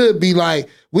you could be like,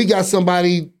 we got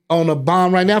somebody on a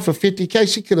bond right now for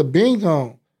 $50K. She could have been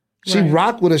gone. She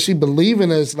rock with us. She believe in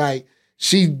us. Like,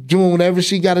 she doing whatever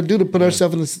she got to do to put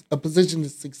herself in a position to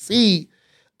succeed.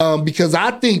 Because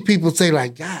I think people say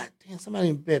like, God damn,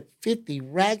 somebody bet 50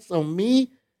 racks on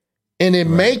me. And it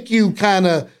make you kind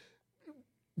of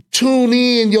tune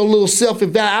in your little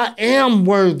self-evaluation. I am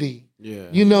worthy. Yeah.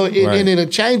 And it'll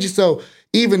change you. So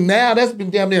even now, that's been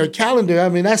damn near a calendar. I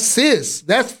mean, that's sis.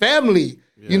 That's family.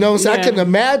 Yeah. So I couldn't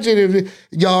imagine if,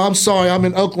 y'all, I'm sorry, I'm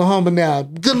in Oklahoma now.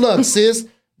 Good luck, sis.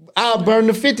 I'll burn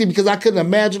the 50 because I couldn't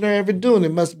imagine her ever doing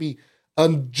it. Must be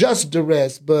unjust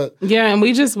duress, but yeah, and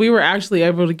we were actually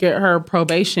able to get her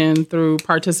probation through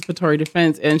participatory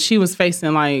defense, and she was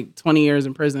facing like 20 years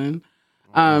in prison.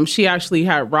 She actually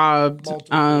had robbed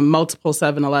multiple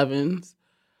 7-Elevens.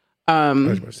 I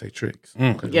was about to say tricks.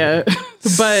 Yeah,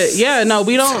 but yeah, no,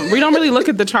 we don't really look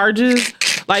at the charges.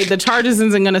 Like, the charges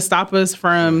isn't going to stop us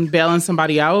from bailing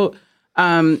somebody out.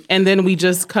 And then we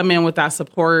just come in with that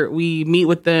support. We meet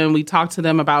with them. We talk to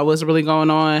them about what's really going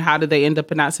on. How did they end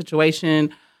up in that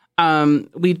situation?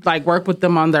 We work with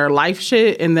them on their life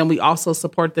shit. And then we also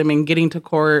support them in getting to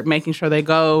court, making sure they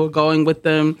going with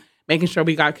them, making sure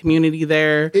we got community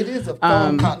there. It is a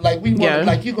phone call. Like, we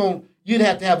want, you'd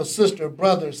have to have a sister,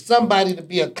 brother, somebody to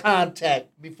be a contact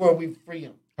before we free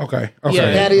them. Okay.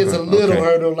 Yeah. That is a little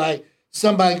hurdle. Like,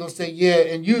 somebody gonna say, yeah,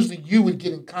 and usually you would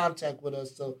get in contact with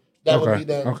us. So that would be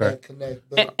that connect.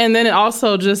 But, and then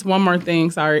also, just one more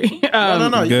thing, sorry.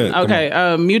 No. Good.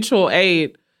 Okay. Mutual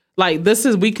aid. Like,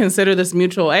 we consider this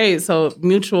mutual aid. So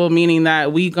mutual meaning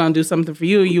that we gonna do something for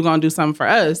you, you gonna do something for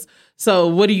us. So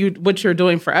what you're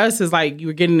doing for us is like,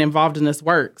 you're getting involved in this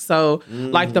work. So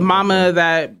like the mama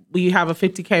that we have a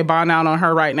 $50K bond out on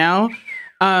her right now,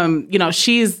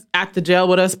 she's at the jail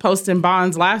with us posting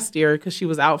bonds last year because she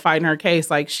was out fighting her case.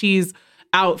 Like, she's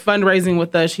out fundraising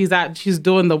with us. She's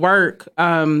doing the work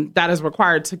that is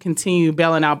required to continue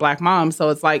bailing out Black moms. So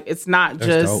it's like, it's not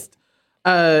just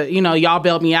y'all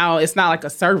bailed me out. It's not like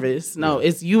a service. No,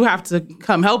 it's you have to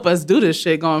come help us do this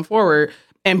shit going forward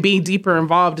and be deeper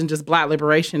involved in just Black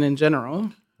liberation in general.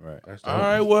 Right. All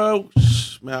right. Well,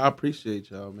 man, I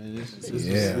appreciate y'all, man. This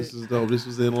is dope. This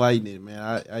was enlightening,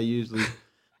 man. I usually,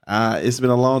 it's been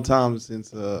a long time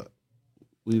since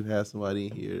we've had somebody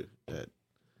in here that,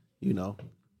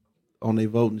 on their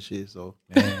voting shit. So,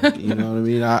 you know what I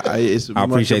mean? I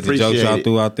appreciate the jokes y'all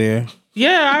threw out there.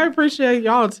 Yeah, I appreciate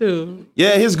y'all too.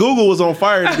 Yeah, his Google was on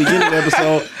fire at the beginning of the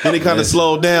episode. Then it kind of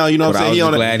slowed down. You know what I'm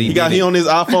saying? He on his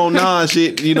iPhone 9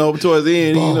 shit. Towards the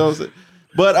end. You know what I'm saying?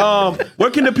 But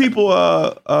where can the people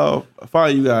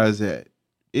find you guys at?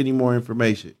 Any more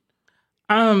information?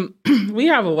 We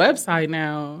have a website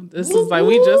now. This is like,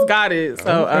 we just got it. So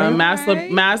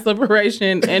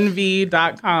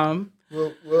massliberationNV.com.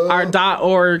 Our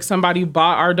 .org. Somebody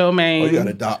bought our domain. Oh, you got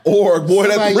a .org, boy.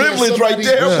 That's privilege right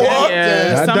there, boy.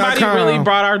 Yeah, somebody really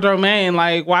brought our domain.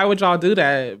 Like, why would y'all do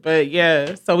that? But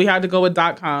yeah, so we had to go with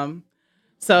 .com.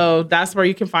 So that's where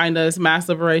you can find us.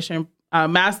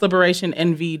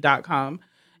 massliberationNV.com.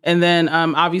 And then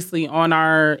obviously on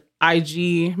our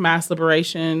IG, Mass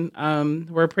Liberation,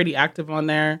 we're pretty active on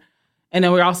there. And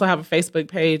then we also have a Facebook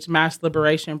page, Mass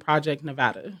Liberation Project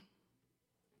Nevada.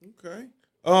 Okay.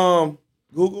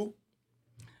 Google?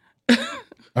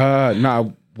 While I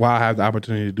have the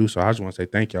opportunity to do so, I just want to say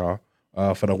thank y'all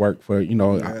for the work. I don't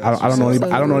know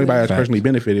anybody that's personally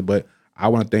benefited, but I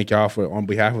want to thank y'all on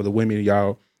behalf of the women,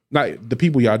 y'all, not the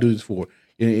people y'all do this for.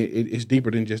 It's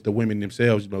deeper than just the women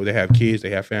themselves. They have kids,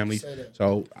 they have families.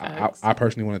 So I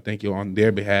personally want to thank you on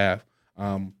their behalf.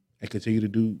 And and continue to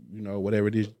do, whatever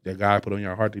it is that God put on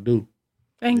your heart to do.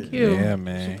 Thank you. Yeah,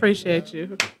 man. Appreciate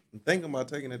you. I'm thinking about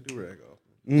taking that do-rag off.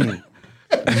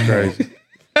 That's crazy.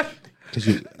 'Cause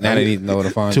Now they need to know where to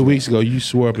find 2 you. weeks ago, you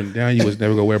swore up and down you was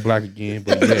never gonna wear black again,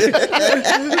 but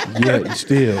yeah, you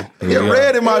still. Get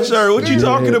red in my shirt. What you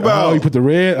talking about? Oh, you put the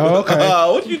red. Oh, okay.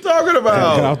 What you talking Got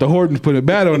about? off the Hortons, put a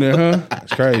bat on there, huh?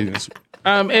 That's crazy.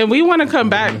 And we want to come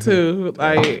back too,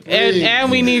 like,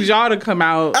 and we need y'all to come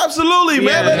out. Absolutely,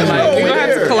 man. Yeah, Let us like, know. we're We gonna have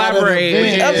to here.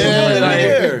 collaborate. Absolutely, we Like,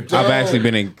 here. I've actually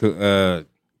been in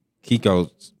Kiko's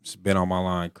been on my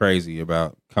line crazy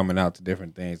about coming out to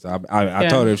different things. I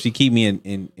told her if she keep me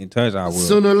in touch, I will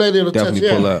Sooner or later, it'll touch definitely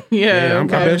pull up. Yeah, I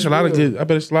bet it's a lot of good. I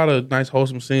bet it's a lot of nice,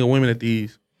 wholesome single women at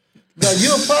these. No,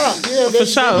 you a pop. Yeah, For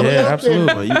sure. Yeah,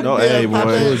 absolutely. Well, you know, hey,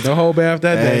 boy. No whole bath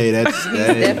that Hey, day. that's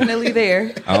Definitely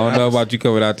there. I don't know about you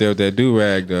coming out there with that do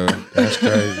rag though. That's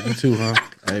crazy. You too, huh?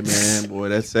 hey, man, boy,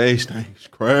 that sage thing's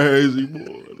crazy,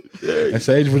 boy. That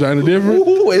sage vagina different.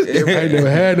 Ooh, it's I different. ain't never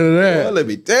had none of Well, that. let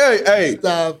me tell you. Hey,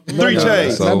 Stop. 3 No,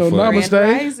 chains. so I know funny. namaste.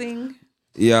 Grand Rising.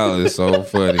 Yo, it's so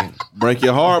funny. Break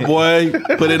your heart, boy.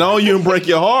 Put it on you and break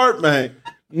your heart, man.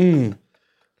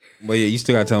 But yeah, you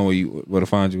still gotta tell them where to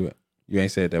find you at. You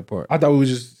ain't said that part. I thought we was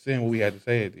just saying what we had to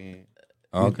say at the end.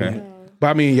 Okay. But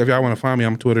I mean, if y'all want to find me,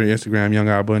 I'm Twitter and Instagram, Young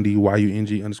Al Bundy,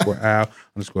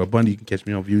 YUNG_Al_Bundy. You can catch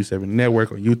me on View 7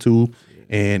 Network on YouTube.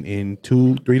 And in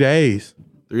 2-3 days,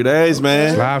 3 days, it's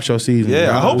man. live show season. Yeah, I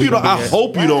Y'all hope know you don't. we I gonna be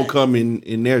hope you don't come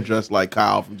in there dressed like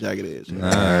Kyle from Jagged Edge. at-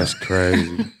 That's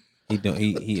crazy.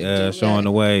 He showing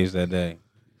the waves that day.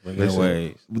 Bringing the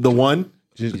waves. The one,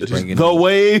 Just Bringing the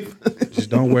wave.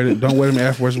 don't wear them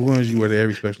Air Force Ones you wear to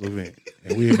every special event,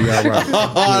 and we'll be all right.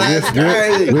 That's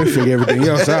crazy. We'll figure everything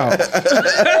else out.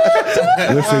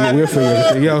 We'll figure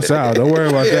everything else out. Don't worry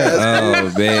about that.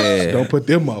 Oh man. Don't put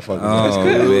them motherfuckers.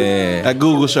 Oh man. That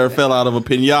Google shirt fell out of a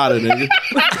pinata,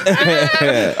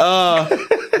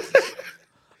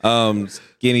 nigga.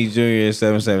 Skinny Junior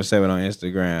 777 on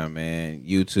Instagram, man.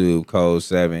 YouTube Code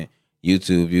 7.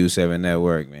 YouTube View 7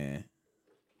 Network, man.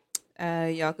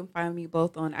 Y'all can find me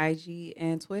both on IG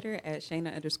and Twitter at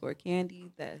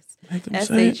Shayna_Candy. That's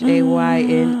say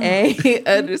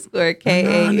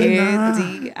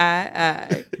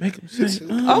SHAYNA_KANDII. Make them say.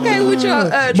 Okay, with your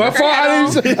My trucker fault. hat I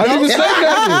on. didn't even say nothing.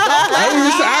 I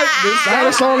had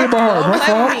a song in my heart. My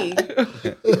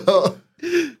fault.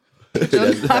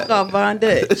 Don't talk on Von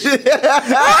Dutch.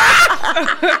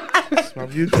 My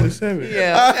View 27.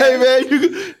 Yeah. Hey man, you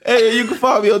can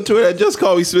follow me on Twitter at Just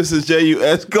Call Me Smith. It's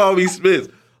JUS. Call me Smith.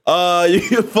 You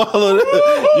can follow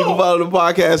the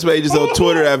podcast pages on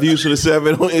Twitter at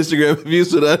Views7, on Instagram at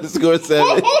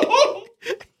Views_7.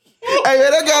 Hey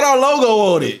man, that got our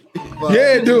logo on it.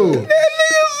 Yeah, dude.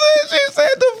 She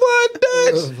said the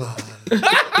Von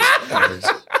Dutch.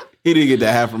 He didn't get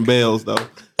that hat from Bells though.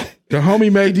 The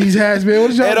homie made these hats, man.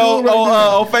 What is y'all And doing right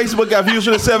now? on Facebook at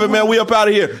Views7, man. We up out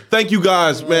of here. Thank you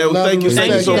guys, man. Love Thank you and so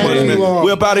respect. much, Thank man. you all.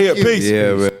 We up out of here. Peace.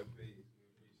 Yeah, man.